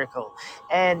hysterical.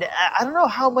 And I don't know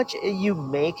how much you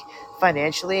make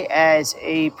financially as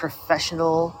a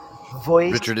professional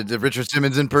voice. Richard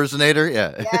Simmons impersonator.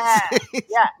 Yeah.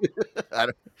 Yeah.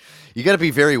 You got to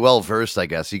be very well versed, I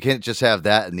guess. You can't just have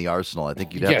that in the arsenal. I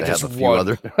think you'd have to have just a few one.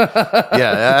 other.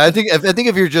 Yeah, I think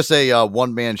if you're just a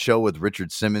one man show with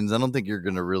Richard Simmons, I don't think you're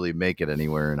going to really make it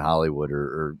anywhere in Hollywood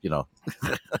or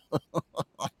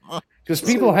Because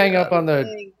people hang up on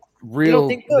the real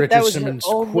Richard Simmons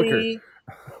quicker.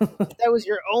 If that was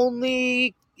your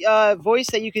only voice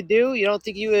that you could do, you don't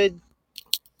think you would?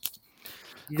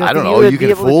 I don't know. You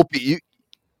can fool people.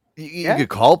 You could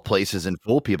call places and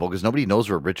fool people because nobody knows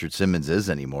where Richard Simmons is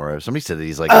anymore. If somebody said that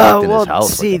he's like locked in his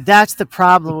house. See, that's the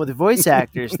problem with the voice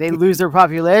actors. They lose their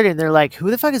popularity and they're like,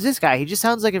 who the fuck is this guy? He just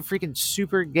sounds like a freaking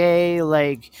super gay,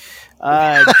 like,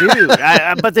 dude.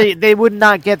 But they would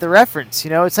not get the reference, you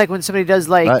know? It's like when somebody does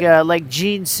like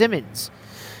Gene Simmons,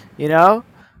 you know?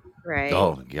 Right.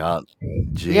 Oh God,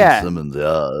 Gene Simmons.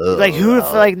 Like who?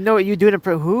 Like no, you doing it?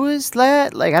 Who is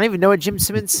that? Like I don't even know what Jim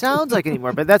Simmons sounds like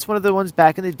anymore. But that's one of the ones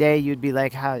back in the day. You'd be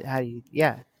like, how do you?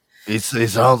 Yeah. He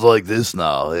sounds like this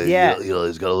now. Yeah. You know,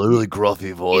 he's got a really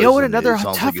gruffy voice. You know what? Another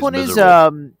tough one is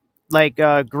Grohl.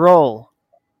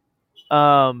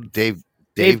 Dave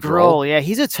Grohl. Yeah,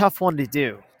 he's a tough one to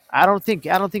do. I don't think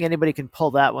anybody can pull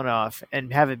that one off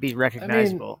and have it be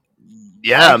recognizable.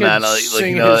 Yeah, I man. could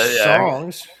sing his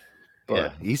songs.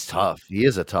 Yeah, he's tough. He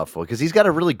is a tough one because he's got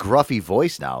a really gruffy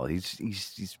voice now.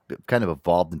 He's kind of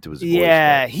evolved into his voice.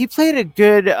 Yeah, he played a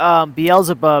good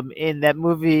Beelzebub in that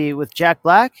movie with Jack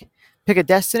Black, Pick a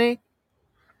Destiny.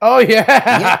 Oh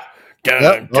yeah.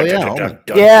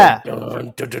 Yeah.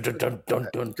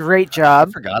 Great job.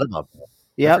 I forgot about that.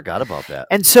 Yep. I forgot about that.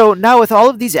 And so now with all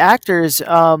of these actors,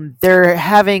 they're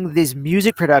having this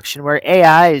music production where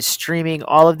AI is streaming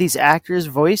all of these actors'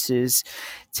 voices,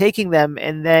 taking them,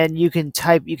 and then you can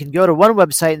go to one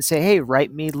website and say, hey,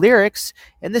 write me lyrics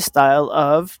in the style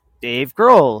of Dave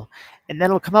Grohl. And then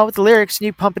it'll come out with the lyrics and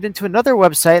you pump it into another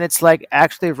website and it's like,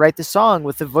 actually write the song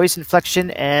with the voice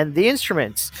inflection and the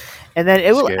instruments. And then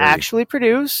it will actually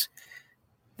produce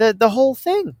the whole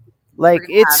thing. Like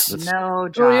it's no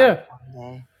job. Oh yeah.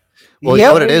 Well, you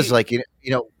know what it is like. You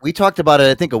know, we talked about it.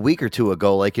 I think a week or two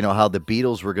ago. Like, you know, how the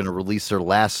Beatles were going to release their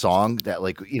last song. That,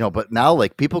 like, you know, but now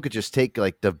like people could just take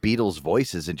like the Beatles'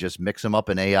 voices and just mix them up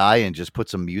in AI and just put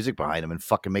some music behind them and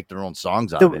fucking make their own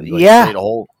songs out of it.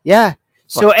 Like,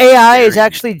 So AI is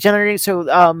actually generating. So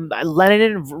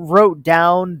Lennon wrote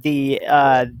down the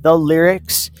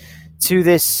lyrics to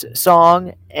this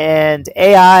song, and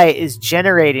AI is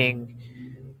generating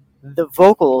the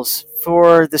vocals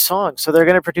for the song. So they're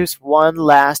going to produce one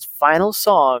last final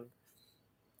song.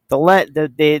 The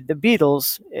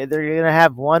Beatles, they're going to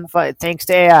have one thanks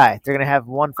to AI. They're going to have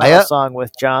one final song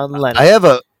with John Lennon.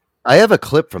 I have a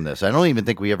clip from this. I don't even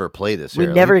think we ever play this. We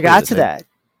never got to that.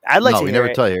 I'd like to hear we never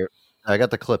it. tell you. I got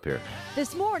the clip here.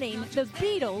 This morning, the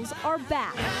Beatles are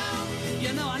back.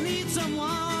 You know I need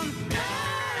someone.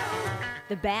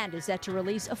 The band is set to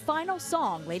release a final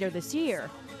song later this year.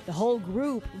 The whole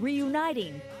group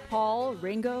reuniting Paul,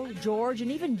 Ringo, George,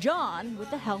 and even John with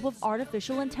the help of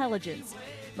artificial intelligence.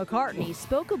 McCartney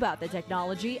spoke about the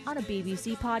technology on a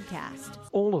BBC podcast.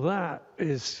 All of that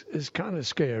is kind of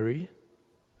scary,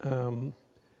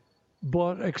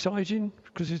 but exciting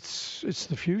because it's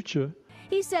the future.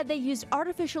 He said they used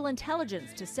artificial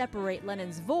intelligence to separate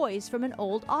Lennon's voice from an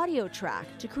old audio track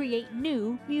to create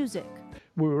new music.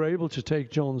 We were able to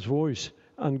take John's voice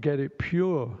and get it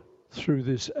pure through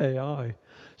this AI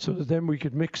so that then we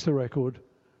could mix the record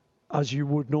as you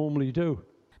would normally do.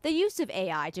 The use of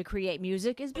AI to create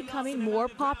music is becoming more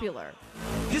popular.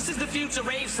 This is the future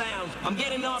rave sound. I'm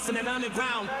getting lost in an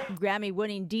underground.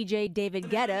 Grammy-winning DJ David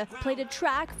Guetta played a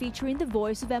track featuring the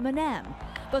voice of Eminem,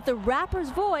 but the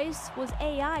rapper's voice was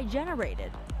AI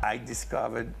generated. I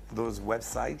discovered those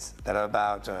websites that are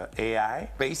about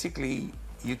AI. Basically,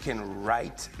 you can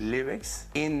write lyrics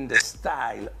in the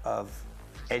style of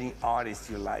any artist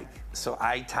you like. So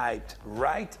I typed,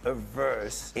 write a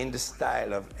verse in the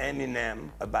style of Eminem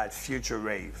about future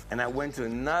rave. And I went to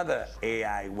another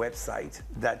AI website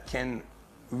that can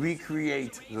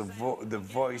recreate the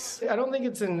voice. I don't think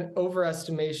it's an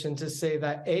overestimation to say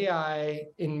that AI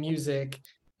in music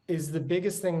is the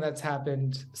biggest thing that's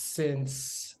happened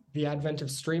since the advent of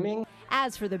streaming.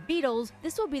 As for the Beatles,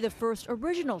 this will be the first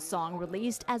original song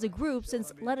released as a group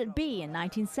since Let It Be in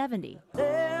 1970.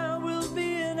 There will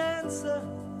be an answer answer,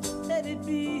 let it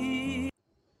be.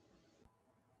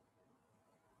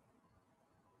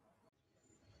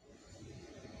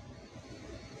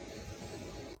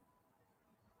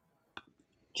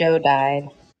 Joe died.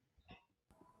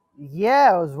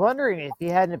 Yeah, I was wondering if he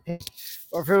had an opinion,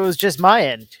 or if it was just my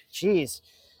end. Jeez.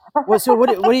 What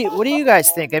do you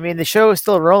guys think? I mean, the show is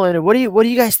still rolling. What do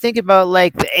you guys think about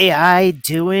like the AI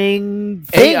doing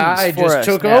things AI for just us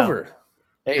took now? over.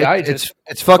 AI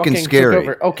It's fucking took scary.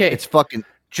 over. Okay, It's fucking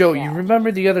Joe. You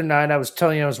remember the other night I was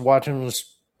telling you I was watching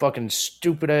this fucking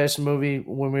stupid ass movie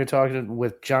when we were talking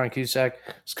with John Cusack.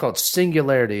 It's called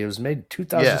Singularity. It was made in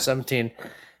 2017,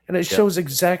 and it shows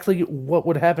exactly what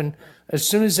would happen as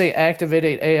soon as they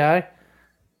activated AI.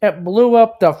 It blew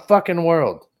up the fucking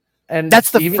world. And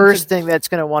That's the first thing that's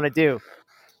going to want to do.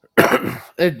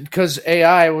 Because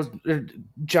AI was,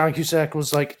 John Cusack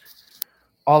was like,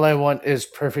 all I want is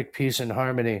perfect peace and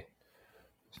harmony.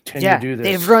 Can you do this?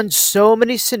 They've run so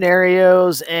many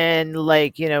scenarios and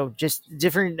like, just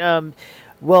different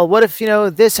well, what if,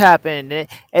 this happened?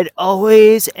 It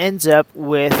always ends up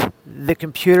with the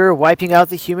computer wiping out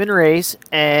the human race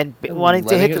and wanting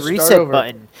to hit the reset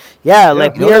button. Yeah,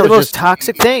 like we are the most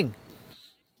toxic thing.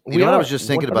 You know what I was just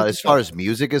thinking about? As far as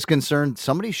music is concerned,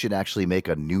 somebody should actually make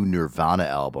a new Nirvana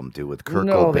album, dude, with Kurt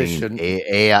No, they Cobain. shouldn't.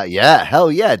 AI. Yeah,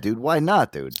 hell yeah, dude. Why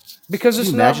not, dude? Because Can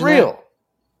it's you not imagine real. that?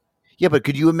 Yeah, but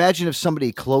could you imagine if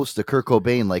somebody close to Kurt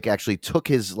Cobain like actually took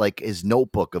his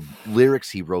notebook of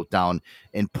lyrics he wrote down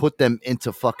and put them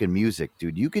into fucking music,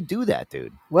 dude? You could do that,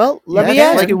 dude. Well, let me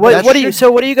ask you, what do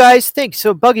you guys think?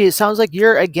 So, Buggy, it sounds like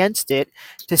you're against it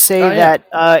to say that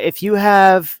if you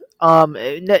have,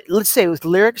 let's say with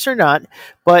lyrics or not,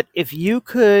 but if you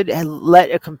could let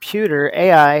a computer,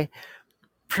 AI,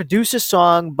 produce a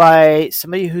song by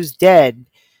somebody who's dead,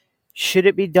 should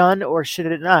it be done or should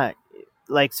it not?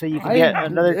 Like, so you can get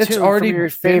another tune from your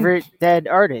favorite dead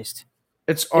artist.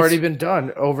 It's already been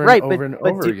done over Right, and over and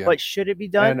over again. But should it be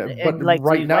done? But like, do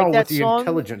right you now, like that with the song?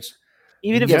 intelligence,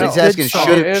 Even if Yeah, it's he's a asking, good song,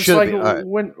 should it it's be? like All right.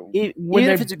 when even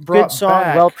they if it's a brought good song,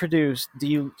 back- well produced, are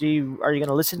you going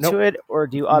to listen to it or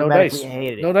do you automatically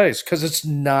hate it? No dice, because it's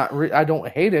not. I don't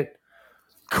hate it,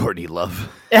 Courtney Love.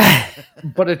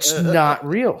 but it's not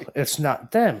real. It's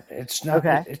not them. It's not.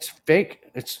 Okay. It's fake.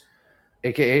 It's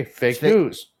AKA fake fake.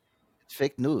 news. It's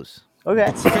fake news. Okay.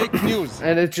 It's fake news.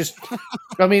 And it just,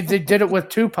 I mean, they did it with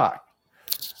Tupac.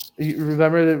 You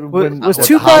remember that when Was with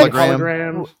Tupac-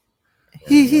 hologram?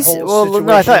 He's whole well,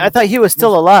 no, I thought he was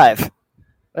still alive.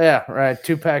 Yeah, right.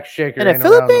 Tupac Shaker In the ain't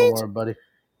around no Philippines? more, buddy.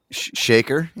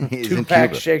 Shaker? He's in Tupac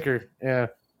Cuba. Shaker. Yeah.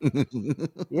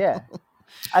 Yeah.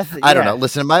 I don't know.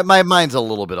 Listen, my mind's a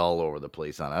little bit all over the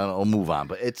place on it. I don't know. I'll move on,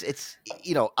 but it's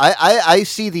I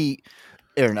see the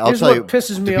Aaron. I'll Here's tell what you.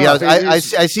 pisses me to be off.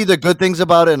 honest, I see the good things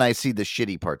about it, and I see the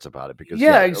shitty parts about it because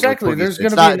Yeah, like exactly. Boogie There's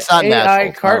said, going to it's be not an AI natural.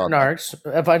 It's not cart authentic.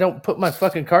 narcs. If I don't put my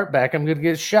fucking cart back, I'm going to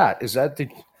get shot. Is that the?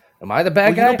 Am I the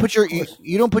bad Well, guy?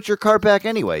 you don't put your cart back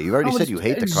anyway. You already No, said you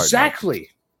hate the cart. exactly.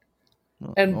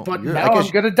 And well, but I now guess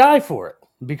I'm going to die for it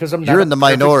because I'm not you're a in the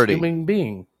perfect minority. human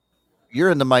being. You're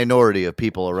in the minority of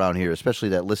people around here, especially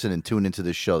that listen and tune into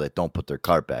this show that don't put their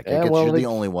cart back. I Yeah, guess well, you're they- the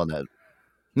only one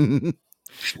that.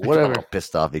 Whatever. How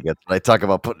pissed off he gets when I talk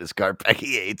about putting his cart back.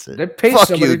 He hates it. They pay Fuck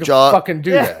somebody you, to Jaw. fucking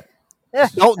do that.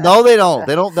 No, they don't.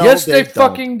 They don't. No, Yes, they don't.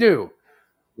 fucking do.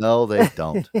 No, they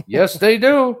don't. Yes, they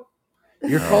do.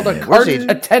 You're called a man. cart Where's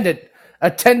Agent- attendant.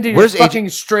 Attend to your Where's fucking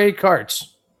stray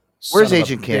carts. Where's Son of a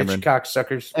Agent bitch, Cameron?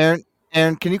 cocksuckers.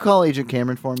 Aaron, can you call Agent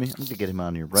Cameron for me? I'm going to get him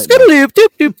on here right Skiddaloop, doop,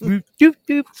 doop, doop,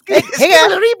 doop, doop. Hey,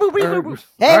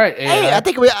 now. All right, Hey, AI. I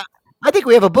think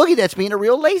we have a boogie that's being a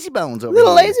real lazy bones over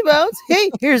little here. lazy bones. Hey,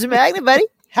 here's a magnet, buddy.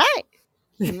 Hi.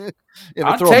 Yeah,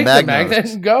 I'll throw a take the magnet magnet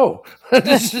on and go.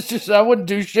 This is just, I wouldn't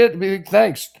do shit. Be like,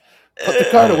 thanks. Put the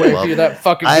cart away if you're that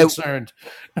fucking concerned.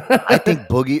 I think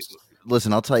Boogie.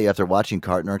 Listen, I'll tell you. After watching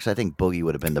Cart Narcs, I think Boogie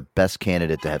would have been the best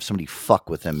candidate to have somebody fuck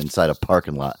with him inside a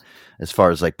parking lot, as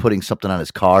far as like putting something on his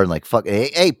car and like fuck.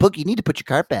 Hey, Boogie, you need to put your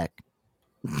cart back.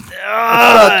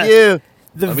 Fuck you.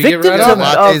 The Let me get victims right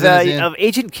on that. of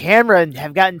Agent Cameron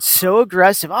have gotten so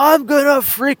aggressive. I'm gonna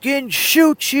freaking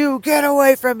shoot you! Get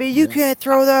away from me! You can't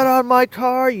throw that on my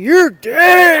car! You're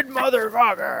dead,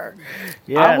 motherfucker!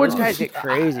 Yeah, those guys get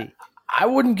crazy. I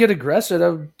wouldn't get aggressive.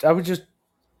 I would just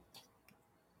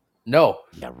no.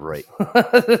 Yeah, right.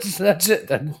 That's it.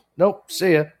 Then nope.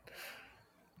 See ya.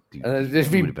 Dude, If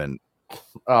he he would have been.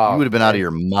 You would have been out of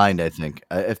your mind, I think.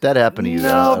 If that happened to you, I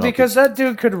No, don't because that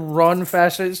dude could run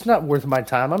faster. It's not worth my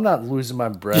time. I'm not losing my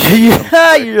breath.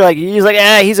 Yeah, he's like,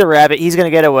 he's a rabbit. He's gonna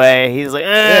get away. He's like,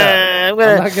 I'm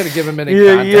not gonna give him any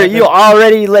You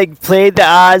already like played the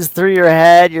odds through your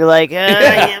head. You're like,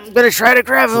 I'm gonna try to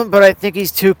grab him, but I think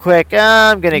he's too quick.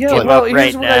 I'm gonna give up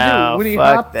right what now. I do. When he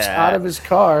Fuck hops that. out of his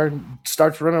car and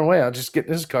starts running away, I'll just get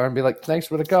in his car and be like, "Thanks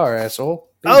for the car, asshole."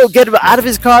 Oh, get him out of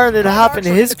his car and then hop in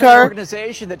his It's an car.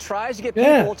 organization that tries to get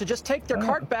Yeah. people to just take their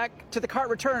cart back to the cart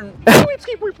return. I know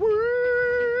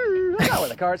where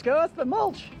the carts go. It's the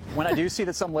mulch. When I do see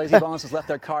that some lazy bones has left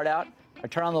their cart out, I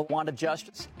turn on the wand of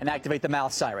justice and activate the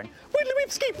mouth siren.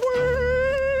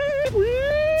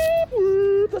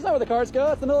 That's not where the carts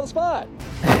go. It's the middle of the spot.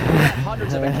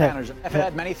 Hundreds of encounters. I've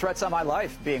had many threats on my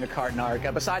life being a cart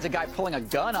narc. Besides a guy pulling a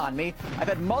gun on me, I've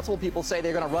had multiple people say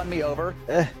they're going to run me over.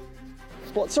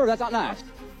 Well, sir, that's not nice.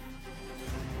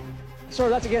 Sir,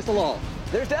 that's against the law.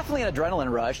 There's definitely an adrenaline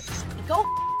rush. Go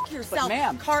yourself,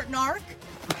 ma'am. cart narc.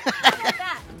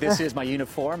 This is my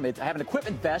uniform. I have an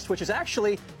equipment vest, which is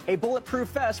actually a bulletproof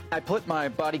vest. I put my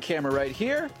body camera right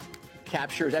here.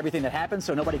 Captures everything that happens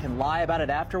so nobody can lie about it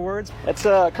afterwards. It's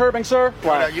curbing, sir.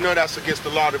 You know that's against the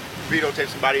law to videotape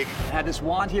somebody. I have this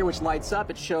wand here which lights up.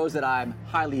 It shows that I'm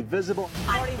highly visible.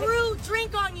 I threw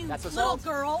drink on you, That's little assault.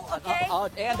 girl, okay?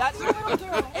 And that's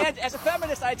and as a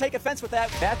feminist, I take offense with that.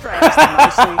 After I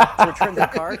ask them nicely to return their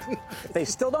cart, if they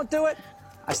still don't do it,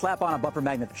 I slap on a bumper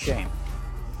magnet of shame.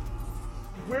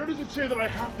 Where does it say that I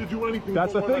have to do anything?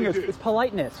 That's for the what thing. I It's did?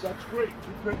 politeness. That's great.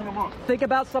 Keep picking them up. Think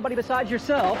about somebody besides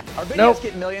yourself. Our videos Nope.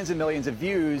 get millions and millions of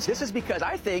views. This is because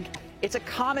I think it's a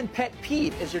common pet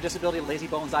peeve. Is your disability lazy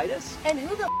bonesitis? And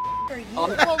who the are you? Well,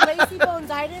 lazy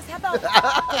bonesitis? How about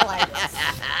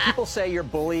colitis? People say you're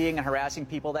bullying and harassing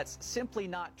people. That's simply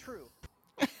not true.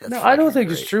 No, I don't think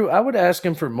it's true. I would ask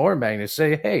him for more magnets.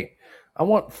 Say, hey, I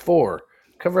want 4.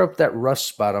 Cover up that rust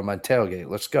spot on my tailgate.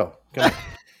 Let's go. Come on.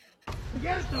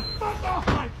 Get the fuck off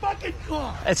my fucking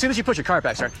car! As soon as you put your cart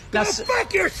back, sir. Now,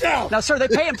 fuck yourself! Now, sir, they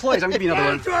pay employees. I'm going to give you another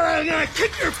one. That's right, I'm gonna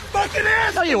kick your fucking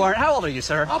ass! No, you aren't. How old are you,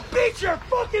 sir? I'll beat your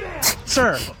fucking ass!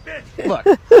 Sir, look.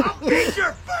 I'll beat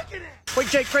your fucking ass! Wait,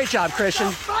 Jake, great job, Christian.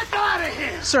 Get the fuck out of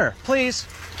here! Sir, please.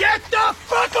 Get the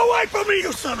fuck away from me,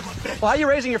 you son of a bitch! Why are you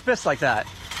raising your fist like that?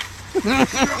 You're a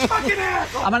fucking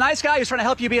asshole! I'm a nice guy who's trying to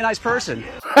help you be a nice person.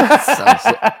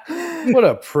 What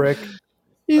a prick.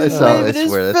 He's I waving his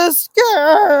swear that- fist.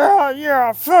 You're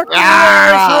a fucking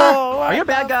asshole. Are you a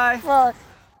bad guy? Fuck.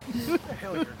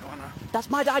 That's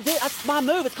my idea. That's my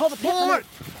move. It's called a pit maneuver.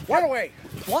 Get away!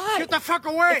 Why? Get the fuck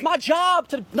away! It's my job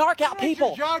to narc out people.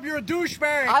 Your job, you're a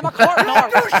douchebag! I'm a cart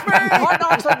narc. Cart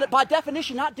narcs are by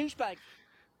definition not douchebags.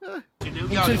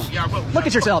 Look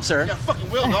at yourself, sir. Yeah, fucking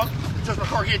will, dog. You touched my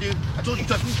car here, dude. I told you to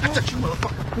touch me. I touched you,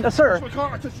 motherfucker. No, sir. Touch my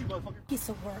car, I touched you, motherfucker. Piece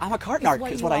of work. I'm a cart Is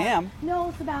narc, is you what I are. am.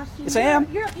 No, Sebastian. Yes, I am.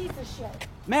 You're a piece of shit.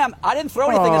 Ma'am, I didn't throw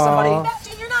anything at somebody.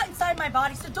 Sebastian, you're not inside my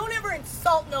body, so don't ever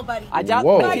insult nobody. I doubt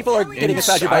Whoa. many people are getting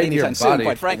inside your body Inside your anytime soon, body.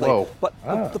 quite frankly. Whoa.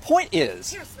 But the point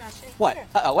is, Here, Sebastian. what?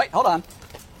 Wait, hold on.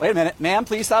 Wait a minute. Ma'am,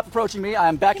 please stop approaching me.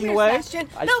 I'm backing Come here, away. Sebastian.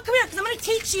 No, come here, because I'm going to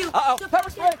teach you. Uh-oh, to pepper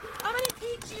spray. I'm going to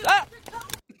teach you.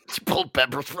 Pulled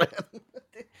pepper spray.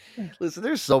 Listen,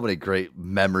 there's so many great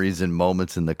memories and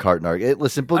moments in the cart narc.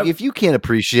 Listen, Boogie, if you can't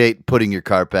appreciate putting your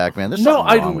cart back, man, there's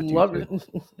something wrong with love you.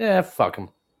 it. Yeah, fuck him.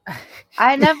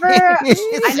 I never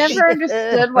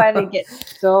understood why they get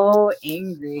so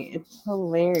angry. It's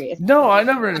hilarious. No, I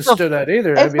never understood that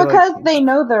either. It's I'd be like, because they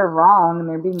know they're wrong and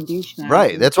they're being douchebags.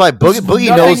 Right. That's why Boogie Nothing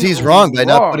knows he's wrong by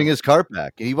not wrong. putting his cart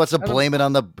back. He wants to blame it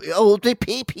on the they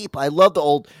pay people. I love the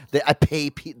old they pay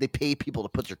people to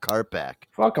put your cart back.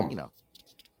 Fuck them. You know.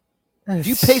 Do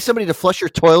you pay somebody to flush your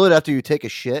toilet after you take a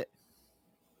shit?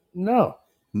 No.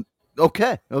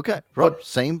 Okay. Bro,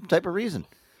 same type of reason.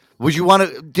 Would you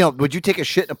want to, would you take a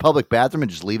shit in a public bathroom and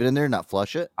just leave it in there and not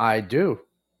flush it? I do.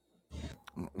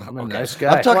 I'm a nice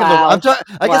guy. I'm talking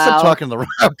I guess I'm talking to the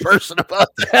wrong person about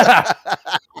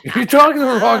that. You're talking to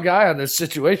the wrong guy on this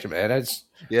situation, man.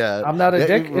 I'm not a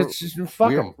dick. It's just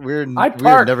fuck him. We're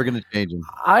park. never going to change him.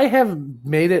 I have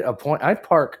made it a point. I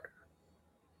park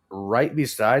right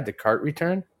beside the cart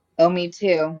return. Oh, me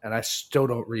too. And I still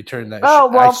don't return that Oh,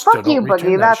 shit. well, I still fuck you, don't return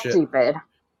Boogie. that That's shit. stupid.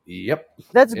 Yep.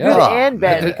 That's Yeah. good and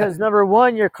bad because number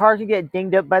one, your car can get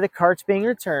dinged up by the carts being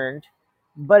returned,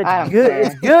 but I it's don't good. care.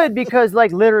 It's good because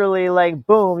literally,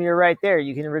 boom, you're right there.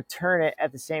 You can return it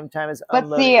at the same time as But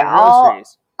unloading see, your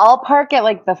groceries. I'll park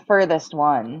at the furthest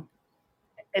one.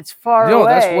 It's far No,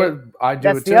 away. that's what I do.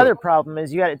 That's it the too. other problem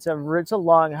is it's a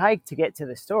long hike to get to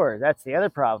the store. That's the other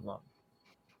problem.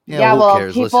 Yeah, who well,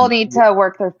 cares? people Listen, need to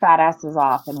work their fat asses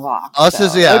off and walk. us so.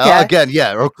 as again,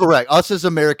 correct. Us as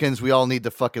Americans, we all need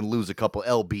to fucking lose a couple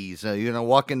lbs.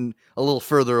 Walking a little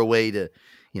further away to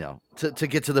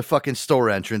get to the fucking store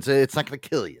entrance. It's not going to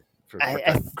kill you.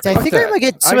 I think I'm gonna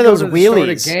get some of those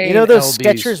wheelies. You know those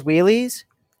Skechers wheelies?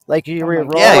 Like you roll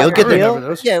you'll up get the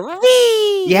the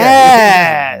wheel?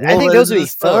 Yeah, I think those would be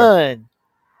fun.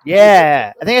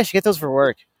 Yeah, I think I should get those for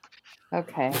work.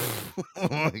 Okay. Oh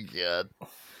my god.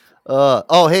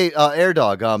 Hey, Air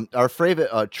Dog. Our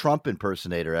favorite Trump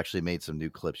impersonator actually made some new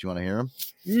clips. You want to hear him?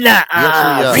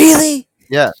 Nah, really?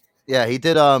 Yeah. He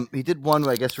did. He did one.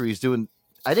 I guess where he's doing.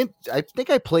 I think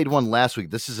I played one last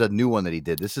week. This is a new one that he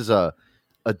did. This is a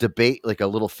debate, like a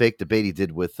little fake debate he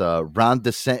did with Ron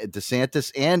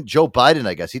DeSantis and Joe Biden.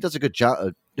 I guess he does a good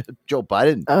job. Joe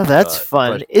Biden. Oh, that's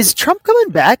fun. Is Trump coming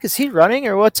back? Is he running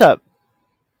or what's up?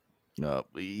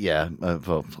 Yeah.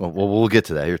 We'll get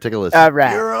to that. Here, take a listen. All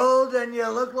right. You're old and you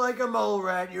look like a mole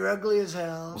rat. You're ugly as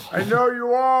hell. I know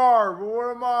you are, but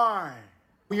what am I?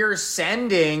 We are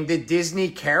sending the Disney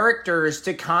characters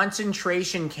to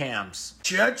concentration camps.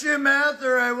 Shut your mouth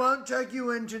or I won't tuck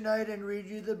you in tonight and read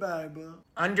you the Bible.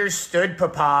 Understood,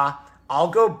 Papa. I'll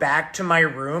go back to my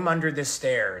room under the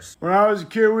stairs. When I was a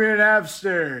kid, we didn't have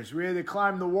stairs. We had to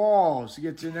climb the walls to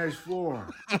get to the next floor.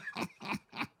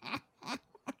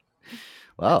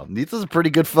 Wow, he does a pretty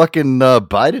good fucking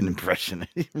Biden impression. I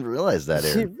didn't realize that,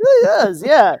 Aaron. He really does,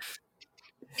 yeah.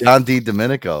 John D.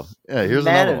 Domenico. Yeah, here's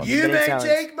another one. You may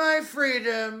take my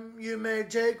freedom, you may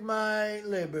take my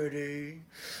liberty,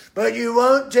 but you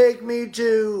won't take me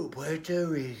to Puerto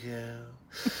Rico.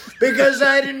 Because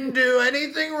I didn't do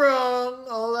anything wrong.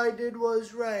 All I did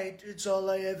was right. It's all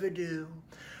I ever do.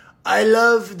 I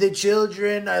love the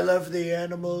children, I love the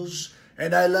animals,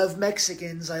 and I love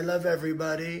Mexicans. I love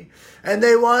everybody. And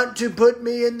they want to put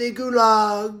me in the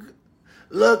gulag.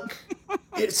 Look,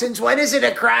 since when is it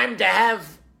a crime to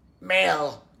have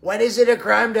mail? When is it a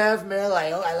crime to have mail?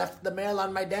 I left the mail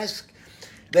on my desk.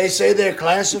 They say they're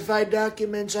classified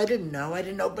documents. I didn't know. I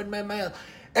didn't open my mail.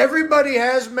 Everybody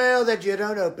has mail that you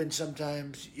don't open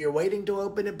sometimes. You're waiting to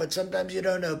open it, but sometimes you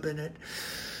don't open it.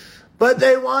 But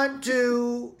they want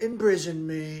to imprison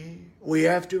me. We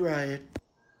have to riot.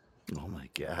 Oh my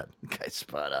god, guy's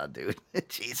spot on, dude.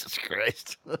 Jesus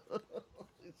Christ, spot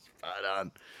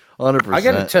on, 100%. I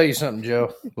got to tell you something,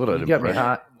 Joe. What an you got me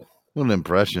hot. What an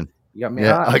impression. You got me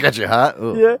hot. I got you hot.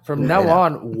 Ooh. Yeah. From now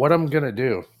on, what I'm gonna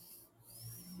do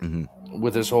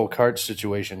with this whole cart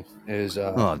situation is,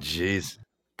 oh jeez,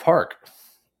 park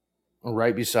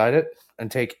right beside it and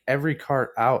take every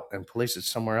cart out and place it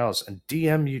somewhere else and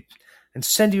DM you and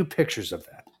send you pictures of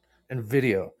that and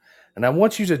video. And I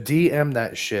want you to DM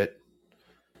that shit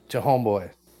to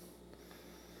homeboy.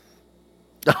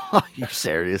 You're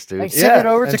serious, dude? Like send it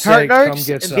over to Cart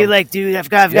Narcs and be like, dude, I've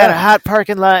got a hot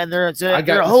parking lot and there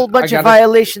are a whole bunch of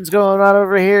violations going on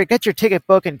over here. Get your ticket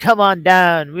book and come on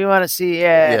down. We want to see.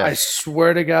 I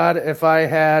swear to God, if I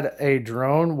had a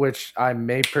drone, which I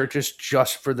may purchase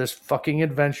just for this fucking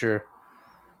adventure,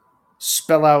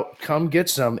 spell out "come get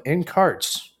some" in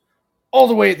carts. All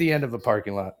the way at the end of a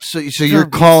parking lot. So you're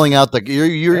calling out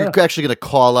you're actually going to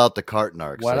call out the cart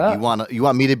narcs. Why like not? you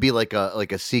want me to be like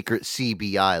a secret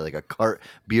CBI, like a cart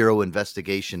bureau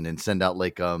investigation, and send out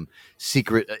like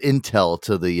secret intel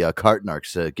to the cart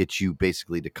narcs to get you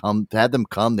basically to have them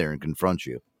come there and confront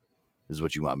you. Is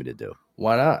what you want me to do?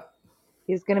 Why not?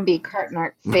 He's gonna be Cart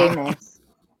Narc famous.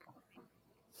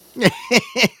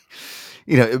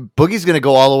 Boogie's going to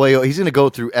go all the way. He's going to go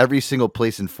through every single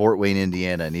place in Fort Wayne,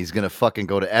 Indiana, and he's going to fucking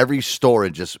go to every store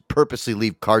and just purposely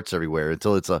leave carts everywhere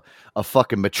until it's a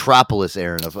fucking metropolis,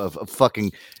 Aaron, of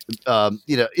fucking,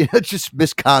 just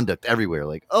misconduct everywhere.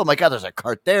 Like, oh my God, there's a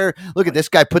cart there. Look at this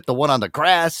guy put the one on the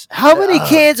grass. How many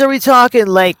cans are we talking,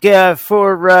 like,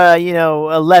 for,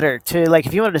 a letter to, like,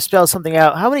 if you wanted to spell something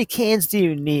out, how many cans do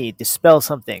you need to spell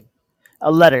something?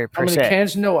 A letter, per se. How many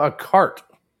cans? No, a cart.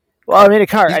 Well, I mean, a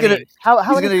cart. He's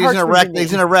gonna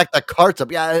rack the carts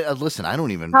up. Yeah, listen, I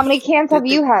don't even. How many cans have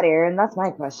you had, Aaron? That's my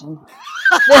question.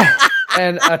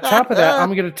 And on top of that,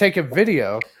 I'm going to take a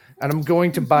video and I'm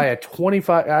going to buy a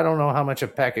 25. I don't know how much a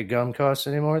pack of gum costs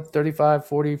anymore. 35,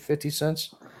 40, 50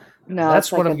 cents. No,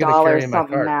 that's what I'm going to carry in my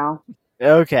cart. Now.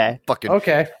 Okay. Fucking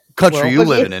okay. Country you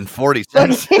living in 40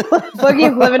 cents.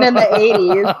 Boogie's living in the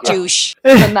 80s. Douche.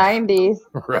 The 90s.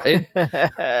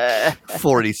 Right.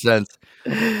 40 cents.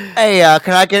 Hey,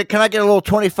 can I get a little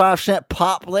 25-cent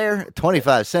pop there?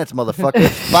 25 cents, motherfucker.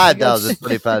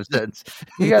 5,025 cents.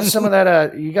 You got some of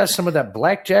that. You got some of that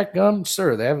blackjack gum,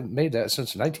 sir. They haven't made that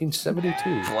since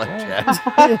 1972. Blackjack.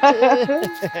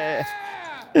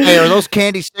 Hey, are those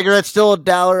candy cigarettes still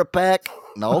 $1 a pack?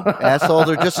 No, assholes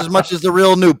are just as much as the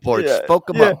real Newports. Yeah, Spoke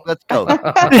them yeah. up. Let's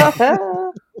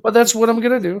go. Well, that's what I'm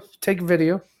gonna do. Take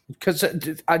video because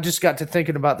I just got to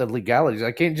thinking about the legalities.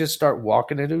 I can't just start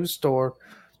walking into a store,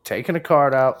 taking a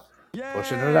card out,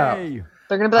 pushing it out.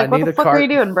 They're gonna be like, "What the fuck are you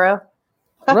doing, bro?"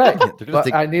 Right, They're gonna but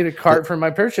think- I need a cart for my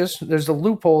purchase. There's a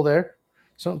loophole there.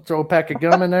 So throw a pack of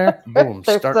gum in there. Boom,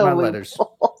 There's start a my loophole. letters.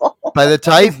 By the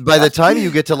time you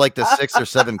get to like the 6 or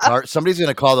 7 cart, somebody's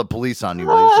gonna call the police on you.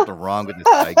 Like, there's something wrong with this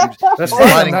guy. That's He's fine. I'm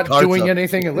lining not carts doing up.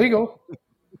 anything illegal.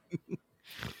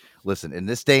 Listen, in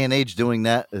this day and age, doing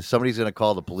that, somebody's gonna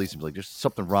call the police and be like, "There's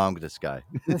something wrong with this guy."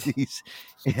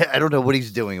 I don't know what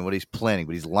he's doing and what he's planning,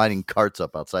 but he's lining carts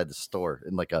up outside the store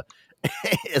in like a,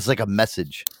 it's like a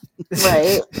message.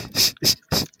 Right.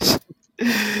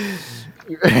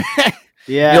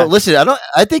 Yeah. You know, listen,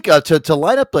 I think to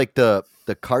line up like the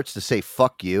carts to say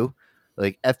 "fuck you,"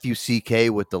 like FUCK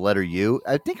with the letter U.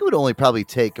 I think it would only probably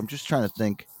take. I'm just trying to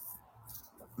think.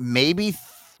 Maybe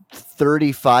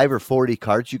 35 or 40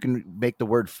 carts. You can make the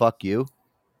word "fuck you."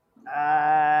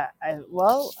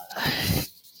 Well,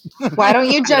 Why don't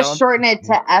you just know? shorten it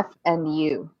to F and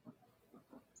U?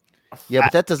 Yeah,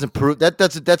 but that doesn't prove that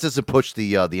doesn't push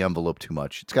the envelope too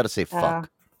much. It's got to say "fuck."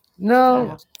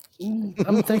 No,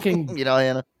 I'm thinking. You know,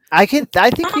 Anna. I think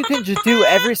you can just do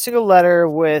every single letter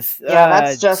with Yeah,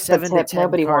 that's just the 7 to tip. 10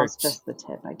 Nobody wants cards. just the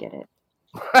tip. I get it.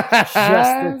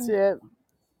 Just the tip.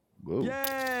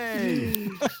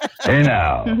 Hey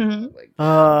now.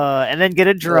 And then get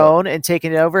a drone and take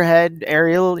an overhead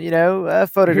aerial,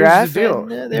 photograph. Here's the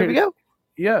deal. And, there we go.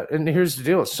 Yeah, and here's the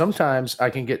deal. Sometimes I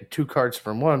can get 2 carts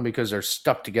from one because they're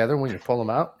stuck together when you pull them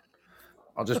out.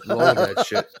 I'll just blow that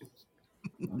shit.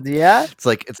 Yeah, it's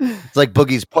like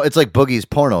Boogie's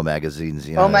porno magazines.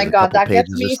 You know, Oh my a god, couple that gets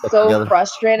pages are me stuck so together.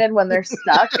 frustrated when they're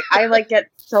stuck. I like get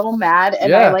so mad, and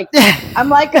Yeah. I'm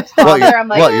like a What, toddler. you're- I'm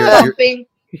like what, you're- stomping.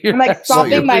 I'm like Yes.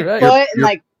 stomping my You're- foot and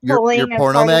like Your pulling. as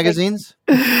porno hard as I- magazines?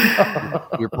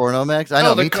 Your porno mags? I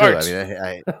know, the me carts. too.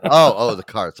 I mean, the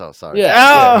carts. Oh, sorry.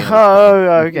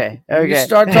 Yeah. Okay. When you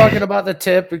start talking about the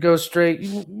tip, it goes straight.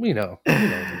 You know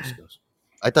where this goes.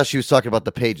 I thought she was talking about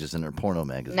the pages in her porno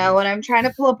magazine. No, when I'm trying to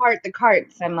pull apart the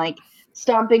carts, I'm like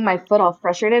stomping my foot all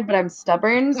frustrated, but I'm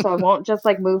stubborn, so I won't just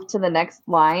like move to the next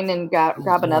line and grab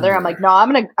another. I'm like, no,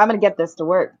 I'm gonna get this to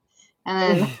work,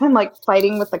 and then I'm like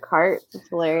fighting with the cart. It's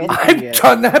hilarious. I've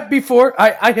done that before.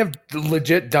 I have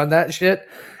legit done that shit.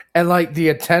 And like the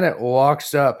attendant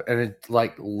walks up and it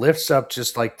like lifts up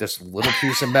just like this little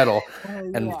piece of metal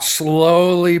and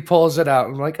slowly pulls it out.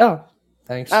 I'm like, oh,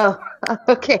 thanks. Oh,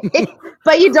 okay.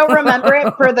 But you don't remember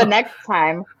it for the next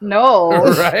time. No.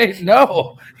 Right?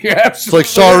 No. You're It's absolutely like,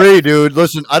 sorry, dude.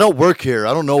 Listen, I don't work here.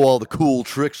 I don't know all the cool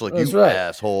tricks like That's you, right.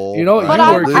 asshole. You know, But you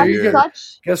I'm work here. You gotta-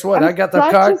 such. Guess what? I'm I got the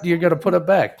such cart. a- You're going to put it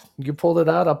back. You pulled it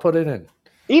out. I'll put it in.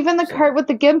 Even the cart with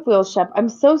the gimp wheel, Shep. I'm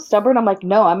so stubborn. I'm like,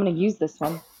 no, I'm gonna use this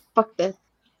one. Fuck this.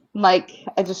 Like,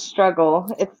 I just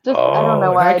struggle. It's just I don't know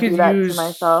and why I could do that to use-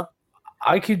 myself.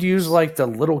 I could use like the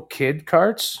little kid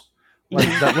carts. Like,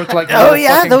 that look like Oh little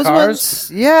yeah, fucking those cars.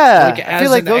 ones. Yeah, Like, I feel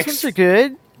as like an those ones are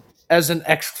good. As an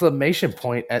exclamation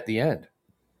point at the end.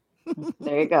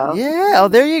 There you go. Yeah, oh,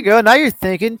 there you go. Now you're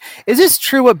thinking, is this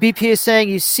true what BP is saying?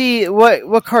 You see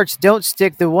what carts don't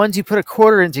stick, the ones you put a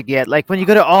quarter in to get. Like when you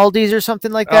go to Aldi's or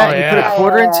something like that, Oh, and you put a yeah.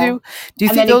 quarter Yeah. into, do you And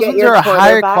think then you those get ones your are a quarter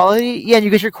higher back? quality? Yeah, and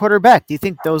you get your quarter back. Do you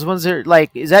think those ones are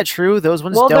like, is that true? Those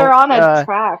ones Well, don't. they're on a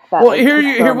track. That Well, like, here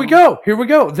puts we them- go. Here we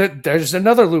go. There's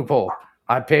another loophole.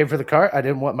 I paid for the cart. I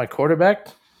didn't want my quarterback.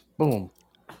 Boom.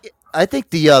 I think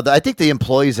the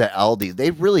employees at Aldi,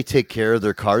 they really take care of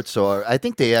their carts. So I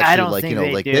think they actually don't like, think you know,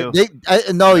 they like do.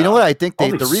 you know what I think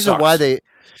Aldi the reason why sucks.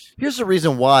 here's the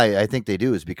reason why I think they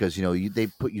do is because, you know, you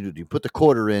put the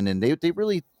quarter in and they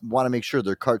really want to make sure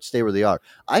their carts stay where they are.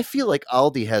 I feel like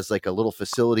Aldi has like a little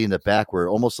facility in the back where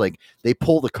almost like they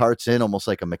pull the carts in almost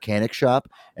like a mechanic shop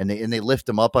and they lift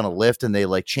them up on a lift and they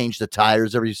like change the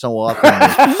tires every so often.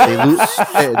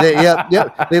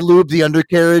 They lube the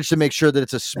undercarriage to make sure that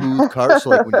it's a smooth cart. So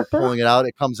like when you're pulling it out,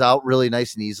 it comes out really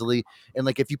nice and easily. And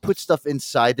like if you put stuff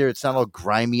inside there, it's not all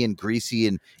grimy and greasy.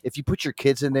 And if you put your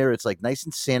kids in there, it's like nice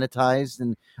and sanitized.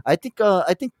 And I think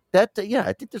I think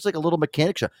there's like a little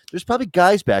mechanic shop. There's probably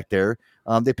guys back there.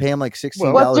 They pay them like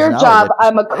 $16. What's your an hour. job?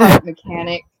 I'm a cart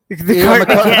mechanic. The cart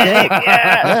mechanic.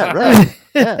 Yeah, right.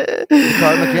 Yeah, the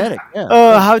car mechanic. Yeah.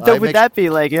 Oh, how I dope would make- that be?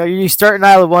 Like, you start in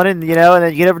aisle 1 and, and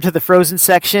then you get over to the frozen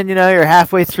section, you're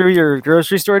halfway through your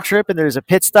grocery store trip and there's a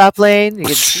pit stop lane. You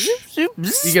get,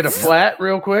 You get a flat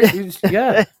real quick.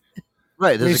 Yeah.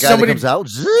 Right, there's I mean, a guy somebody- that comes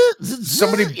out.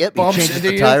 somebody Yep, he bumps changes into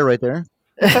the you. tire right there.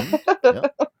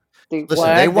 Yep. stupid.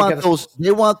 Listen,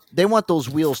 they want those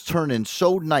wheels turning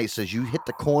so nice as you hit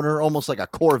the corner, almost like a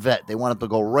Corvette. They want it to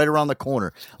go right around the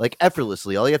corner, like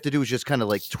effortlessly. All you have to do is just kind of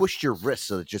like twist your wrist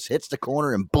so it just hits the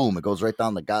corner and boom, it goes right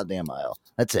down the goddamn aisle.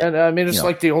 That's it. And I mean, it's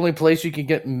like the only place you can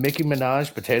get Mickey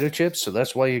Minaj potato chips, so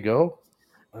that's why you go.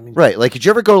 I mean, right? Like, did you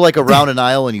ever go like around an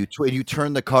aisle and you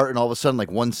turn the cart and all of a sudden like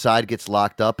one side gets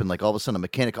locked up and like all of a sudden a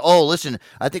mechanic, oh listen,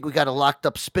 I think we got a locked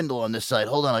up spindle on this side.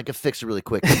 Hold on, I can fix it really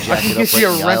quick. I can get you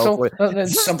a rental. And then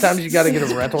sometimes you got to get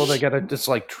a rental. They got to just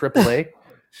like AAA.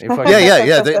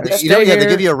 Yeah. They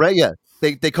give you a rate. Yeah.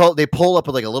 They pull up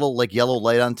with like a little like yellow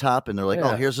light on top and they're like,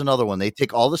 oh, here's another one. They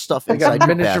take all the stuff They got inside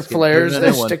your miniature basket, flares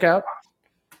that stick out.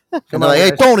 And they're like,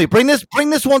 hey, Tony, bring this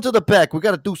one to the back. We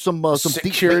got to do some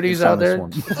securities out there.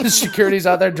 Securities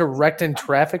out there directing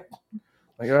traffic.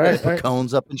 Like, all right, put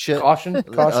cones up and shit. Caution.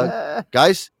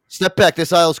 Guys, step back.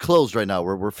 This aisle's closed right now.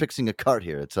 We're fixing a cart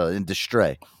here. It's in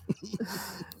disarray.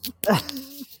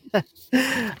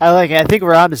 I like it. I think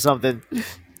we're onto something.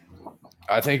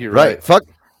 I think you're right. Fuck.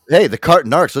 Hey, the cart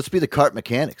narcs. Let's be the cart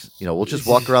mechanics. We'll just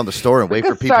walk around the store and wait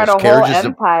for people's start a carriages. whole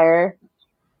empire.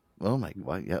 Oh my!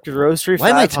 Yeah. Grocery.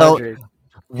 Why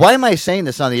am I saying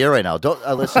this on the air right now? Don't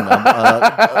listen.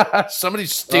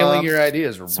 Somebody's stealing your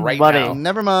ideas right now.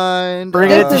 Never mind.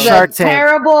 Bring it to Shark Tank.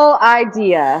 Terrible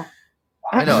idea.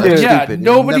 I know. Yeah, stupid.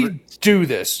 nobody do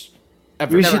this.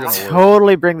 We should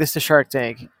totally bring this to Shark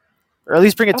Tank, or at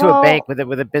least bring it to a bank with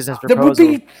a business proposal. That would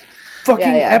be fucking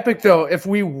epic, though. If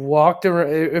we walked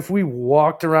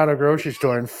around a grocery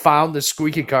store and found the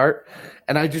squeaky cart,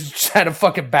 and I just had a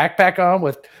fucking backpack on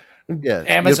with. Yeah,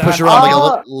 Amazon. You push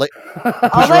around like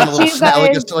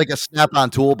a snap-on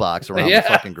toolbox around the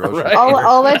fucking grocery. Right.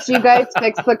 I'll let you guys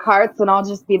fix the carts, and I'll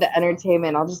just be the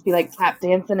entertainment. I'll just be like tap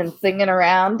dancing and singing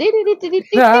around.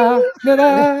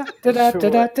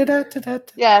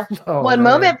 Yeah. One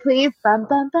moment, please. Bum,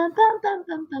 bum, bum, bum, bum,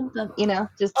 bum, bum, bum.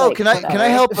 Just. Oh, can I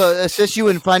help assist you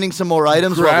in finding some more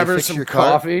items? Grab her fix some your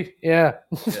coffee. Yeah.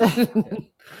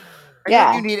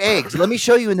 Yeah, you need eggs. Let me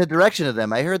show you in the direction of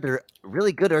them. I heard they're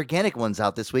really good organic ones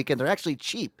out this week, and they're actually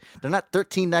cheap. They're not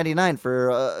 $13.99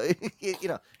 for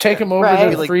Take them over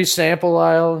to the free sample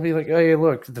aisle and be like, "Hey,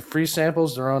 look, the free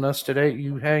samples are on us today.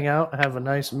 You hang out, have a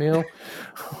nice meal.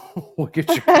 We'll get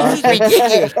your coffee."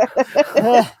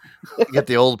 You get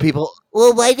the old people.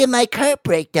 Well, why did my cart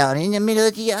break down in the middle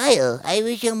of the aisle? I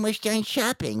was almost done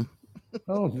shopping.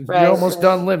 Oh, you're almost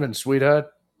done living, sweetheart.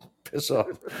 Piss off.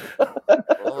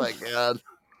 Oh my god!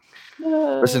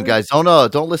 Listen, guys,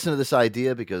 don't listen to this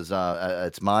idea because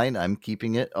it's mine. I'm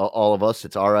keeping it. All of us,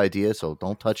 it's our idea, so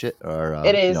don't touch it. Or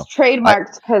it is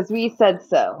trademarked because we said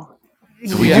so.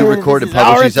 We do record and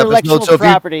publish these episodes. So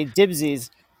property, dibsies.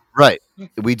 Right,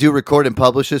 we do record and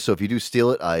publish this. So if you do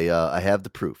steal it, I have the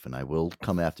proof, and I will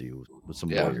come after you with some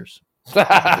lawyers. It's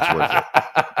worth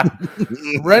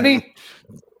it. Rennie,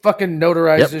 fucking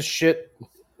notarize this shit.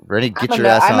 Rennie, get your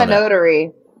ass on I'm a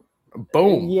notary.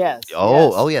 Boom. Yes.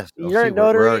 Oh, yes. You're a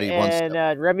notary,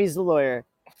 and Remy's the lawyer.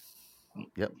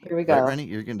 Yep. Here we go. Right, Rennie,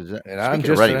 you're going to. And I'm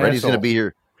just Rennie's going to be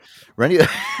here. Rennie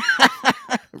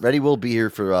will be here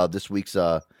for this week's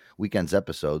weekend's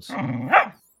episodes.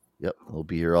 Yep, we'll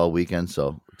be here all weekend.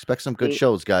 So expect some good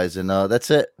shows, guys. And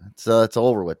that's it. It's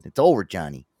over with. It's over,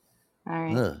 Johnny. All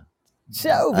right. It's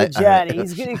over, Johnny.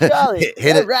 He's going to call it.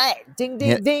 Hit all it. Right. Ding,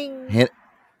 ding, ding.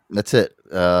 That's it.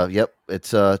 Yep.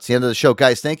 It's the end of the show,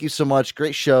 guys. Thank you so much.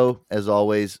 Great show as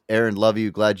always. Aaron, love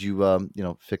you. Glad you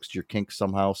fixed your kink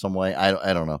somehow, some way.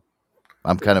 I don't know.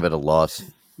 I'm kind of at a loss.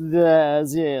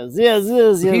 Yes.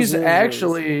 He's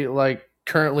actually like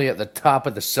currently at the top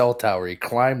of the cell tower. He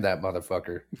climbed that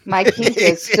motherfucker. My kink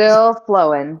is still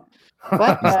flowing.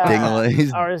 What?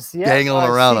 He's dangling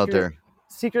around out there.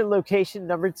 Secret location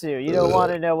number 2. You don't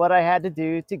want to know what I had to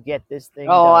do to get this thing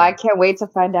done. I done. can't wait to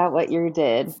find out what you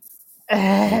did. Me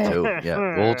too.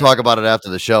 Yeah, we'll talk about it after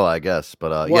the show, I guess.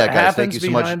 But what guys, thank you so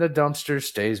much. Behind the dumpster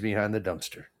stays behind the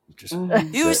dumpster. Just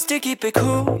used to keep it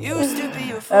cool. Used to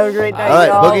be a fool. Have a great night, all right,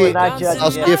 y'all. Boogie.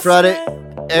 I'll see you Friday.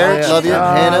 Aaron, love you.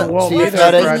 Hannah, see you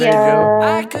Friday.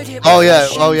 Oh yeah.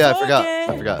 I forgot.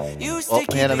 Well,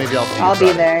 Hannah, maybe I'll see you. I'll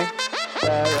be there. All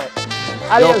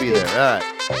right. You'll be there.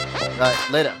 All right,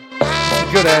 later.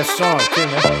 Good ass song, too,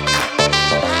 man.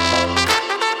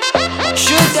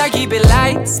 Should I keep it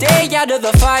light, stay out of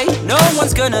the fight? No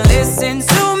one's gonna listen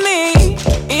to me.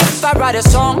 If I write a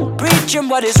song, preaching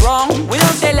what is wrong,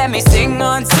 will they let me sing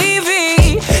on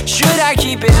TV? Should I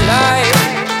keep it light?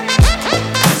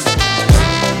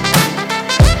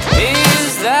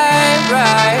 Is that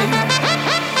right?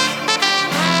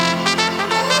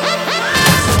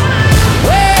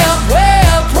 Where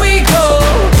up we go,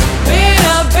 been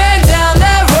up and down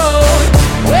that road.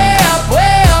 Where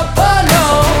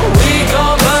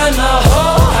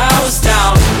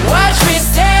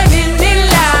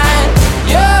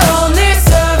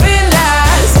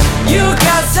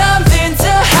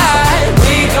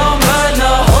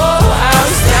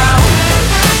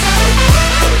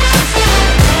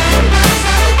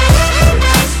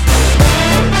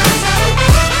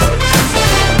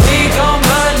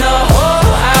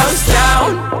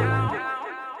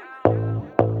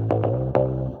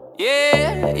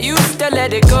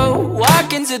let it go.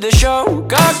 Walk into the show,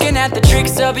 gawking at the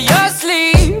tricks up your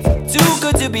sleeve. Too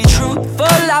good to be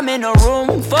truthful, I'm in a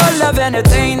room full of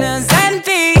entertainers and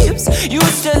thieves. You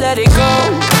still let it go.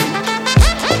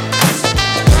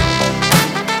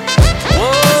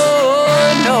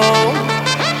 Oh no.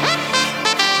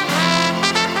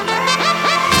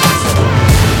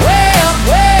 Way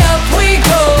up we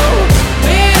go.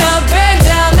 Been up and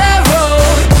down that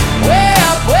road. Way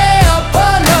up,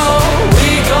 oh no. We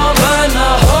gon' burn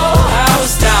the whole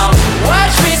house down.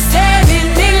 Watch me standing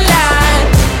in line.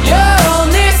 You're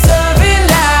only serving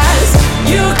lies.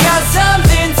 You got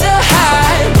something to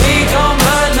hide. We gon'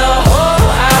 burn the whole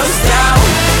house down.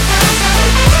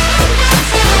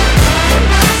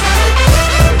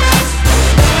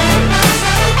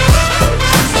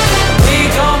 We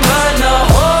gon' burn the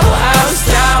whole house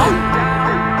down.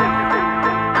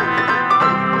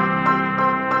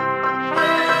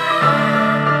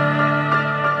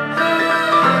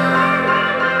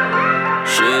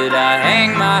 Should I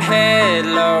hang my head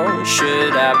low?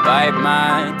 Should I bite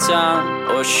my tongue?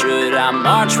 Or should I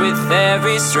march with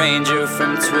every stranger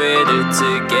from Twitter to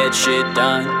get shit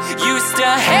done? Used to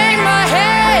hang my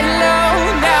head low,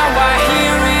 now I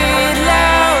hear it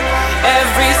loud.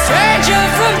 Every stranger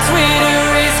from Twitter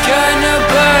is gonna